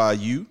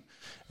BYU.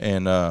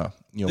 And,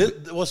 you know.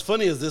 What's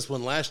funny is this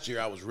one last year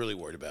I was really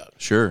worried about.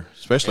 Sure,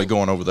 especially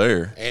going over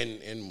there. And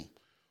we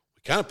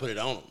kind of put it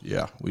on them.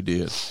 Yeah, we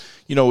did.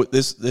 You know,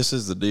 this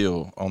is the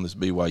deal on this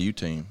BYU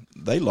team.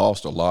 They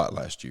lost a lot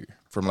last year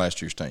from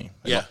last year's team.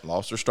 They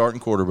lost their starting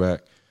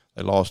quarterback.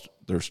 They lost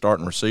their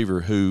starting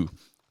receiver who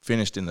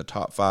finished in the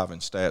top 5 in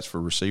stats for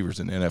receivers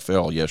in the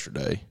NFL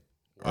yesterday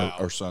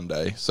or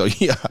Sunday. So,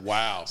 yeah.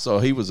 Wow. So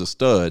he was a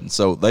stud. And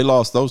so they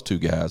lost those 2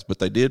 guys, but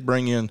they did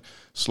bring in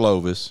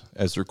Slovis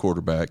as their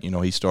quarterback. You know,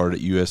 he started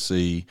at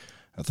USC.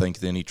 I think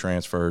then he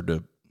transferred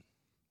to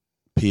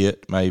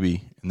Pitt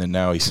maybe, and then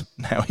now he's at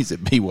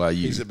BYU.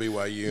 He's at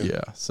BYU.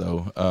 Yeah.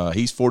 So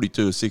he's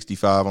 42 of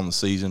 65 on the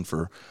season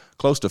for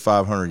close to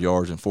 500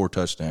 yards and 4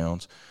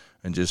 touchdowns.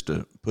 And just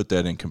to put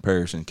that in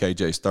comparison,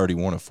 KJ's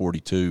 31 of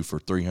 42 for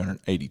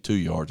 382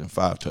 yards and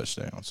 5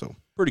 touchdowns. So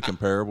pretty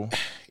comparable.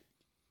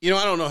 You know,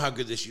 I don't know how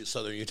good this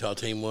Southern Utah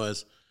team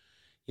was.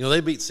 You know,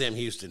 they beat Sam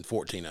Houston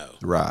 14-0.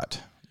 Right.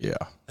 Yeah.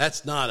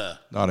 That's not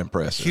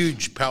impressive.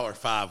 Huge Power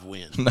 5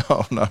 win.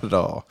 No, not at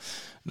all.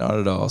 Not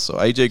at all. So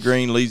A.J.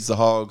 Green leads the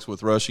Hogs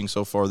with rushing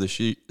so far this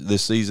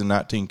season,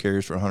 19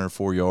 carries for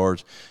 104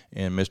 yards,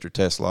 and Mr.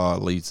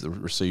 TeSlaa leads the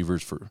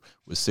receivers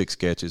with 6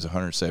 catches,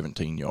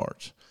 117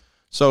 yards.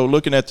 So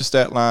looking at the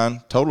stat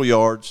line, total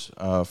yards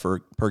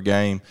per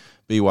game,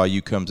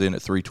 BYU comes in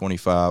at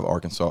 325,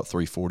 Arkansas at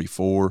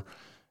 344,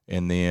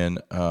 and then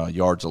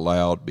yards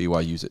allowed,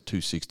 BYU's at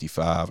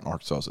 265, and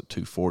Arkansas's at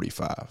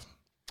 245.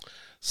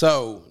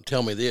 So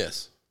tell me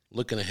this,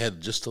 looking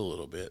ahead just a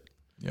little bit.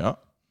 Yeah.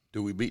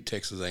 Do we beat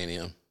Texas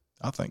A&M?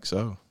 I think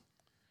so.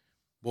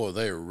 Boy,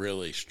 they're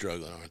really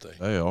struggling, aren't they?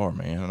 They are,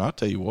 man. And I'll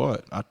tell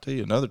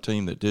you another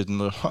team that didn't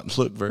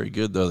look very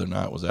good the other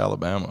night was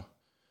Alabama.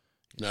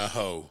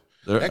 No.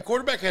 That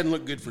quarterback hadn't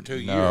looked good for 2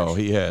 years. No,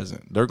 he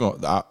hasn't. They're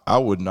going. I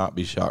would not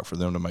be shocked for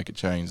them to make a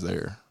change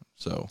there.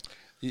 So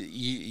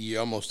you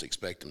almost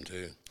expect them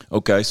to.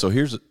 Okay, so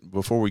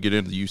before we get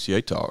into the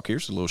UCA talk,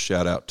 here's a little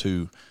shout out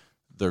to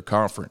their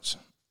conference.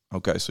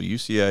 Okay, so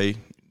UCA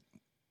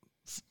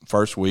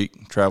first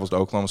week travels to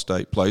Oklahoma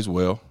State, plays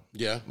well.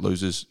 Yeah,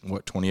 loses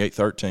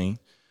 28-13.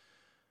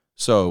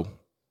 So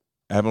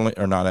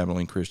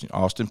Abilene Christian,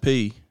 Austin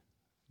Peay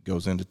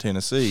goes into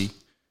Tennessee,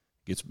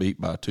 gets beat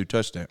by 2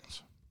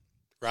 touchdowns.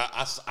 Right,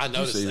 I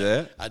noticed you see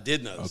that. I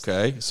did notice.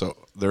 Okay, so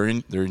they're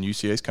in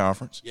UCA's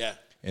conference. Yeah,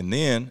 and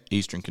then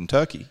Eastern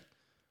Kentucky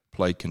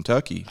played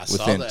Kentucky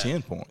within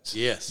 10 points.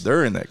 Yes,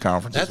 they're in that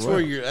conference. That's as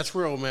well. That's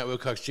where old Matt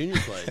Wilcox Jr.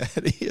 played.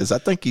 That is. I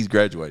think he's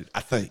graduated.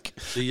 I think.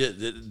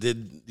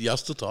 Did y'all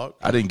still talk?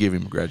 I didn't give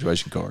him a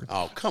graduation card.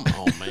 Oh, come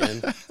on,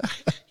 man!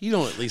 You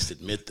don't at least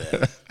admit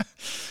that.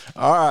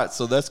 All right,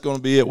 so that's going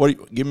to be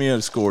it. Give me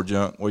a score,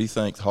 Junk. What do you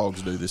think the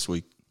Hogs do this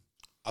week?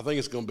 I think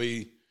it's going to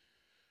be.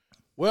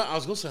 Well, I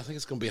was going to say I think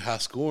it's going to be high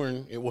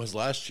scoring. It was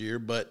last year,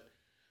 but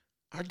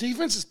our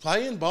defense is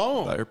playing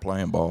ball. They're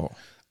playing ball.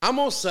 I'm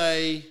going to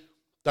say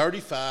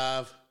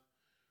 35-17.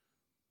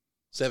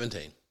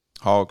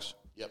 Hogs.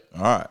 Yep.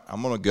 All right.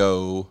 I'm going to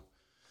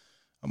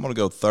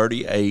go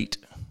 38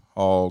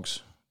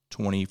 Hogs,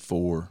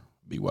 24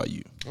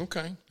 BYU.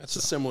 Okay. That's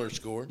a similar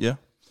score. Yeah.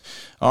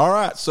 All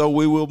right. So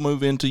we will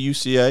move into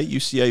UCA.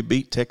 UCA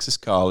beat Texas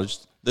College,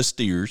 the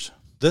Steers.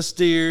 The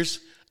Steers.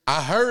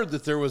 I heard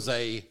that there was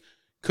a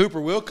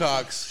Cooper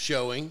Wilcox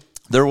showing.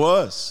 There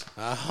was.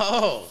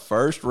 Oh.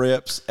 First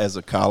reps as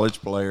a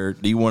college player,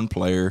 D1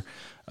 player.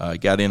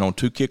 Got in on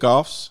 2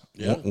 kickoffs.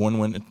 Yeah. One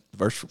went.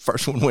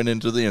 First one went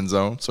into the end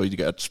zone, so he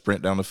got to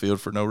sprint down the field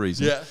for no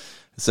reason. Yeah.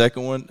 The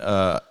second one,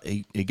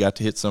 he got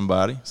to hit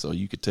somebody, so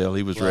you could tell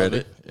he was ready.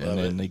 Love and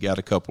then he got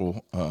a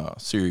couple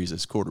series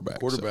as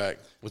quarterback.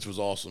 Which was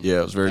awesome. Yeah,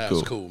 it was very cool. That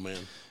was cool, man.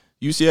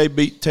 UCA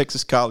beat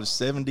Texas College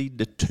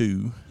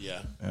 70-2.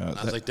 Yeah.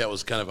 I think that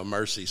was kind of a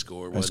mercy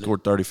score, wasn't They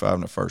scored 35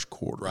 in the first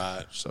quarter.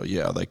 Right. So,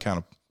 yeah, they kind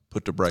of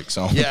put the brakes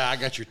on. Yeah, I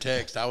got your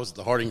text. I was at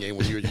the Harding game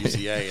when you were at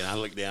UCA, and I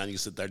looked down, you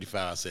said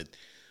 35. I said,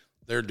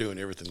 they're doing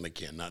everything they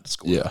can not to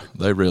score. Yeah,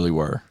 they really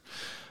were.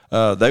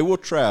 They will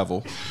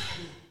travel.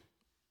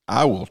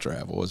 I will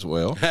travel as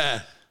well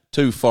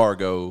to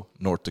Fargo,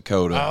 North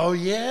Dakota. Oh,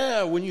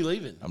 yeah. When you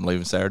leaving? I'm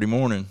leaving Saturday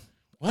morning.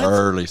 What?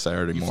 Early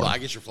Saturday morning. I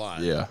guess you're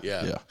flying.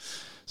 Yeah.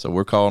 So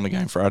we're calling the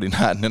game Friday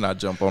night, and then I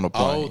jump on a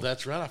plane. Oh,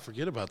 that's right. I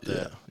forget about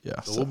that. Yeah.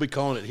 So we'll be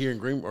calling it here in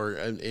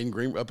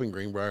up in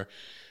Greenbrier,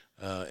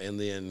 and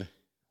then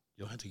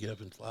you'll have to get up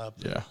and fly up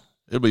there. Yeah,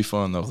 it'll be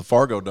fun though. The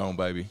Fargo Dome,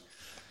 baby.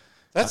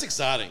 That's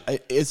exciting.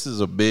 This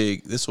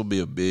will be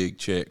a big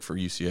check for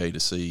UCA to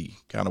see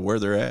kind of where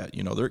they're at.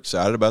 You know, they're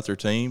excited about their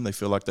team. They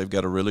feel like they've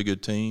got a really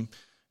good team,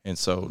 and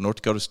so North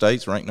Dakota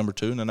State's ranked number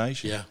 2 in the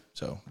nation. Yeah.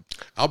 So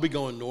I'll be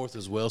going north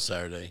as well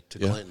Saturday to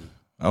Clinton.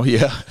 Oh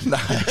yeah,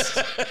 nice.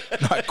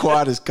 Not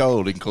quite as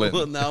cold in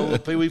Clinton. Well, no,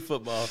 Pee Wee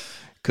football.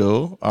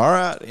 Cool. All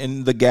right,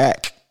 in the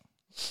GAC,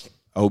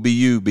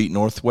 OBU beat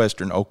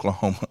Northwestern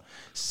Oklahoma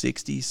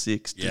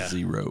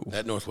 66-0.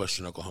 That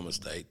Northwestern Oklahoma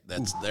State.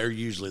 They're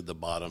usually the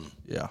bottom.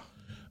 Yeah.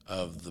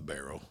 Of the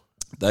barrel.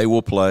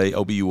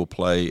 OBU will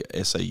play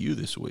SAU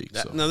this week.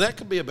 Now that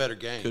could be a better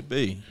game. Could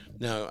be.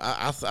 No,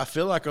 I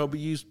feel like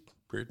OBU's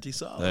pretty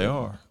solid. They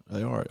are.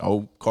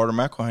 Oh, Carter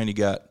McElhaney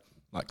got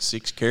like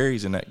 6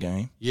 carries in that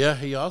game. Yeah,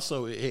 he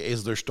also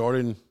is their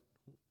starting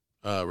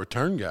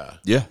return guy.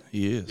 Yeah,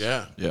 he is.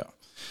 Yeah.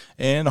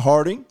 And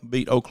Harding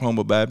beat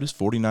Oklahoma Baptist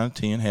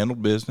 49-10,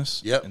 handled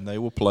business. Yep. And they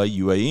will play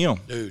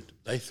UAM. Dude,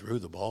 they threw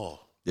the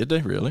ball. Did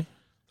they really?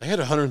 They had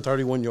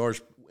 131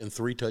 yards and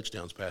 3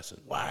 touchdowns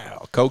passing.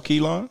 Wow. Cole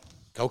Keelan?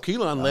 Cole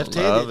Keelan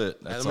left-handed. Love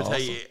it. That's and let me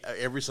awesome. tell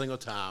you, every single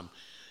time,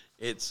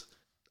 it's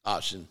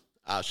option,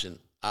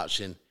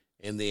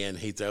 and then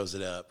he throws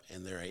it up,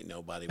 and there ain't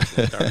nobody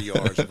within 30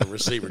 yards of a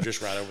receiver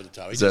just right over the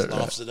top. He just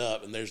lofts it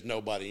up, and there's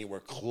nobody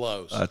anywhere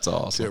close. That's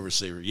awesome. To a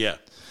receiver. Yeah.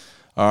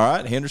 All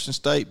right, Henderson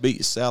State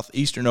beat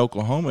Southeastern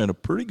Oklahoma in a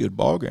pretty good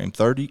ball game,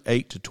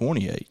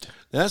 38-28.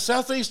 Now,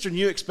 Southeastern,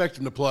 you expect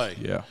them to play.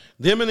 Yeah.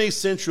 Them and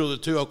East Central are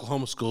the 2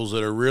 Oklahoma schools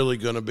that are really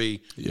going to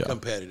be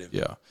competitive.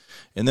 Yeah.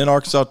 And then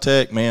Arkansas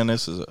Tech, man,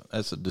 that's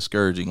a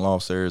discouraging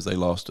loss there as they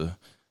lost to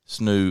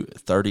SNU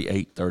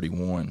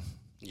 38-31.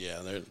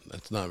 Yeah,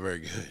 that's not very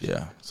good.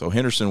 Yeah. So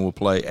Henderson will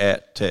play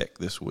at Tech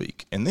this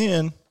week. And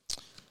then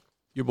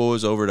your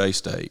boys over at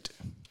A-State,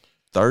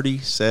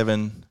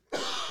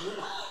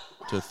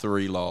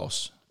 37-3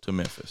 loss to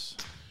Memphis.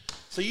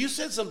 So you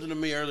said something to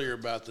me earlier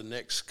about the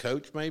next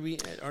coach maybe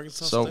at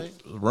Arkansas State?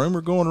 So the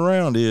rumor going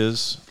around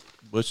is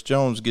Butch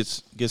Jones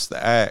gets the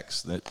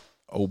axe that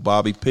old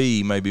Bobby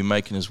P may be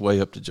making his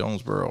way up to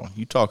Jonesboro.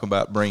 You talk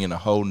about bringing a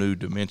whole new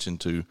dimension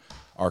to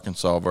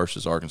Arkansas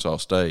versus Arkansas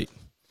State.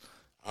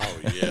 Oh,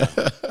 yeah.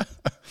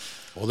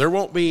 Well, there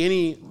won't be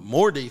any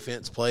more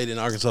defense played in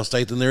Arkansas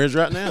State than there is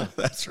right now.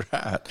 That's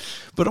right.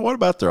 But what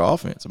about their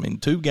offense? I mean,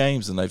 2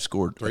 games and they've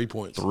scored 3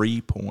 points.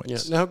 3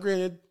 points. Yeah. Now,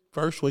 granted,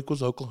 first week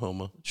was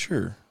Oklahoma.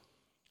 Sure.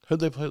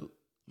 Who'd they play?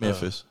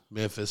 Memphis.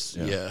 Memphis,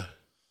 yeah.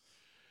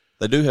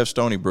 They do have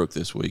Stony Brook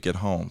this week at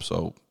home,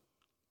 so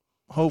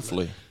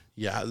hopefully.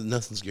 Yeah,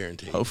 nothing's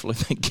guaranteed. Hopefully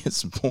they get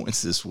some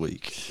points this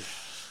week.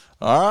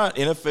 All right,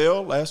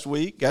 NFL last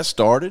week got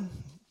started.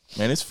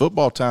 Man, it's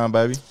football time,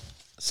 baby.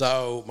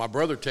 So my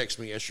brother texted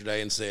me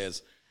yesterday and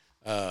says,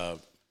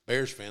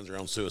 Bears fans are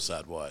on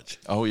suicide watch.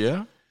 Oh,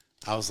 yeah?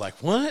 I was like,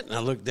 what? And I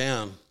looked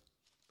down.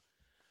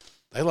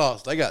 They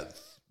lost. They got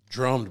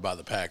drummed by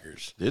the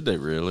Packers. Did they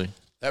really?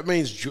 That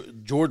means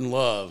Jordan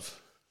Love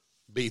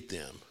beat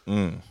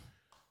them.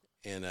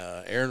 And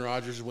Aaron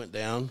Rodgers went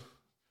down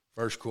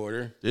first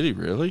quarter. Did he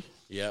really?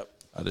 Yep.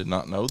 I did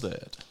not know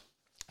that.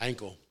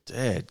 Ankle.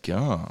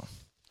 Dadgum.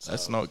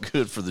 That's not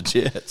good for the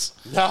Jets.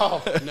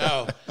 No.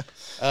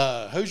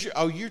 Who's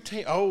your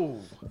team? Oh,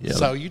 yeah.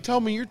 So you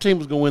told me your team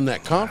was going to win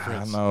that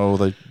conference. I know.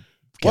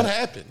 What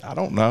happened? I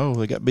don't know.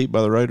 They got beat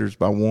by the Raiders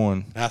by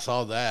 1. I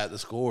saw the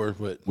score,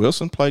 but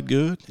Wilson played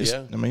good. His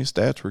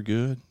stats were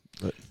good.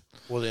 But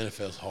well, the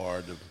NFL's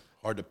hard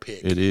to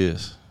pick. It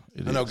is.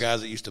 I know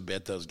guys that used to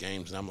bet those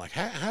games, and I'm like,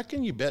 how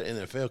can you bet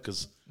NFL?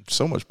 Because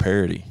so much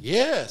parity.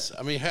 Yes,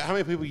 I mean, how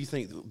many people you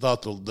think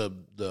thought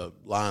the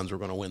Lions were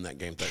going to win that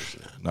game Thursday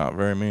night? Not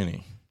very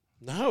many.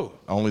 No,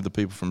 only the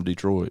people from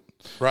Detroit.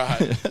 Right,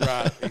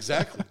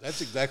 exactly.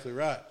 That's exactly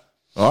right.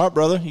 All right,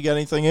 brother. You got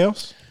anything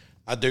else?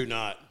 I do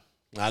not.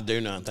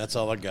 That's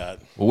all I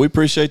got. Well, we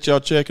appreciate y'all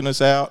checking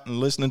us out and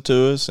listening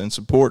to us and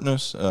supporting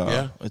us.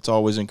 It's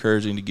always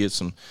encouraging to get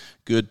some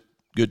good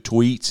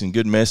tweets and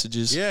good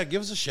messages. Yeah,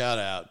 give us a shout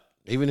out.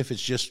 even if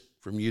it's just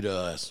from you to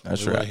us.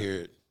 That's we right. want to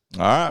hear it.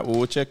 All right. Well,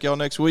 we'll check y'all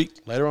next week.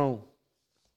 Later on.